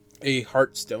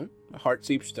heartstone, a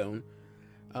heart-shaped stone.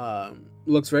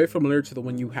 Looks very familiar to the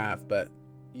one you have, but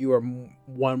you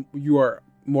are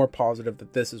more positive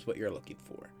that this is what you're looking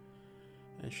for.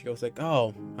 And she goes like,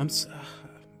 "Oh,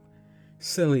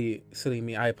 silly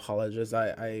me. I apologize.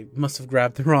 I must have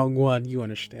grabbed the wrong one. You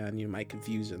understand, my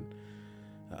confusion.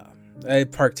 I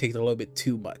partaked a little bit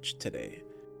too much today."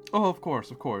 Oh, of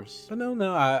course. But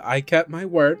no, I kept my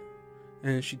word.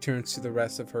 And she turns to the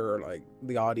rest of her, like,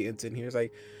 the audience in here. It's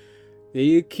like,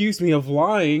 they accused me of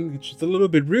lying, which is a little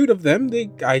bit rude of them.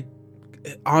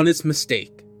 Honest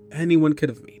mistake. Anyone could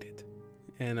have made it.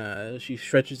 And she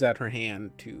stretches out her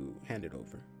hand to hand it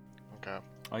over. Okay.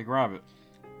 I grab it.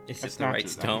 Is I it the snatch right it.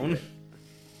 stone?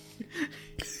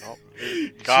 Oh,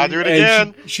 gotta do it And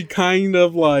again. She kind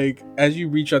of like, as you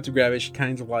reach out to grab it, she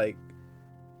kind of like,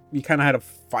 you kind of had a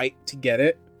fight to get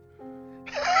it,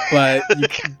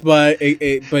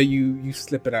 but you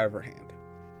slip it out of her hand.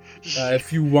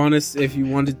 If you want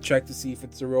to check to see if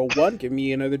it's a real one, give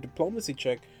me another diplomacy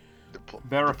check.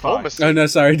 Verify. Diplomacy. Oh no,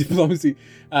 sorry, diplomacy.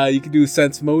 You can do a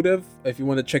sense motive if you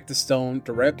want to check the stone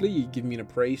directly. You give me an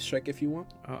appraise check if you want.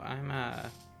 Oh, I'm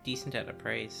decent at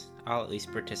appraise. I'll at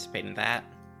least participate in that.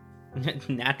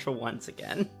 Natural ones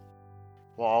again.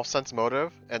 Well, I'll sense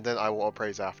motive, and then I will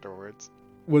appraise afterwards.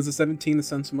 Was a 17 the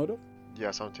sense motive?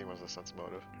 Yeah, 17 was the sense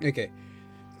motive. Okay.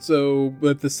 So,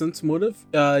 with the sense motive,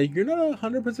 you're not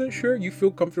 100% sure. You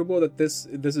feel comfortable that this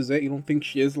is it. You don't think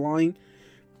she is lying.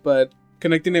 But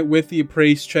connecting it with the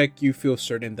appraise check, you feel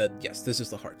certain that, yes, this is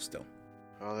the Heartstone.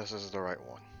 Oh, this is the right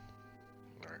one.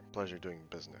 Alright, pleasure doing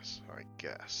business, I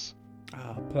guess.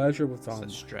 Pleasure was It's on. a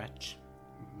stretch.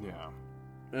 Yeah.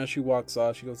 As she walks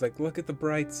off, she goes like, "Look at the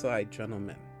bright side,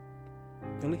 gentlemen.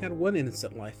 You only had one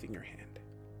innocent life in your hand."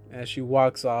 As she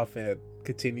walks off and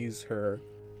continues her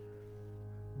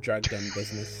drug den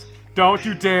business. Don't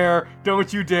you dare!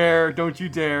 Don't you dare! Don't you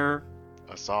dare!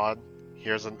 Assad,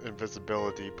 here's an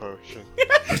invisibility potion.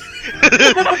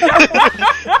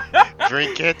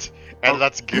 Drink it, and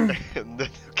let's get and then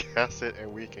cast it,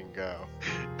 and we can go.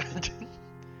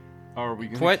 Are we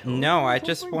gonna What? kill her? No, I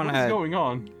just What is wanna going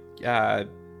on?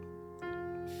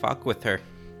 fuck with her.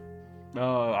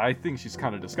 I think she's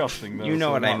kind of disgusting, though. You know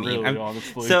so what I not mean. Really, I'm-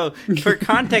 honestly. So, for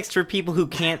context, for people who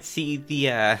can't see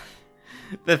the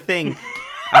thing,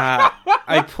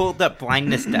 I pulled up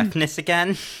blindness, deafness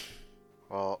again.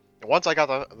 Well, once I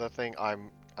got the thing,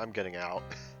 I'm getting out.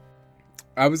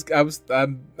 I'm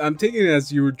taking it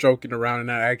as you were joking around and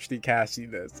not actually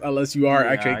casting this, unless you are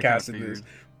Yeah, actually I kinda casting this, figured.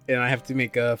 and I have to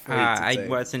make a phrase to I say.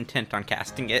 was intent on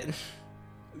casting it.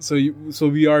 So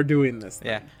we are doing this.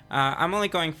 Yeah. I'm only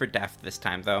going for deaf this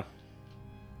time, though.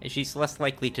 She's less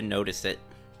likely to notice it.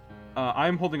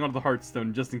 I'm holding onto the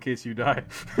Heartstone just in case you die.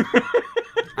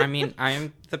 I mean,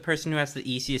 I'm the person who has the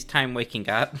easiest time waking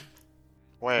up.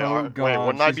 Wait, Oh, wait, God,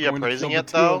 wouldn't I she's be going to appraising kill it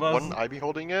the two of though? us? Wouldn't I be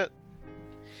holding it?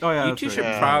 Oh yeah, You that's two right. should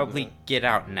Yeah. probably get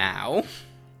out now.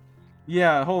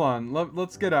 Yeah, hold on.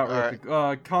 Let's get out real Alright.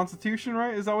 quick. Constitution,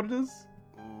 right? Is that what it is?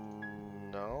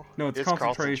 No. No, it's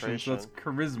concentration, so that's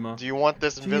charisma. Do you want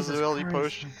this Jesus invisibility Christ.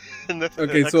 potion? in the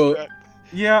Okay, next so- track?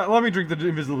 Yeah, let me drink the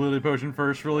invisibility potion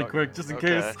first, really quick, just in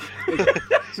okay. case.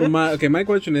 So my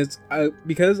question is,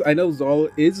 because I know Zal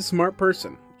is a smart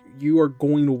person, you are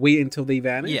going to wait until they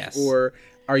vanish, Yes. or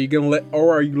are you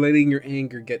letting your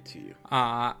anger get to you?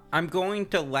 I'm going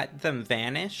to let them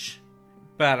vanish,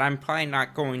 but I'm probably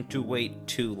not going to wait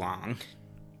too long.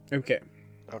 Okay,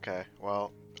 Okay,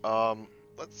 well,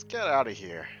 let's get out of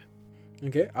here.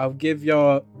 I'll give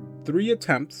y'all 3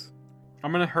 attempts.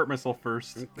 I'm gonna hurt myself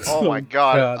first. Oh my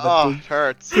god, that- it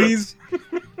hurts. Please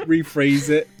rephrase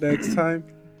it next time.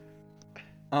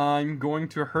 I'm going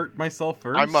to hurt myself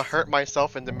first. I'm gonna hurt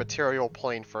myself in the material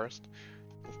plane first.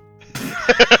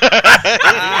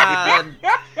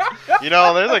 You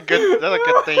know, there's a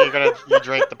good thing you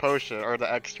drank the potion or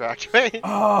the extract, right?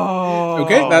 Oh.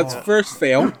 Okay, that's first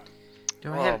fail.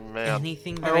 Do I Oh, have man.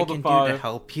 anything I that I rolled a can do to 5.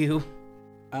 help you?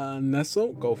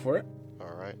 Nestle, go for it.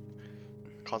 Alright.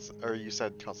 Or you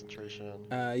said concentration.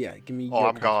 Yeah, give me. Oh, your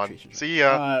I'm gone. concentration. See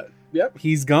ya. Yep,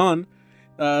 he's gone.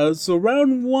 So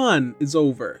round 1 is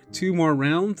over. 2 more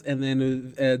rounds, and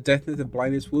then Deafness and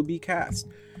Blindness will be cast.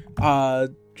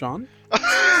 John?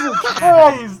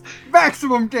 Christ!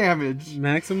 Maximum damage!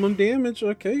 Maximum damage,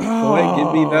 okay. Go ahead and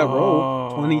give me that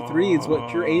roll. 23 is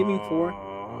what you're aiming for.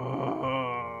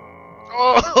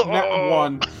 Oh, Net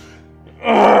 1.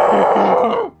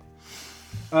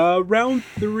 Round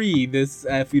 3. This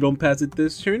if you don't pass it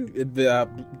this turn, the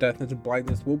Deafness and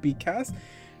Blindness will be cast.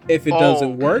 If it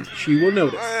doesn't work, she will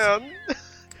notice. Man.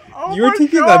 Oh You're my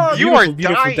taking God! that You are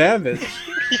beautiful dying. damage.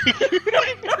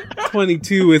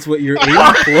 22 is what you're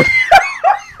aiming for.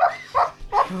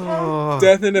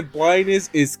 Deafness and Blindness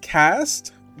is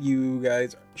cast. You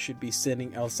guys should be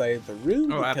sitting outside the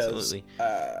room. Oh, because, absolutely.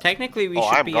 Technically, we should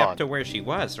I'm be gone. up to where she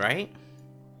was, right?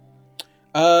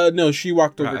 No, she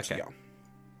walked over okay. to y'all.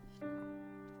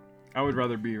 I would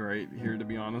rather be right here, to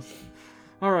be honest.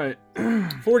 All right.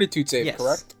 Fortitude save, Yes.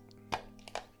 correct?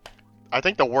 I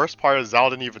think the worst part is Zal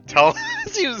didn't even tell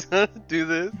us he was gonna do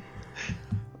this.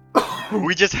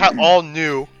 We just all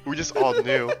knew. We just all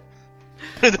knew.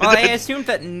 Well, I assumed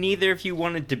that neither of you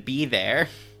wanted to be there.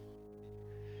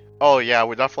 Oh yeah,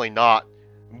 we're definitely not.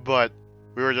 But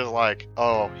we were just like,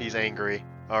 oh, he's angry.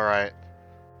 All right,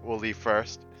 we'll leave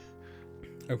first.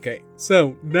 Okay,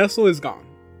 so Nestle is gone.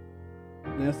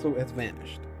 Nestle has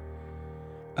vanished.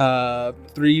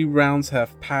 3 rounds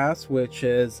have passed, which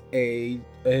is it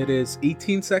is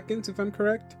 18 seconds if I'm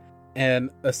correct,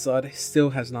 and Assad still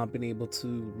has not been able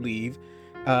to leave.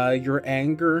 Your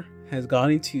anger has gone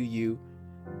into you,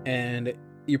 and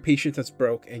your patience has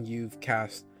broke, and you've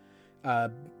cast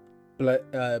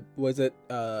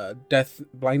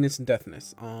blindness and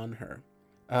deafness on her.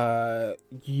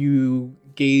 You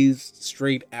gaze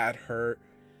straight at her,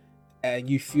 and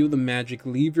you feel the magic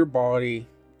leave your body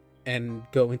and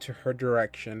go into her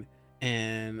direction,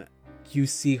 and you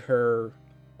see her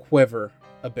quiver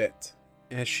a bit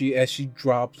as she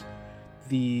drops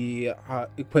the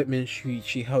equipment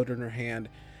she held in her hand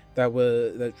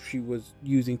that she was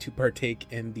using to partake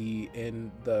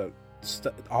in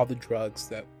all the drugs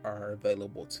that are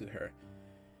available to her.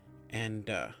 And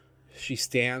she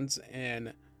stands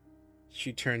and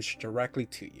she turns directly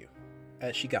to you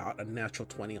as she got a natural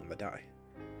 20 on the die.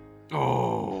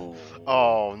 Oh.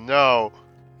 Oh no.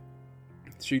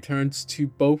 She turns to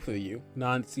both of you,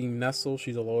 not seeing Nestle.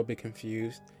 She's a little bit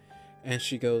confused, and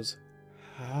she goes,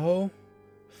 "How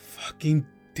fucking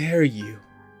dare you?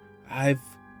 I've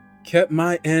kept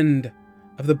my end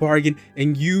of the bargain,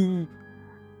 and you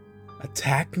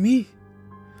attack me?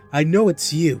 I know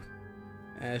it's you."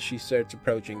 As she starts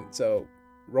approaching, so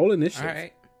roll initiative. All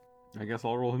right. I guess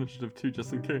I'll roll initiative too,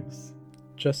 just in case.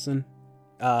 Justin,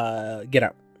 get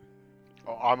out.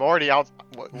 Oh, I'm already out.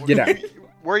 Get out.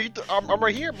 Where are you? I'm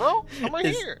right here, bro. I'm right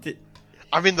Is- here. d-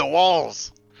 I'm in the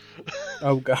walls.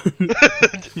 Oh god.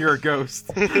 You're a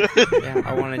ghost. yeah,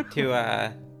 I wanted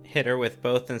to hit her with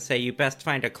both and say you best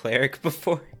find a cleric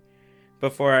before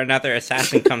another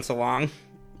assassin comes along.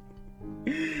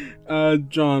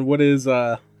 John, what did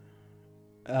you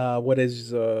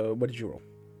roll?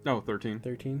 No, 13.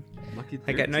 13. Lucky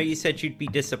 13. Like, I know you said you'd be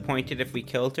disappointed if we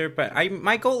killed her, but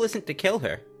my goal isn't to kill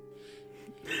her.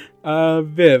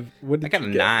 Viv, what did I got you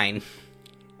a get? 9.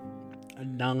 A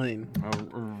 9. Oh,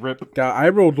 rip. God, I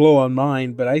rolled low on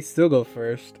mine, but I still go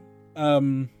first.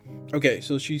 Okay,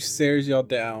 so she stares y'all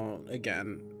down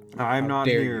again. I'm How not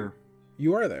dare here.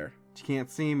 You are there. You can't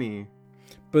see me.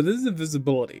 But this is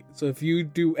invisibility. So if you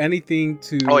do anything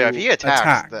to Oh yeah, if he attacks,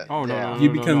 attack, then, Oh no, yeah. no, no, You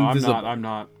no, become no, visible. I'm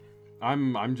not.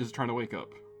 I'm just trying to wake up.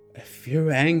 if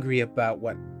you're angry about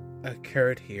what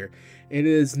occurred here, it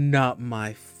is not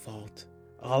my fault.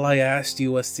 All I asked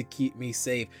you was to keep me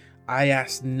safe. I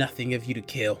asked nothing of you to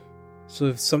kill. So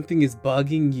if something is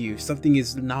bugging you, something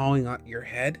is gnawing at your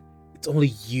head, it's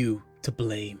only you to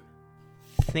blame.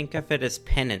 Think of it as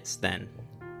penance, then.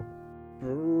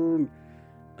 Burn.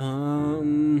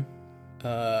 1,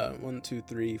 2,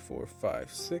 3, 4,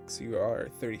 5, 6. You are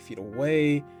 30 feet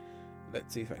away.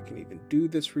 Let's see if I can even do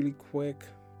this really quick.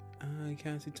 I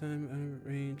can't see time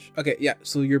range. Okay, yeah.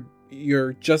 So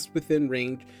you're just within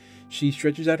range. She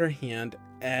stretches out her hand,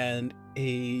 and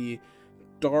a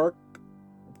dark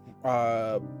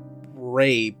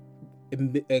ray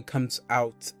comes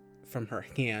out from her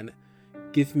hand.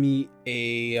 Give me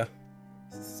a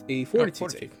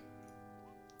fortitude save.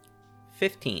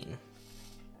 15.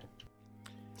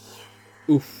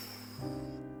 Oof.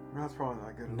 That's probably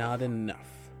not good. Not enough.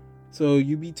 So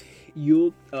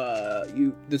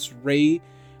this ray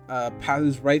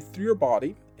passes right through your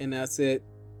body, and as it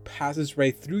passes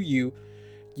right through you,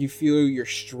 you feel your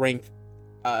strength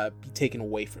be taken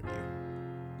away from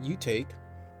you. You take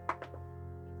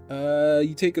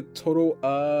a total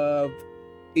of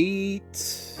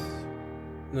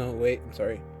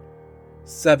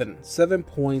 7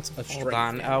 points of Hold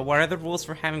strength. on. What are the rules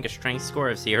for having a strength score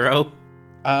of 0?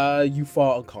 You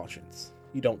fall unconscious.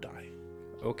 You don't die.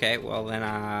 Okay, well then,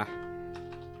 I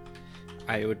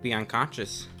would be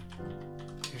unconscious.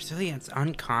 Resilience,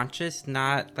 unconscious,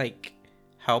 not like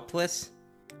helpless.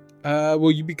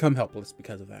 Well, you become helpless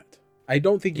because of that. I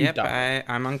don't think you Yep, die.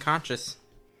 I'm unconscious.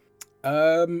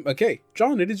 Okay,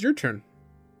 John, it is your turn.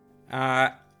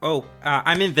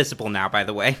 I'm invisible now, by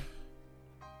the way.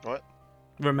 What?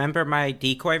 Remember my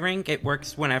decoy ring? It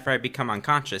works whenever I become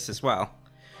unconscious as well.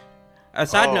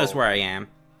 Assad knows Oh. where I am,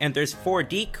 and there's 3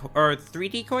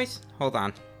 decoys? Hold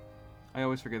on. I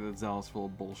always forget that Zal's full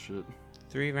of bullshit.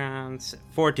 3 rounds,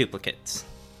 4 duplicates.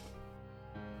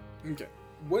 Okay.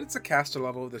 What is the caster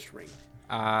level of this ring?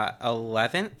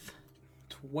 11th?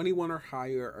 21 or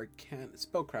higher, or can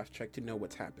spellcraft check to know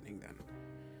what's happening then.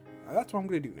 That's what I'm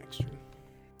going to do next turn.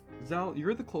 Zal,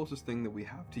 you're the closest thing that we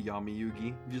have to Yami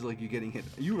Yugi. Just like you getting hit.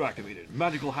 You activated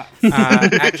magical hat.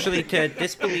 Actually, to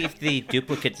disbelieve the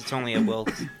duplicates, it's only a will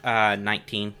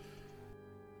 19.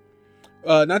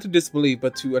 Not to disbelieve,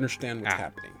 but to understand what's Ah.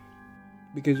 happening.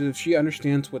 Because if she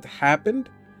understands what happened,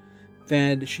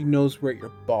 then she knows where your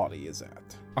body is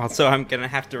at. Also, I'm gonna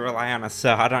have to rely on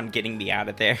Assad on getting me out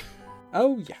of there.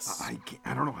 Oh, yes.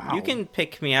 I don't know how. You can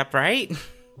pick me up, right?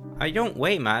 I don't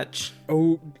weigh much.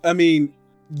 Oh, I mean,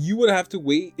 you would have to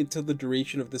wait until the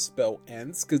duration of the spell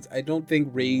ends, because I don't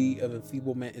think Ray of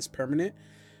Enfeeblement is permanent.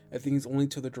 I think it's only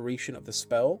till the duration of the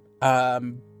spell.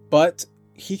 But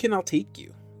he can outtake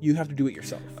you. You have to do it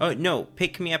yourself. Oh, no,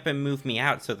 pick me up and move me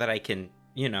out so that I can,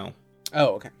 Oh,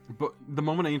 okay. But the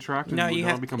moment I interact, No, would you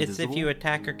now have. become It's visible? if you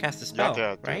attack or cast a You spell,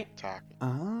 have to right? attack.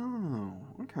 Oh,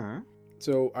 okay.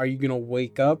 So are you going to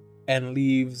wake up and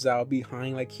leave Zhao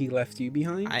behind like he left you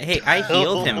behind? I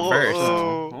healed him first.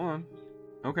 Hold on.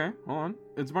 Okay, hold on.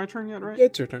 It's my turn yet, right? Yeah,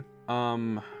 it's your turn.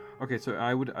 Okay, so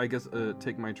I would, I guess,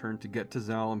 take my turn to get to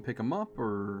Zal and pick him up,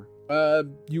 or... I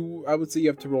would say you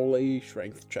have to roll a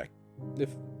strength check. If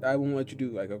I won't let you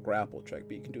do like a grapple check,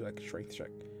 but you can do like a strength check.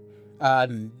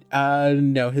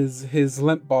 No, his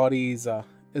limp body is a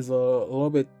little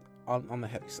bit on the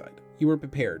heavy side. You were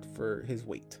prepared for his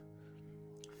weight.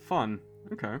 Fun.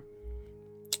 Okay.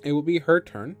 It will be her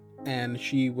turn, and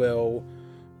she will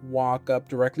walk up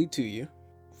directly to you.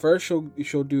 First,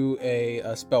 she'll do a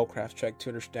spellcraft check to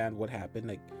understand what happened.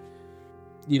 Like,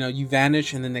 you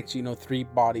vanish, and the next 3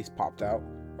 bodies popped out,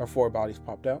 or 4 bodies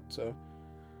popped out. So,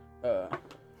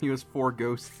 He was 4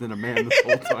 ghosts and a man this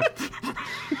whole time.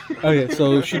 okay,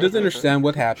 so she doesn't understand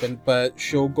what happened, but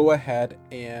she'll go ahead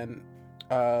and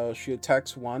she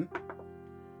attacks 1.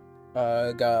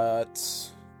 I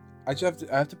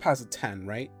have to pass a 10,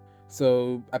 right?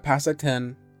 So I pass a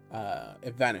 10,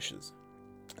 it vanishes.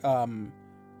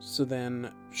 So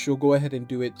then she'll go ahead and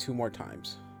do it 2 more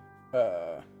times.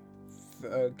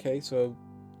 Okay, so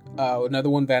another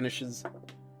one vanishes,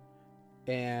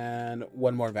 and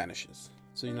 1 more vanishes.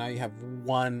 So now you have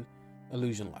 1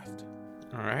 illusion left.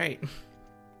 All right.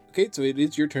 Okay, so it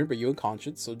is your turn, but you're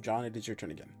unconscious. So John, it is your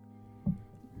turn again.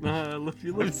 Lifty,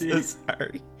 I'm lifty. so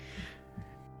sorry.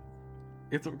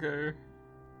 It's okay.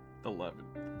 11.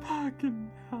 Fucking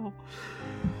hell.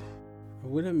 I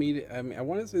would have made it. I mean, I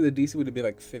want to say the DC would have been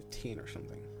like 15 or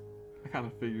something. I kind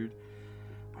of figured.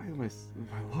 Why am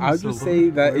I would just say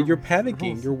that you're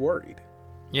panicking. You're worried.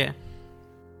 Yeah.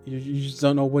 You just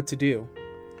don't know what to do.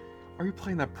 Are you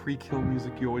playing that pre-kill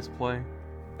music you always play?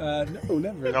 No,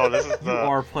 never. No, this is You the.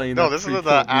 are playing No, that this is pre-kill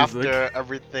the music.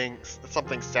 after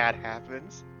something sad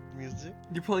happens music.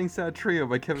 You're playing Sad Trio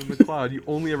by Kevin MacLeod. You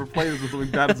only ever play this when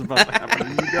something bad is about to happen,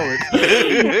 and you know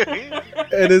it.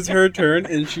 It is her turn,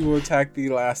 and she will attack the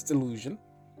last illusion.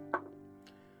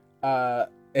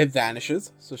 It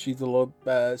vanishes, so she's a little.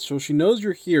 So she knows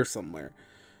you're here somewhere.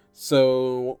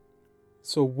 So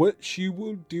what she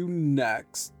will do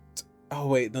next? Oh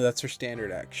wait, no, that's her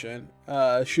standard action.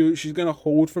 She's gonna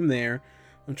hold from there.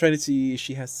 I'm trying to see if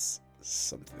she has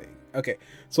something. Okay,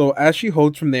 so as she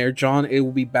holds from there, John, it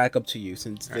will be back up to you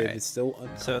since Dave Alright. is still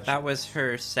unconscious. So that was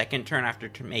her second turn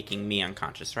after making me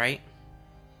unconscious, right?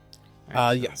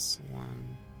 Yes.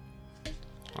 1.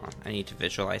 Hold on, I need to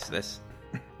visualize this.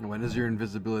 When does your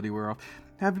invisibility wear off?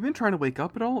 Have you been trying to wake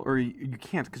up at all, or you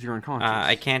can't because you're unconscious?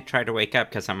 I can't try to wake up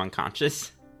because I'm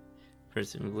unconscious,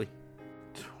 presumably.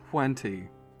 20.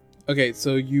 Okay,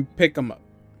 so you pick him up.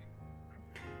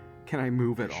 Can I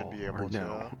move at Should all? be Or able to.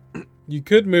 no? You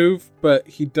could move, but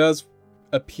he does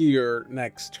appear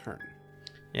next turn.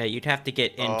 Yeah, you'd have to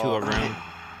get into Oh. a room,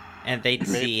 and they'd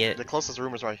see Maybe it. the closest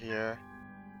room is right here.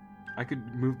 I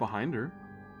could move behind her.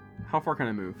 How far can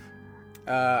I move?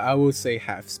 I would say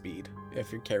half speed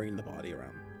if you're carrying the body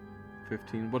around.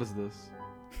 15. What is this?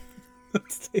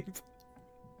 That's table.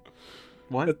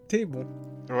 What? A table.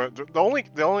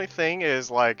 The only thing is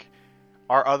like,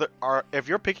 if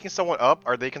you're picking someone up,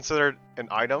 are they considered an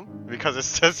item? Because it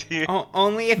says here.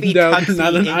 Only if he No, tucks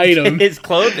not me an into item. his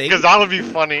clothing. Because that would be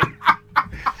funny.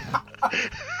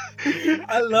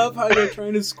 I love how you're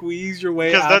trying to squeeze your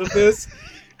way 'Cause out of this.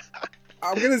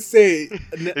 I'm gonna say,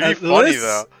 be funny,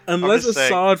 though. unless just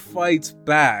saying. Assad fights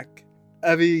back,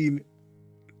 I mean,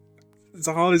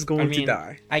 Zal is going to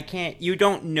die. I can't. You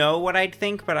don't know what I'd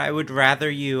think, but I would rather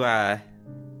you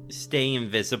stay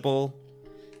invisible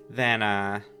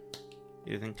than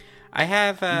you think. I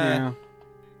have. Yeah.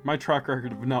 My track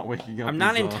record of not waking up. I'm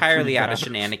not is, entirely pretty out of bad.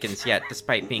 shenanigans yet,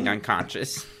 despite being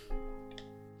unconscious.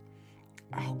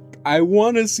 I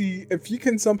want to see if you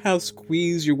can somehow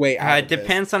squeeze your way out. It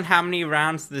depends on how many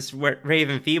rounds this Ray of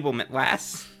Enfeeblement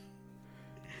lasts.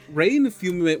 Ray in the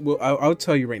Enfeeblement will. I'll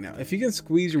tell you right now. If you can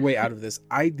squeeze your way out of this,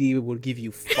 ID will give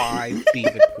you 5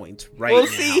 David points right We'll now.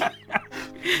 see.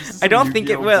 This is I don't some think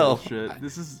it Yu-Gi-Oh will. bullshit.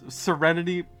 This is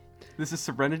Serenity. This is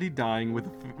Serenity dying with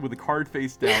a card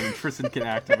face down, and Tristan can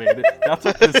activate it. That's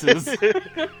what this is.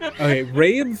 Okay,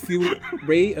 Ray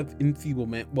of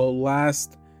Enfeeblement will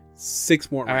last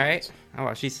 6 more rounds. All right. Oh,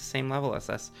 well, she's the same level as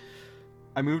us.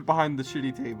 I moved behind the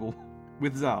shitty table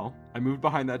with Zal. I moved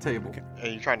behind that table. Okay. Are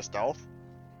you trying to stealth?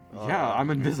 Yeah, I'm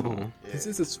invisible. Yeah. This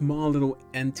is a small little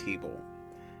end table.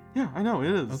 Yeah, I know it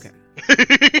is. Okay.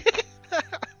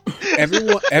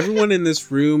 Everyone in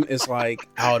this room is like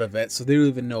out of it, so they don't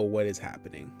even know what is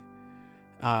happening.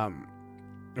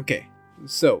 Okay,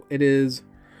 so it is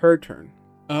her turn.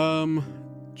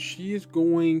 She is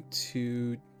going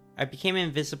to. I became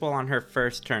invisible on her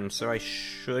first turn, so I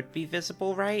should be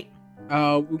visible, right?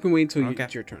 We can wait until Okay.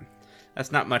 it's your turn.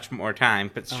 That's not much more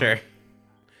time, but sure.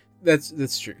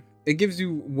 That's true. It gives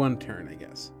you 1 turn, I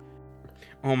guess.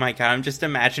 Oh my god, I'm just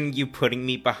imagining you putting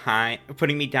me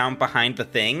down behind the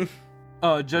thing.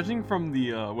 Judging from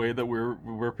the way that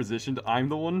we're positioned, I'm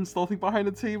the one stealthing behind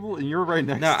the table, and you're right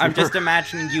next No, to I'm her. just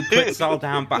imagining you put Saul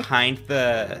down behind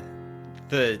the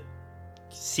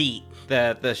seat,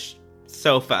 the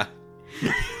sofa.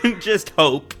 Just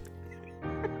hope.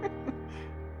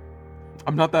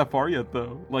 I'm not that far yet,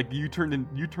 though. Like, you turned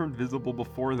visible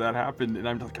before that happened, and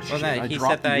I'm just like, Well, shit, no, I he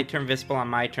dropped said that I you. turn visible on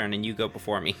my turn and you go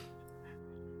before me.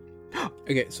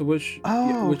 Okay, so what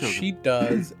Okay. she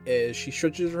does is she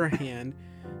stretches her hand,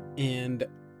 and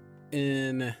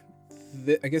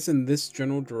I guess in this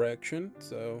general direction.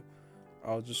 So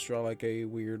I'll just draw like a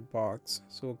weird box.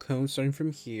 So a cone starting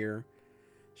from here.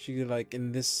 She could like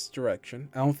in this direction.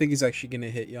 I don't think he's actually gonna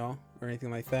hit y'all or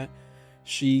anything like that.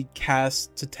 She casts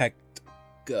Detect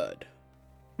Good.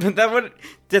 Does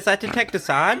that detect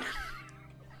Assad?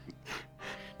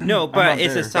 No, not but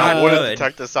is there. Assad That would have good?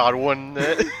 detected Assad, wouldn't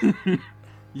it?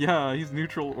 Yeah, he's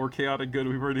neutral or chaotic good.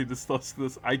 We've already discussed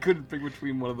this. I couldn't pick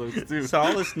between one of those two.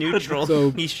 Saul is neutral. So-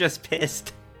 He's just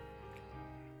pissed.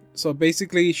 So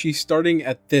basically, she's starting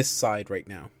at this side right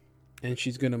now, and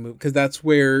she's gonna move because that's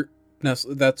where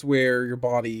your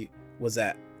body was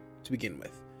at to begin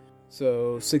with.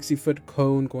 So 60-foot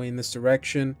cone going in this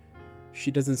direction. She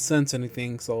doesn't sense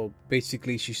anything, so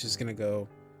basically she's just gonna go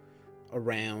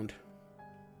around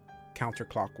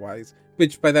counterclockwise.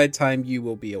 Which by that time you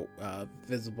will be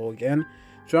visible again.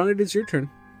 John, it is your turn.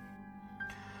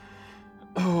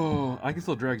 Oh, I can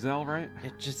still drag Zal, right?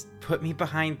 It just put me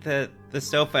behind the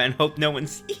sofa and hope no one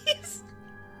sees.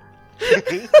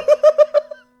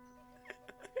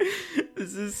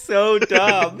 This is so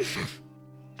dumb.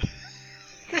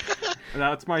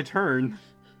 That's my turn.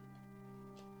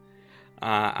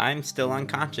 I'm still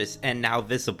unconscious and now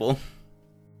visible.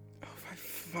 Oh my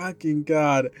fucking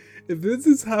god! If this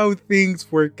is how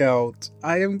things work out,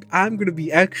 I'm gonna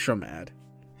be extra mad.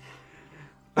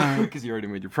 Because you already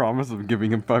made your promise of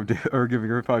giving him giving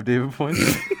her 5 David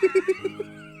points.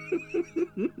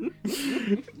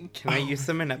 Can I use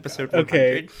them in episode 100?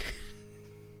 Okay.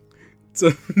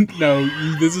 So no,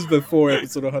 this is before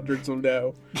episode 100. So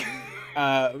no.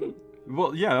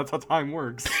 Well, yeah, that's how time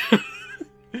works.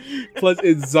 Plus,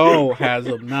 it's Zal has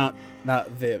them, not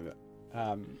Viv.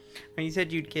 When you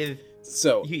said you'd give,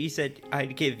 So you said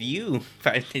I'd give you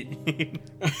 5.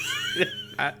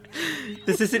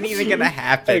 This isn't even gonna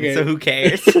happen, Okay. so who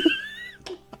cares?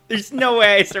 There's no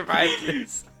way I survived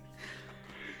this.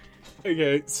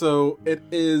 okay, so it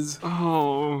is.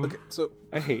 Oh, Okay, so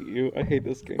I hate you. I hate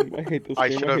this game. I hate this I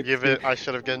game. should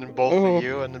have given both of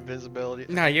you an invisibility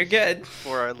No, you're good.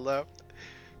 before I left.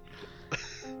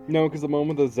 No, because the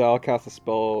moment that Zal cast a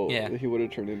spell, Yeah. he would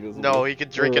have turned invisible. No, he could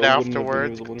drink Or it wouldn't have been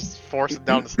afterwards. invisible. Just force it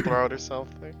down his throat or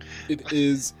something. it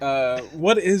is.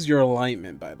 What is your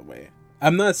alignment, by the way?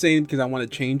 I'm not saying because I want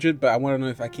to change it, but I want to know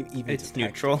if I can even. It's detect.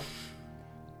 neutral.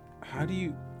 How do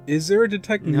you? Is there a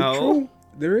detect No. neutral?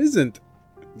 There isn't.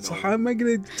 So how am I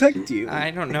gonna detect you? I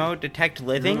don't know. Detect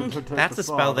living? Detect That's a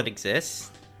spell Assad. that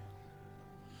exists.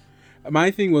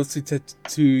 My thing was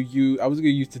to you. I was gonna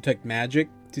use detect magic,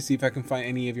 to see if I can find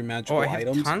any of your magical Oh, I have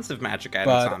items. tons of magic items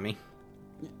but- on me.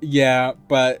 Yeah,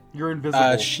 but You're invisible.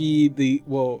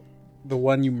 the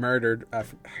one you murdered,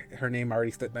 her name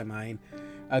already slipped my mind.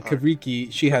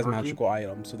 Kavriki, she has Kavriki? magical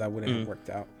items, so that wouldn't have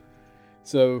worked out.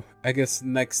 So I guess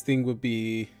next thing would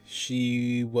be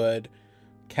she would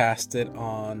cast it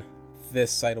on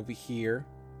this side over here,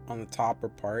 on the topper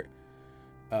part.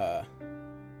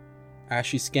 As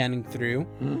she's scanning through.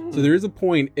 So there is a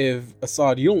point if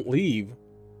Assad, you don't leave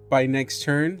by next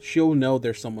turn, she'll know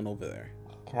there's someone over there.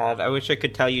 God, I wish I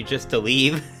could tell you just to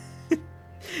leave.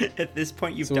 At this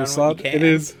point, you've So done Assad, what you can. it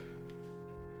is.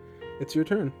 It's your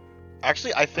turn.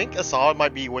 Actually, I think Assad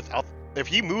might be without. If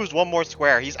he moves one more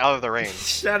square, he's out of the range.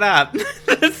 Shut up.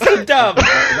 That's so dumb.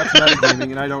 That's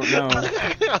metagaming, and I don't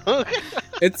know.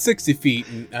 It's 60 feet,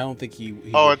 and I don't think he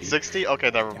Oh, would it's be. 60? Okay,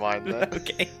 never mind then.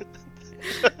 Okay.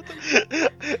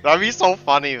 That'd be so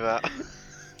funny, though.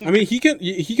 I mean, he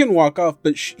can walk off,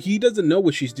 but he doesn't know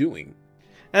what she's doing.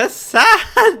 Assad!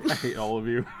 I hate all of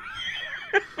you.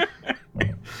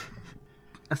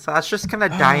 Assad's just gonna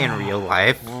die in real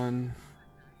life. One.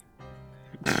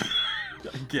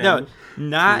 Again. No,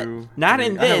 not two, not three.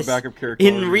 in I have a this. backup character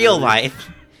In already real ready.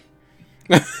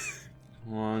 life.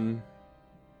 1,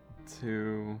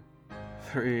 2,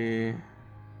 3. I've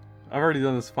already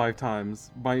done this 5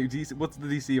 times. My DC. What's the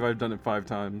DC if I've done it 5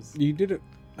 times? You did it.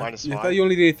 Minus I 5. thought you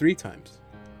only did it 3 times.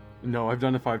 No, I've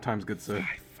done it 5 times, good sir. 5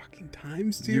 fucking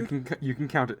times, You dude. can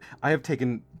count it. I have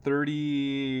taken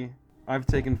 30. I've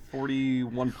taken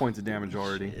 41 points of damage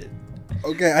already.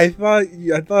 Okay, I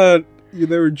thought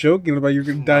they were joking about you're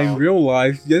gonna die in No. real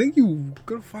life. I think you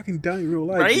gonna fucking die in real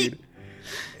life, Right?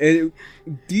 dude.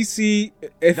 DC,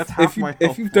 if That's half my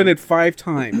health you've done it points. 5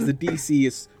 times, the DC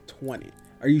is 20.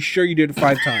 Are you sure you did it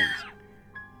 5 times?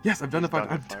 Yes, I've done it 5.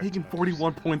 done it I've 5 taken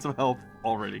 41 points of health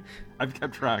already. I've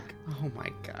kept track. Oh my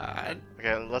god.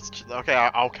 Okay, Okay,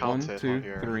 I'll count 1, it 2, on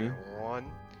here. 3. 1,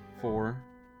 4.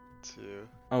 2.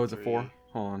 Oh, is it 4? 3.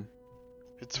 Hold on.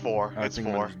 It's 4. I It's think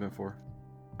it might 4. have just been 4.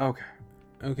 Okay.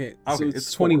 Okay, Okay, so it's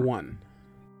it's 4. 21.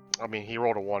 I mean, he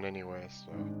rolled a 1 anyway,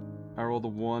 so. I rolled a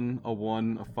 1,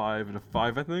 a 5, and a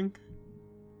 5, I think.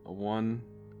 A 1,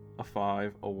 a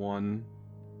 5, a 1,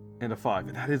 and a 5.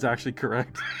 And that is actually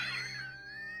correct.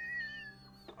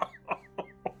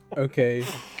 Okay,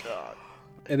 God.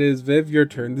 it is Viv, your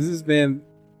turn. This has been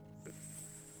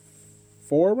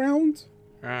 4 rounds?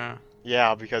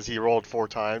 Yeah, because he rolled 4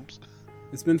 times.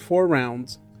 It's been 4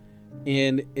 rounds,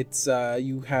 and it's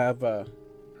you have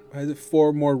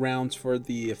 4 more rounds for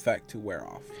the effect to wear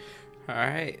off.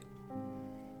 Alright.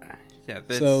 Yeah,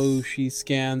 this... So she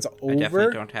scans I definitely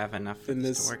over don't have enough for in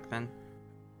this this- to work then.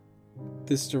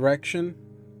 this direction,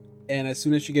 and as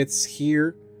soon as she gets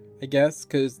here, I guess,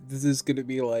 because this is gonna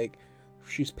be like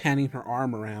she's panning her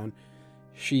arm around,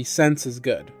 she senses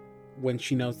good when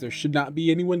she knows there should not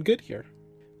be anyone good here.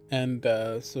 And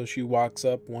so she walks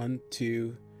up 1,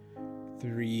 2,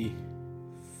 3,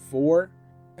 4,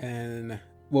 and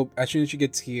well, as soon as she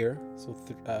gets here, so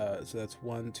that's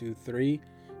 1, 2, 3.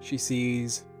 She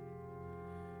sees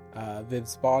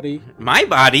Viv's body. My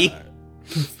body?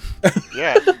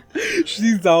 Yeah. She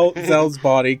sees Zal's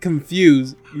body,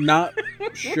 confused, not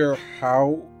sure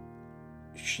how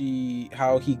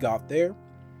he got there.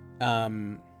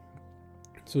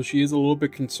 So she is a little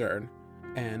bit concerned,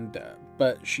 and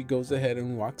but she goes ahead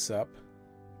and walks up,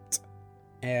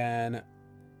 and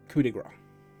coup de grace.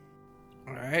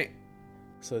 Alright.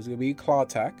 So it's gonna be a claw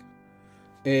attack.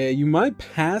 You might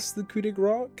pass the coup de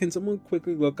grace. Can someone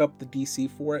quickly look up the DC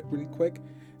for it really quick?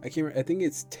 I can't remember. I think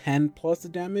it's 10 plus the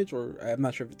damage, or I'm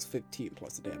not sure if it's 15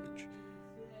 plus the damage.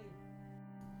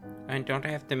 And don't I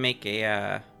have to make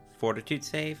a fortitude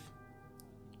save?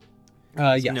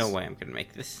 Yes. There's no way I'm gonna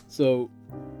make this. So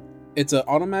it's an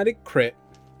automatic crit.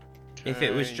 If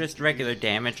it was just regular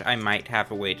damage, I might have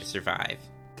a way to survive.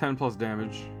 10 plus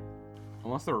damage.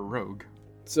 Unless they're a rogue.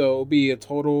 So it'll be a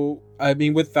total. I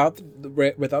mean, without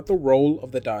the roll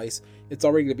of the dice, it's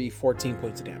already gonna be 14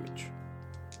 points of damage.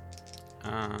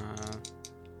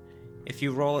 If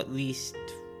you roll at least...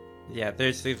 Yeah,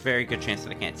 there's a very good chance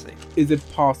that I can't save. Is it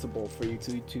possible for you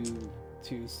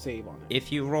to save on it?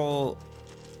 If you roll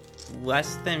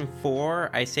less than 4,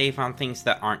 I save on things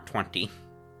that aren't 20.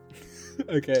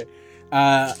 Okay.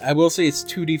 I will say it's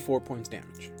 2d4 points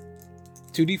damage.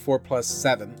 2d4 plus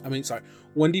 7. I mean, sorry,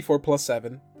 1d4 plus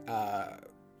 7.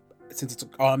 Since it's an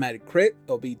automatic crit,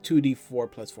 it'll be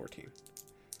 2d4 plus 14.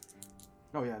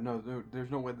 Oh yeah, no, there's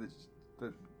no way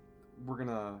that we're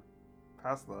gonna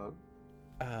pass the...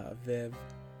 Viv,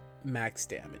 max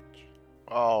damage.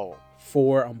 Oh.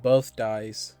 4 on both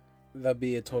dice. That'd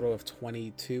be a total of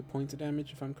 22 points of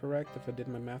damage, if I'm correct, if I did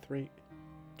my math right.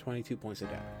 22 points of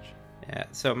damage. Yeah,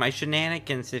 so my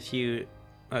shenanigans, if you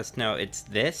let us know, it's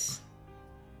this,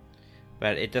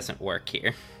 but it doesn't work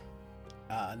here.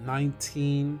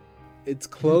 19. It's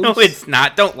close. No, it's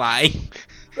not. Don't lie.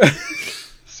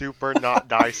 Super not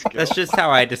die skill. That's just how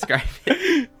I describe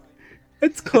it.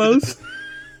 It's close.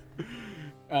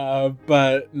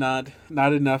 But not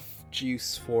enough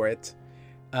juice for it.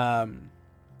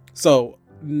 So,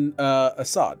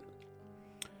 Assad,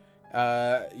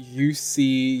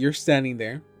 you're standing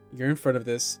there. You're in front of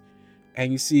this,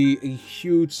 and you see a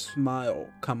huge smile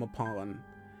come upon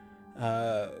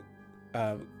Quevandria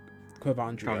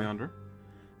Calandra.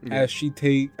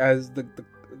 as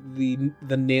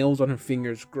the nails on her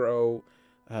fingers grow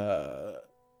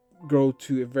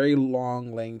to a very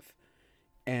long length,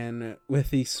 and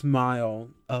with a smile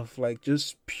of like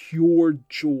just pure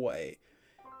joy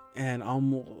and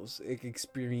almost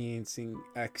experiencing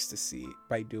ecstasy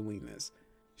by doing this,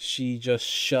 she just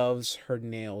shoves her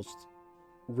nails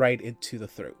right into the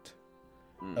throat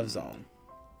of Zal.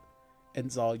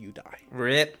 And Zal, you die.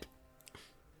 Rip.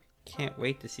 Can't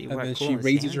wait to see And what then cool she and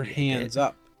raises her sandy it hands did.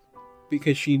 up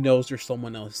because she knows there's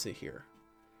someone else to hear.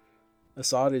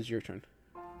 Assad, it's your turn.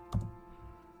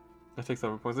 I take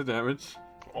 7 points of damage.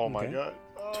 Oh my Okay.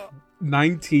 god.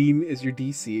 19 is your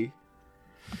DC.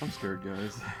 I'm scared,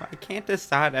 guys. Why can't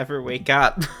Assad ever wake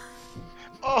up?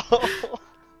 Oh.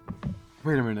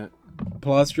 Wait a minute.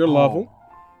 Plus your level.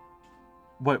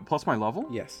 What? Plus my level?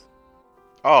 Yes.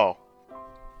 Oh.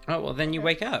 Oh, well, then you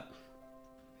wake up.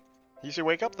 You should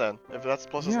wake up then, if that's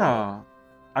plus his level. Yeah.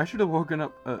 I should have woken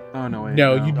up. Oh no, wait.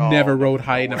 No, you No, never no, rode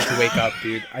high no enough way. to wake up,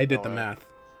 dude. I did No the way. math.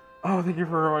 Oh, thank you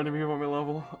for reminding me about my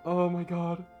level. Oh my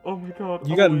god. Oh my god.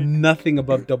 You I'm got awake. nothing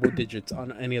above double digits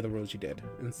on any of the rolls you did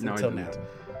No, I until now. didn't.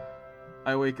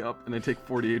 I wake up and I take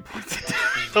 48 points of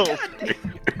damage. Oh.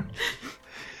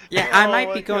 Yeah, I Oh might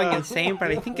my be going God. insane,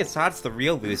 but I think Assad's the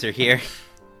real loser here.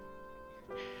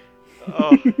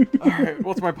 Oh. Alright,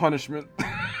 what's my punishment?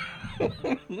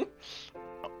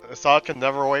 Assad can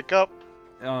never wake up.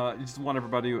 I just want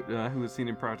everybody who has seen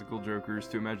Impractical Jokers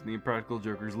to imagine the Impractical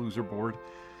Jokers loser board.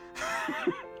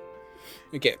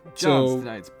 Okay, John's so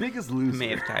tonight's biggest I loser. may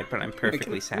have died, but I'm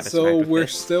perfectly satisfied so with we're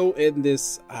this. still in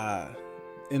this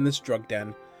drug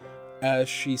den as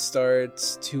she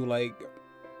starts to like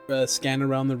scan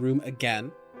around the room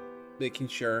again, making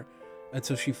sure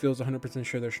until she feels 100%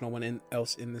 sure there's no one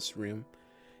else in this room,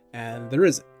 and there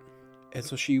isn't. And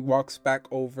so she walks back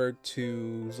over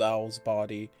to Zal's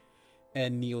body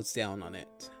and kneels down on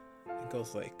it and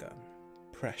goes like,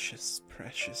 precious,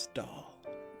 precious doll.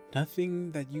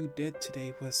 Nothing that you did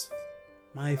today was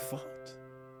my fault.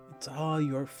 It's all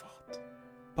your fault.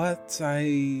 But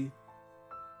I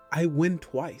win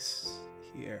twice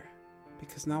here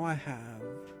because now I have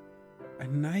a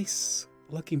nice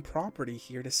looking property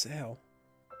here to sell.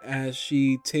 As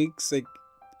she takes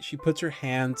she puts her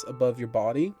hands above your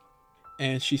body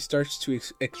and she starts to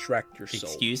extract your soul.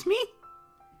 Excuse me?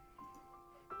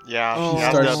 Yeah, Oh. she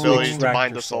has Starts the to ability to extract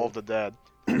bind your the soul soul. of the dead.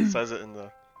 It says it in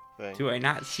the thing. Do I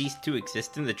not cease to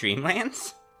exist in the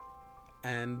Dreamlands?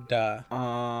 And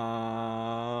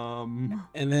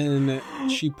And then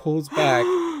she pulls back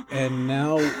and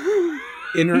now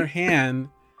in her hand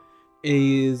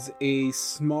is a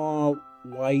small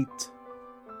white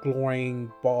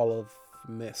glowing ball of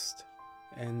mist.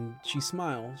 And she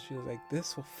smiles. She was like,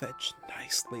 this will fetch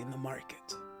nicely in the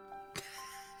market.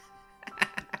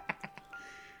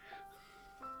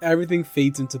 Everything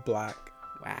fades into black.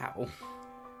 Wow.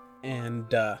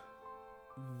 And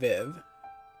Viv,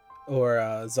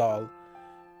 or Zal,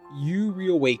 you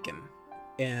reawaken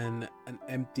in an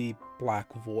empty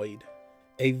black void.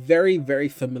 A very, very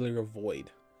familiar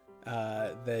void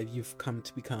that you've come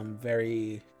to become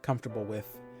very comfortable with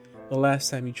the last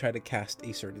time you tried to cast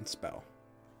a certain spell.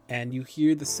 And you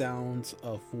hear the sounds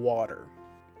of water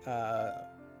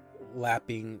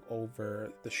lapping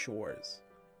over the shores.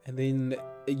 And then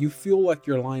you feel like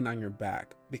you're lying on your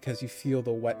back because you feel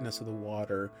the wetness of the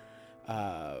water.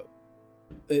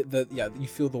 You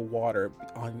feel the water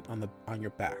on your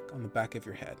back, on the back of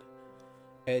your head,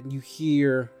 and you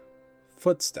hear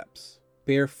footsteps,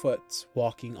 barefoot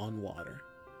walking on water,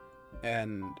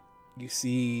 and you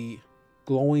see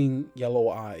glowing yellow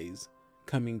eyes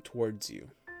coming towards you.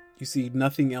 You see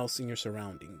nothing else in your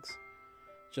surroundings,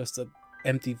 just an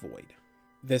empty void.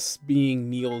 This being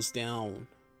kneels down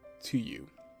to you,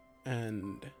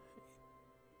 and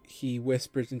he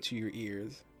whispers into your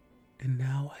ears, and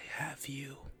now I have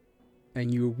you.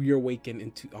 And you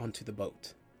reawaken onto the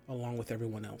boat, along with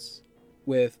everyone else,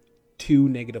 with 2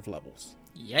 negative levels.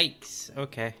 Yikes.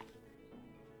 Okay.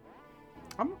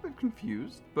 I'm a bit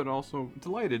confused, but also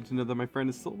delighted to know that my friend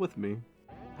is still with me.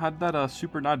 How'd that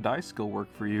super not die skill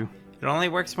work for you? It only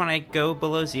works when I go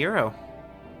below 0.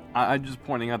 I'm just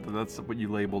pointing out that that's what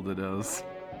you labeled it as.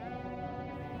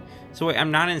 So wait,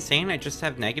 I'm not insane? I just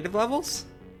have negative levels?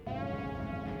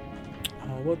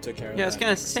 Oh, we'll take care of that. Yeah, I was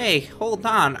gonna say, hold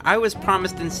on. I was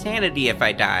promised insanity if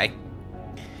I die.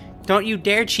 Don't you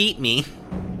dare cheat me.